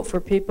difficult for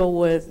people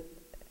with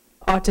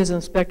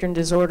autism spectrum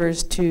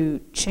disorders to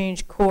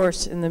change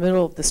course in the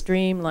middle of the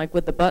stream, like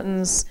with the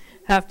buttons,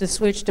 have to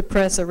switch to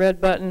press a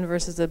red button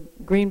versus a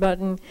green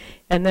button,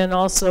 and then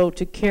also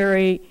to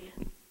carry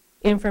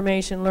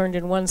information learned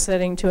in one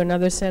setting to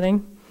another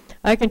setting.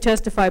 I can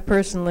testify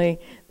personally,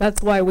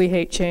 that's why we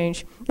hate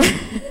change.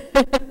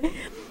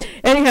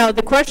 Anyhow,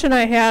 the question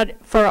I had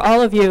for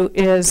all of you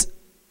is,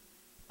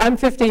 I'm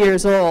 50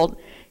 years old,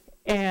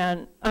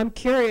 and I'm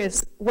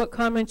curious what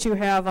comments you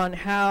have on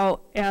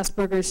how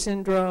Asperger's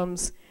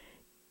syndrome's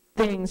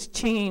things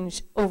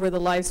change over the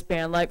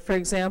lifespan. Like, for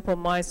example,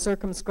 my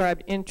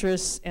circumscribed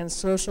interests and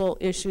social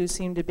issues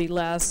seem to be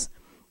less.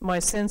 My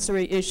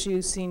sensory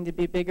issues seem to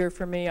be bigger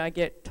for me. I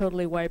get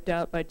totally wiped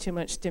out by too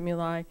much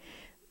stimuli.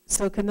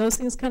 So can those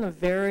things kind of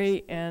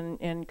vary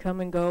and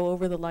come and go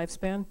over the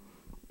lifespan?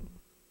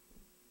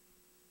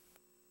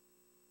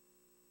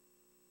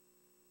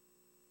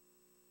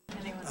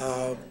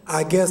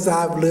 I guess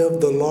I've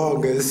lived the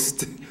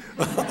longest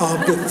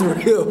of the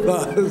three of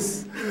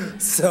us,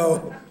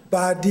 so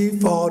by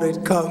default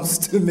it comes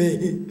to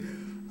me.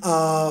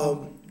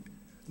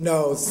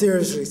 No,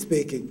 seriously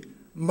speaking,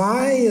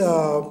 my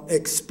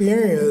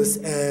experience,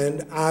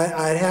 and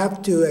I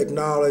have to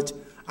acknowledge,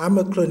 I'm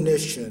a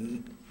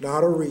clinician,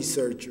 not a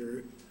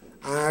researcher.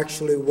 I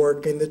actually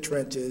work in the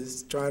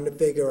trenches trying to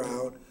figure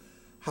out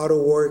how to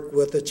work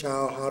with a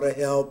child, how to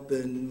help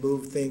and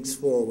move things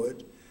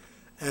forward.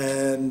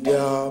 And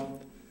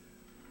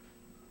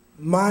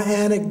my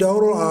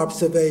anecdotal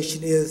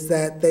observation is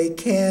that they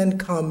can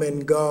come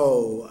and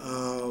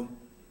go.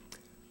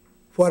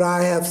 What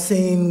I have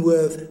seen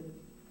with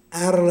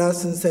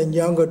adolescents and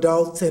young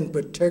adults in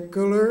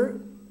particular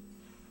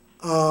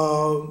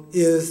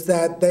is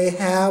that they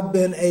have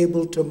been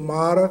able to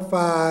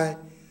modify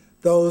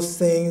those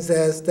things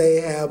as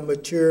they have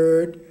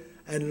matured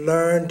and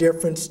learn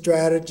different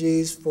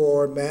strategies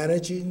for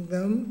managing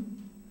them.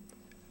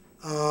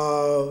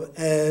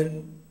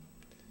 And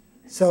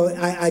so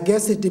I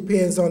guess it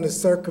depends on the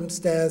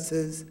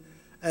circumstances,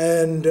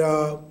 and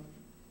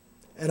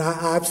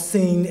I've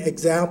seen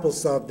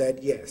examples of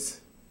that, yes.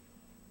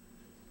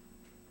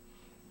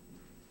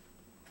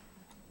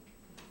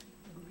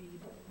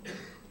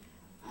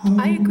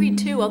 I agree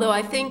too, although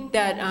I think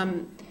that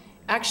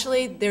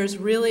actually there's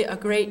really a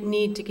great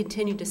need to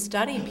continue to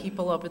study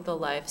people over the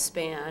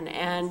lifespan,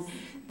 and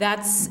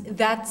that's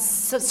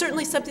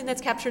certainly something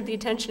that's captured the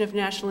attention of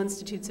National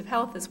Institutes of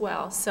Health as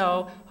well.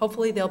 So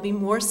hopefully there'll be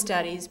more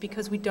studies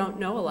because we don't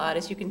know a lot.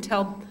 As you can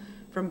tell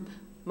from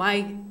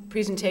my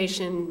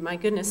presentation, my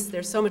goodness,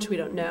 there's so much we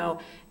don't know,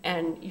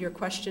 and your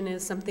question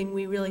is something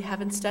we really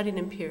haven't studied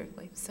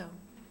empirically. So,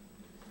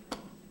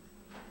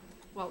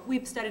 well,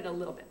 we've studied a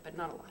little bit, but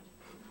not a lot.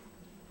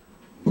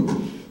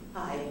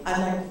 Hi, I'd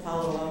like to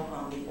follow up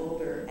on the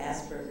older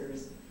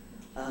Asperger's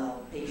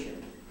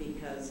patient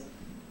because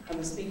I'm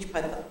a speech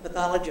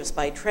pathologist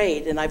by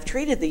trade, and I've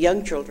treated the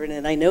young children,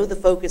 and I know the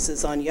focus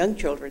is on young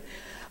children,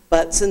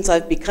 but since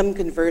I've become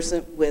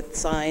conversant with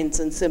signs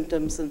and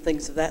symptoms and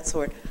things of that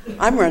sort,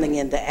 I'm running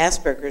into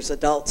Asperger's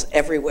adults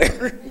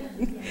everywhere.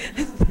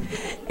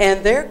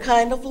 And they're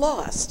kind of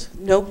lost.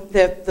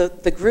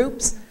 The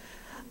groups,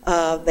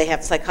 they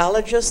have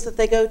psychologists that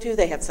they go to,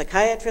 they have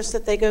psychiatrists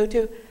that they go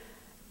to.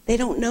 They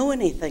don't know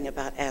anything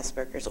about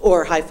Asperger's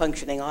or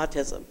high-functioning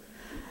autism.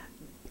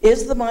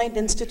 Is the Mind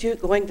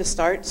Institute going to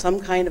start some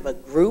kind of a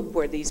group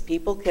where these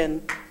people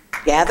can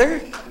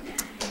gather?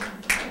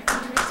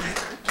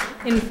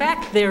 In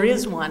fact, there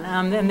is one,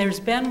 and there's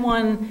been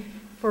one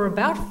For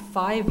about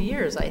 5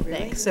 years, I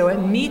think. So it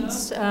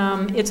meets,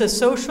 it's a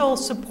social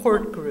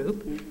support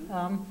group,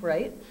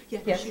 right? Yeah.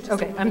 Yes.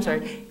 Okay, I'm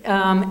sorry.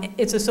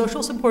 It's a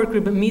social support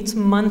group. It meets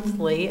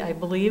monthly, I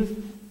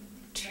believe,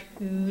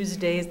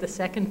 Tuesdays, the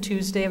second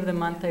Tuesday of the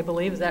month, I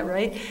believe. Is that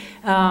right?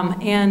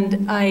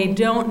 And I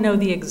don't know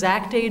the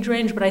exact age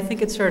range, but I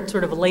think it starts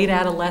sort of late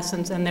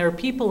adolescence, and there are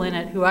people in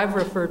it who I've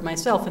referred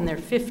myself in their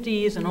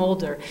 50s and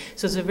older.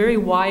 So it's a very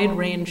wide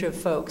range of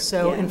folks.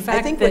 So in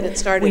fact, I think when it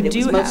started, it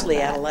was mostly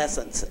that.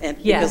 Adolescents, and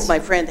Yes. because my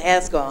friend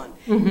has gone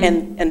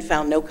and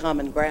found no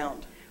common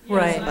ground.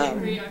 Right. Yes, I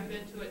agree. I've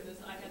been to it.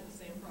 I had the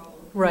same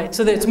problem. Right.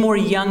 So it's more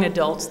young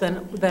adults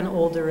than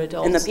older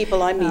adults. And the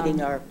people I'm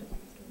meeting are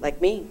like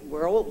me.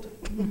 We're old.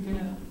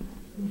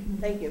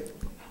 Thank you.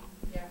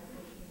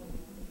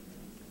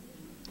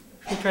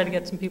 We'll try to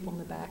get some people in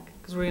the back,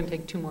 because we're going to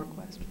take 2 more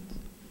questions.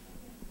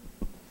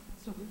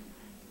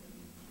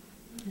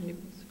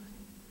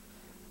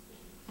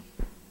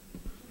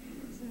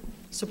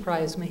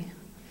 Surprise me.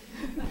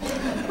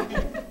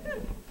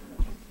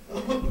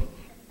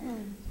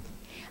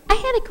 I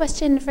had a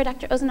question for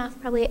Dr. Ozanoff,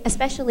 probably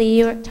especially.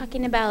 You were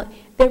talking about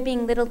there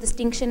being little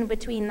distinction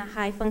between the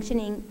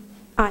high-functioning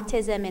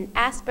autism and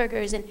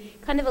Asperger's, and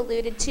kind of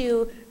alluded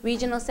to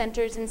regional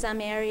centers in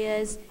some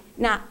areas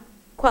not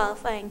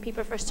qualifying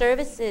people for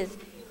services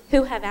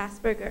who have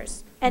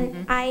Asperger's.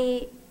 And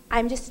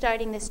I'm just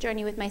starting this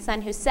journey with my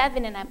son who's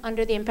 7, and I'm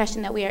under the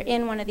impression that we are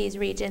in one of these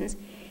regions.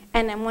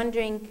 And I'm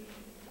wondering,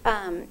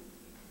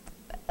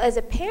 as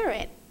a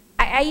parent,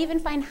 I even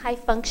find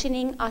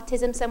high-functioning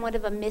autism somewhat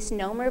of a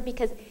misnomer,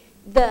 because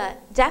the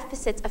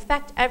deficits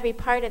affect every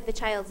part of the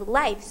child's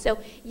life. So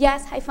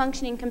yes,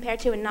 high-functioning compared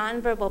to a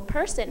nonverbal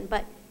person,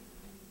 but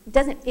it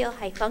doesn't feel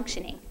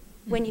high-functioning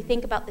when you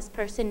think about this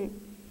person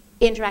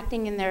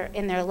interacting in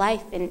their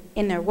life and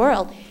in their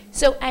world.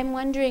 So I'm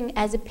wondering,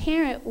 as a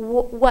parent,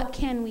 what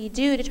can we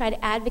do to try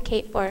to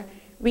advocate for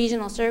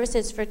regional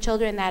services for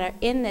children that are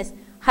in this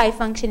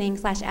high-functioning /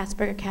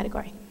 Asperger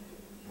category?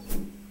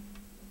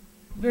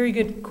 Very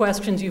good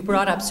questions you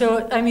brought up.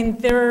 So, I mean,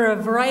 there are a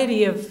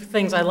variety of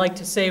things I'd like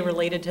to say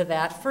related to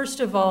that. First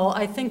of all,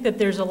 I think that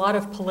there's a lot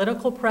of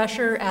political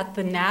pressure at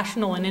the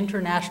national and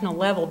international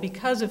level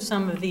because of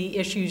some of the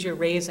issues you're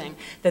raising,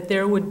 that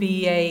there would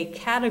be a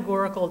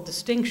categorical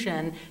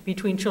distinction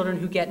between children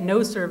who get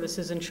no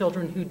services and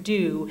children who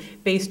do,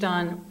 based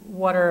on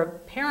what are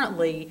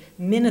apparently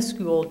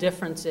minuscule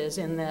differences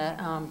in the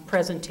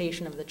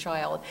presentation of the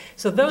child.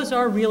 So those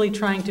are really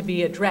trying to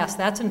be addressed.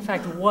 That's in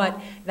fact what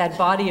that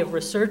body of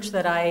research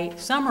that I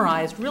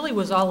summarized really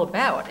was all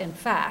about, in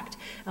fact.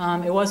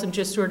 It wasn't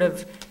just sort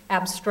of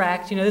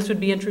abstract, you know, this would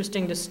be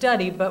interesting to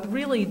study, but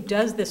really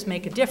does this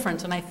make a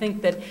difference? And I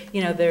think that,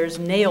 you know, there's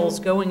nails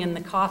going in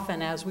the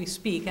coffin as we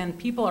speak, and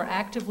people are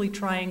actively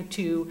trying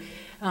to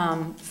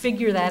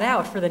figure that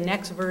out for the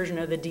next version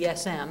of the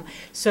DSM.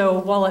 So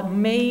while it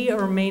may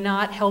or may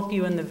not help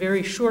you in the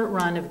very short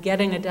run of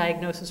getting a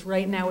diagnosis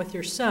right now with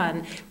your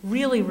son,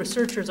 really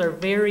researchers are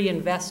very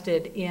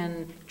invested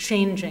in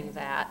changing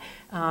that.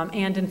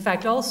 And in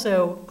fact,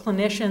 also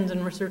clinicians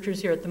and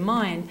researchers here at the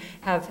Mind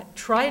have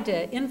tried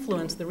to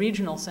influence the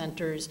regional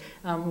centers.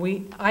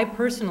 I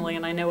personally,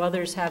 and I know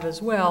others have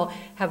as well,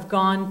 have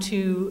gone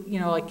to, you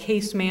know, like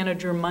case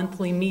manager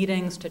monthly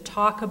meetings to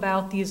talk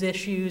about these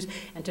issues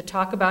and to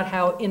talk about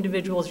how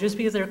individuals, just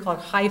because they're called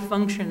high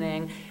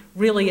functioning,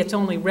 really it's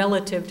only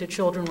relative to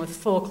children with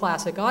full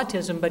classic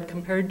autism, but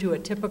compared to a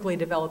typically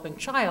developing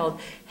child,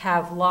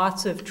 have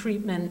lots of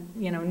treatment,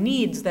 you know,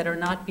 needs that are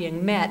not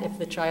being met if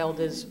the child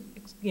is,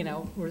 you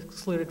know, we're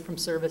excluded from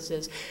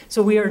services.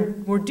 So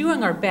we're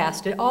doing our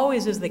best. It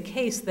always is the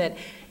case that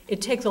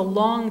it takes a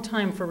long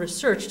time for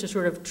research to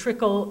sort of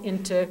trickle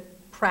into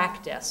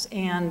practice,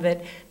 and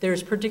that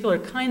there's particular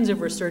kinds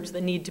of research that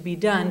need to be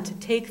done to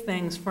take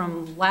things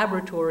from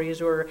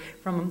laboratories or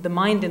from the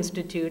Mind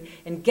Institute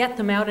and get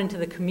them out into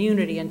the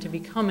community and to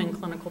becoming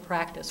clinical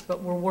practice,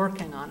 but we're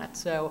working on it.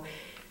 So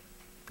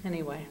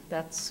anyway,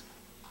 that's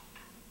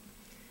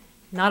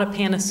not a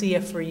panacea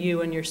for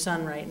you and your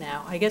son right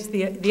now. I guess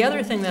the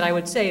other thing that I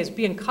would say is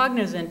being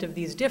cognizant of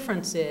these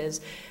differences.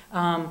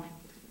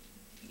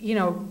 You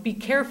know, be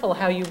careful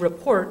how you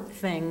report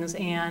things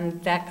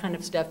and that kind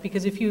of stuff,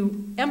 because if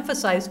you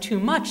emphasize too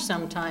much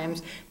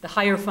sometimes the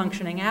higher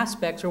functioning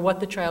aspects or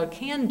what the child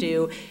can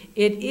do,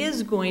 it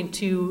is going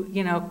to,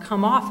 you know,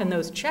 come off in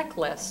those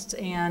checklists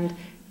and,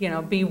 you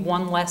know, be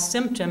one less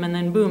symptom, and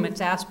then boom,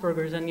 it's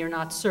Asperger's and you're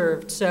not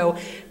served. So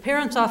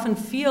parents often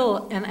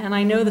feel, and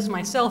I know this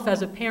myself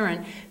as a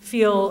parent,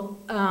 feel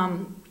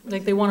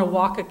like they want to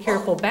walk a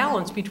careful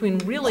balance between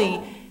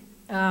really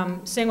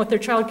saying what their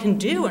child can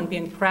do and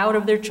being proud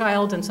of their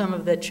child and some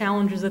of the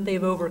challenges that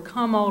they've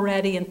overcome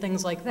already and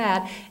things like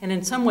that, and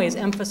in some ways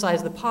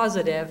emphasize the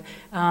positive,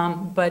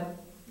 but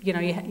you know,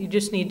 you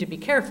just need to be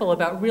careful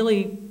about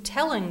really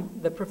telling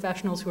the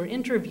professionals who are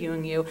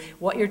interviewing you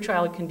what your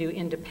child can do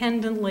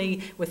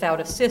independently,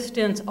 without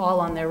assistance, all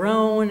on their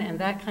own, and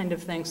that kind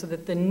of thing, so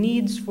that the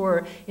needs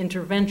for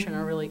intervention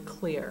are really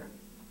clear.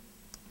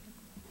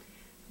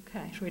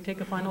 Okay, should we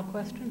take a final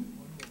question?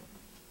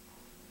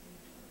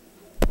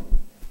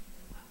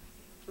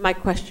 my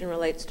question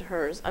relates to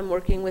hers. I'm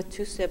working with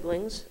two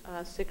siblings,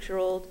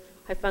 6-year-old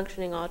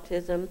high-functioning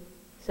autism,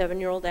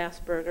 7-year-old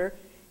Asperger,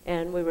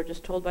 and we were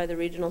just told by the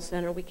regional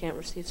center we can't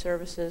receive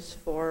services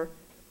for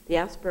the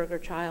Asperger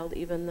child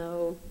even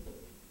though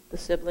the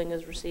sibling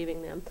is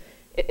receiving them.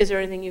 Is there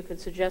anything you could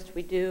suggest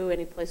we do,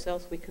 any place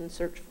else we can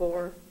search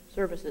for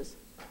services?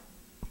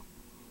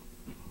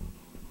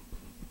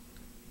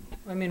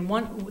 I mean,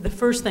 the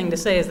first thing to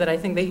say is that I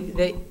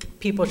think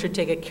people should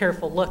take a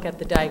careful look at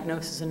the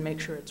diagnosis and make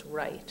sure it's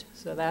right.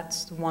 So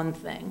that's one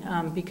thing,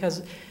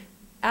 because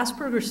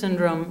Asperger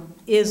syndrome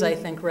is, I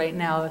think, right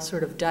now a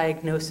sort of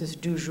diagnosis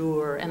du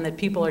jour, and that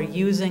people are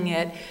using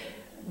it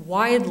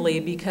widely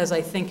because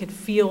I think it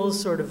feels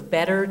sort of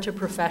better to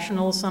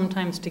professionals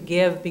sometimes to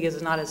give, because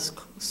it's not as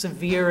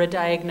severe a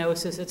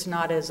diagnosis, it's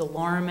not as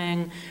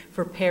alarming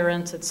for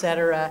parents, et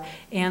cetera.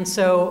 And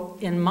so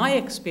in my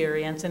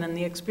experience, and in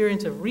the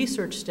experience of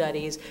research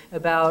studies,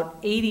 about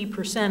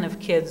 80% of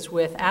kids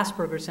with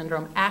Asperger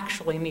syndrome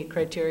actually meet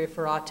criteria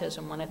for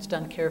autism when it's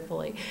done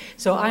carefully.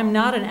 So I'm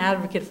not an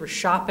advocate for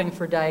shopping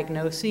for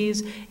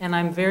diagnoses, and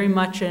I'm very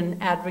much an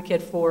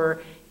advocate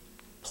for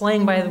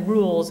playing by the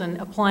rules and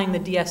applying the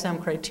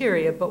DSM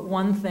criteria. But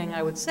one thing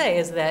I would say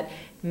is that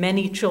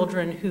many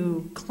children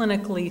who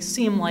clinically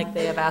seem like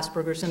they have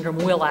Asperger syndrome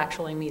will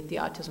actually meet the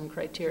autism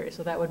criteria.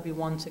 So that would be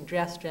one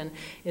suggestion,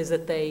 is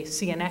that they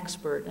see an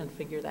expert and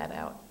figure that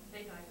out.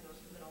 They diagnose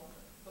them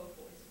both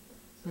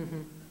boys.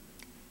 Mm-hmm.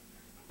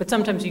 But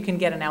sometimes you can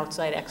get an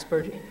outside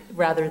expert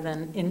rather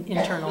than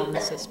internal in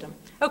the system.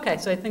 Okay,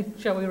 so I think,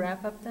 shall we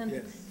wrap up then?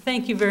 Yes.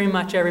 Thank you very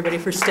much, everybody,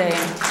 for staying.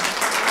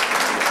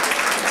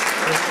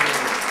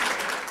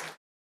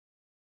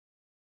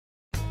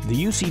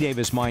 The UC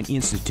Davis Mind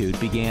Institute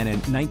began in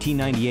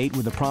 1998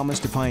 with a promise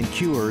to find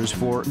cures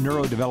for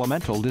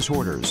neurodevelopmental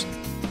disorders.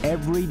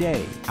 Every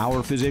day,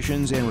 our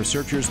physicians and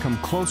researchers come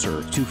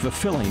closer to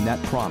fulfilling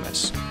that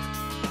promise.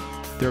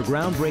 Their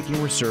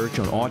groundbreaking research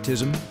on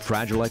autism,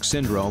 Fragile X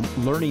syndrome,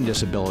 learning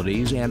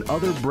disabilities, and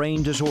other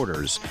brain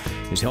disorders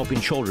is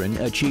helping children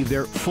achieve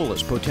their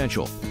fullest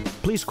potential.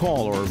 Please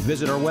call or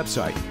visit our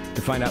website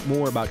to find out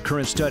more about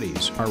current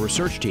studies, our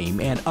research team,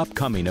 and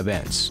upcoming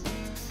events.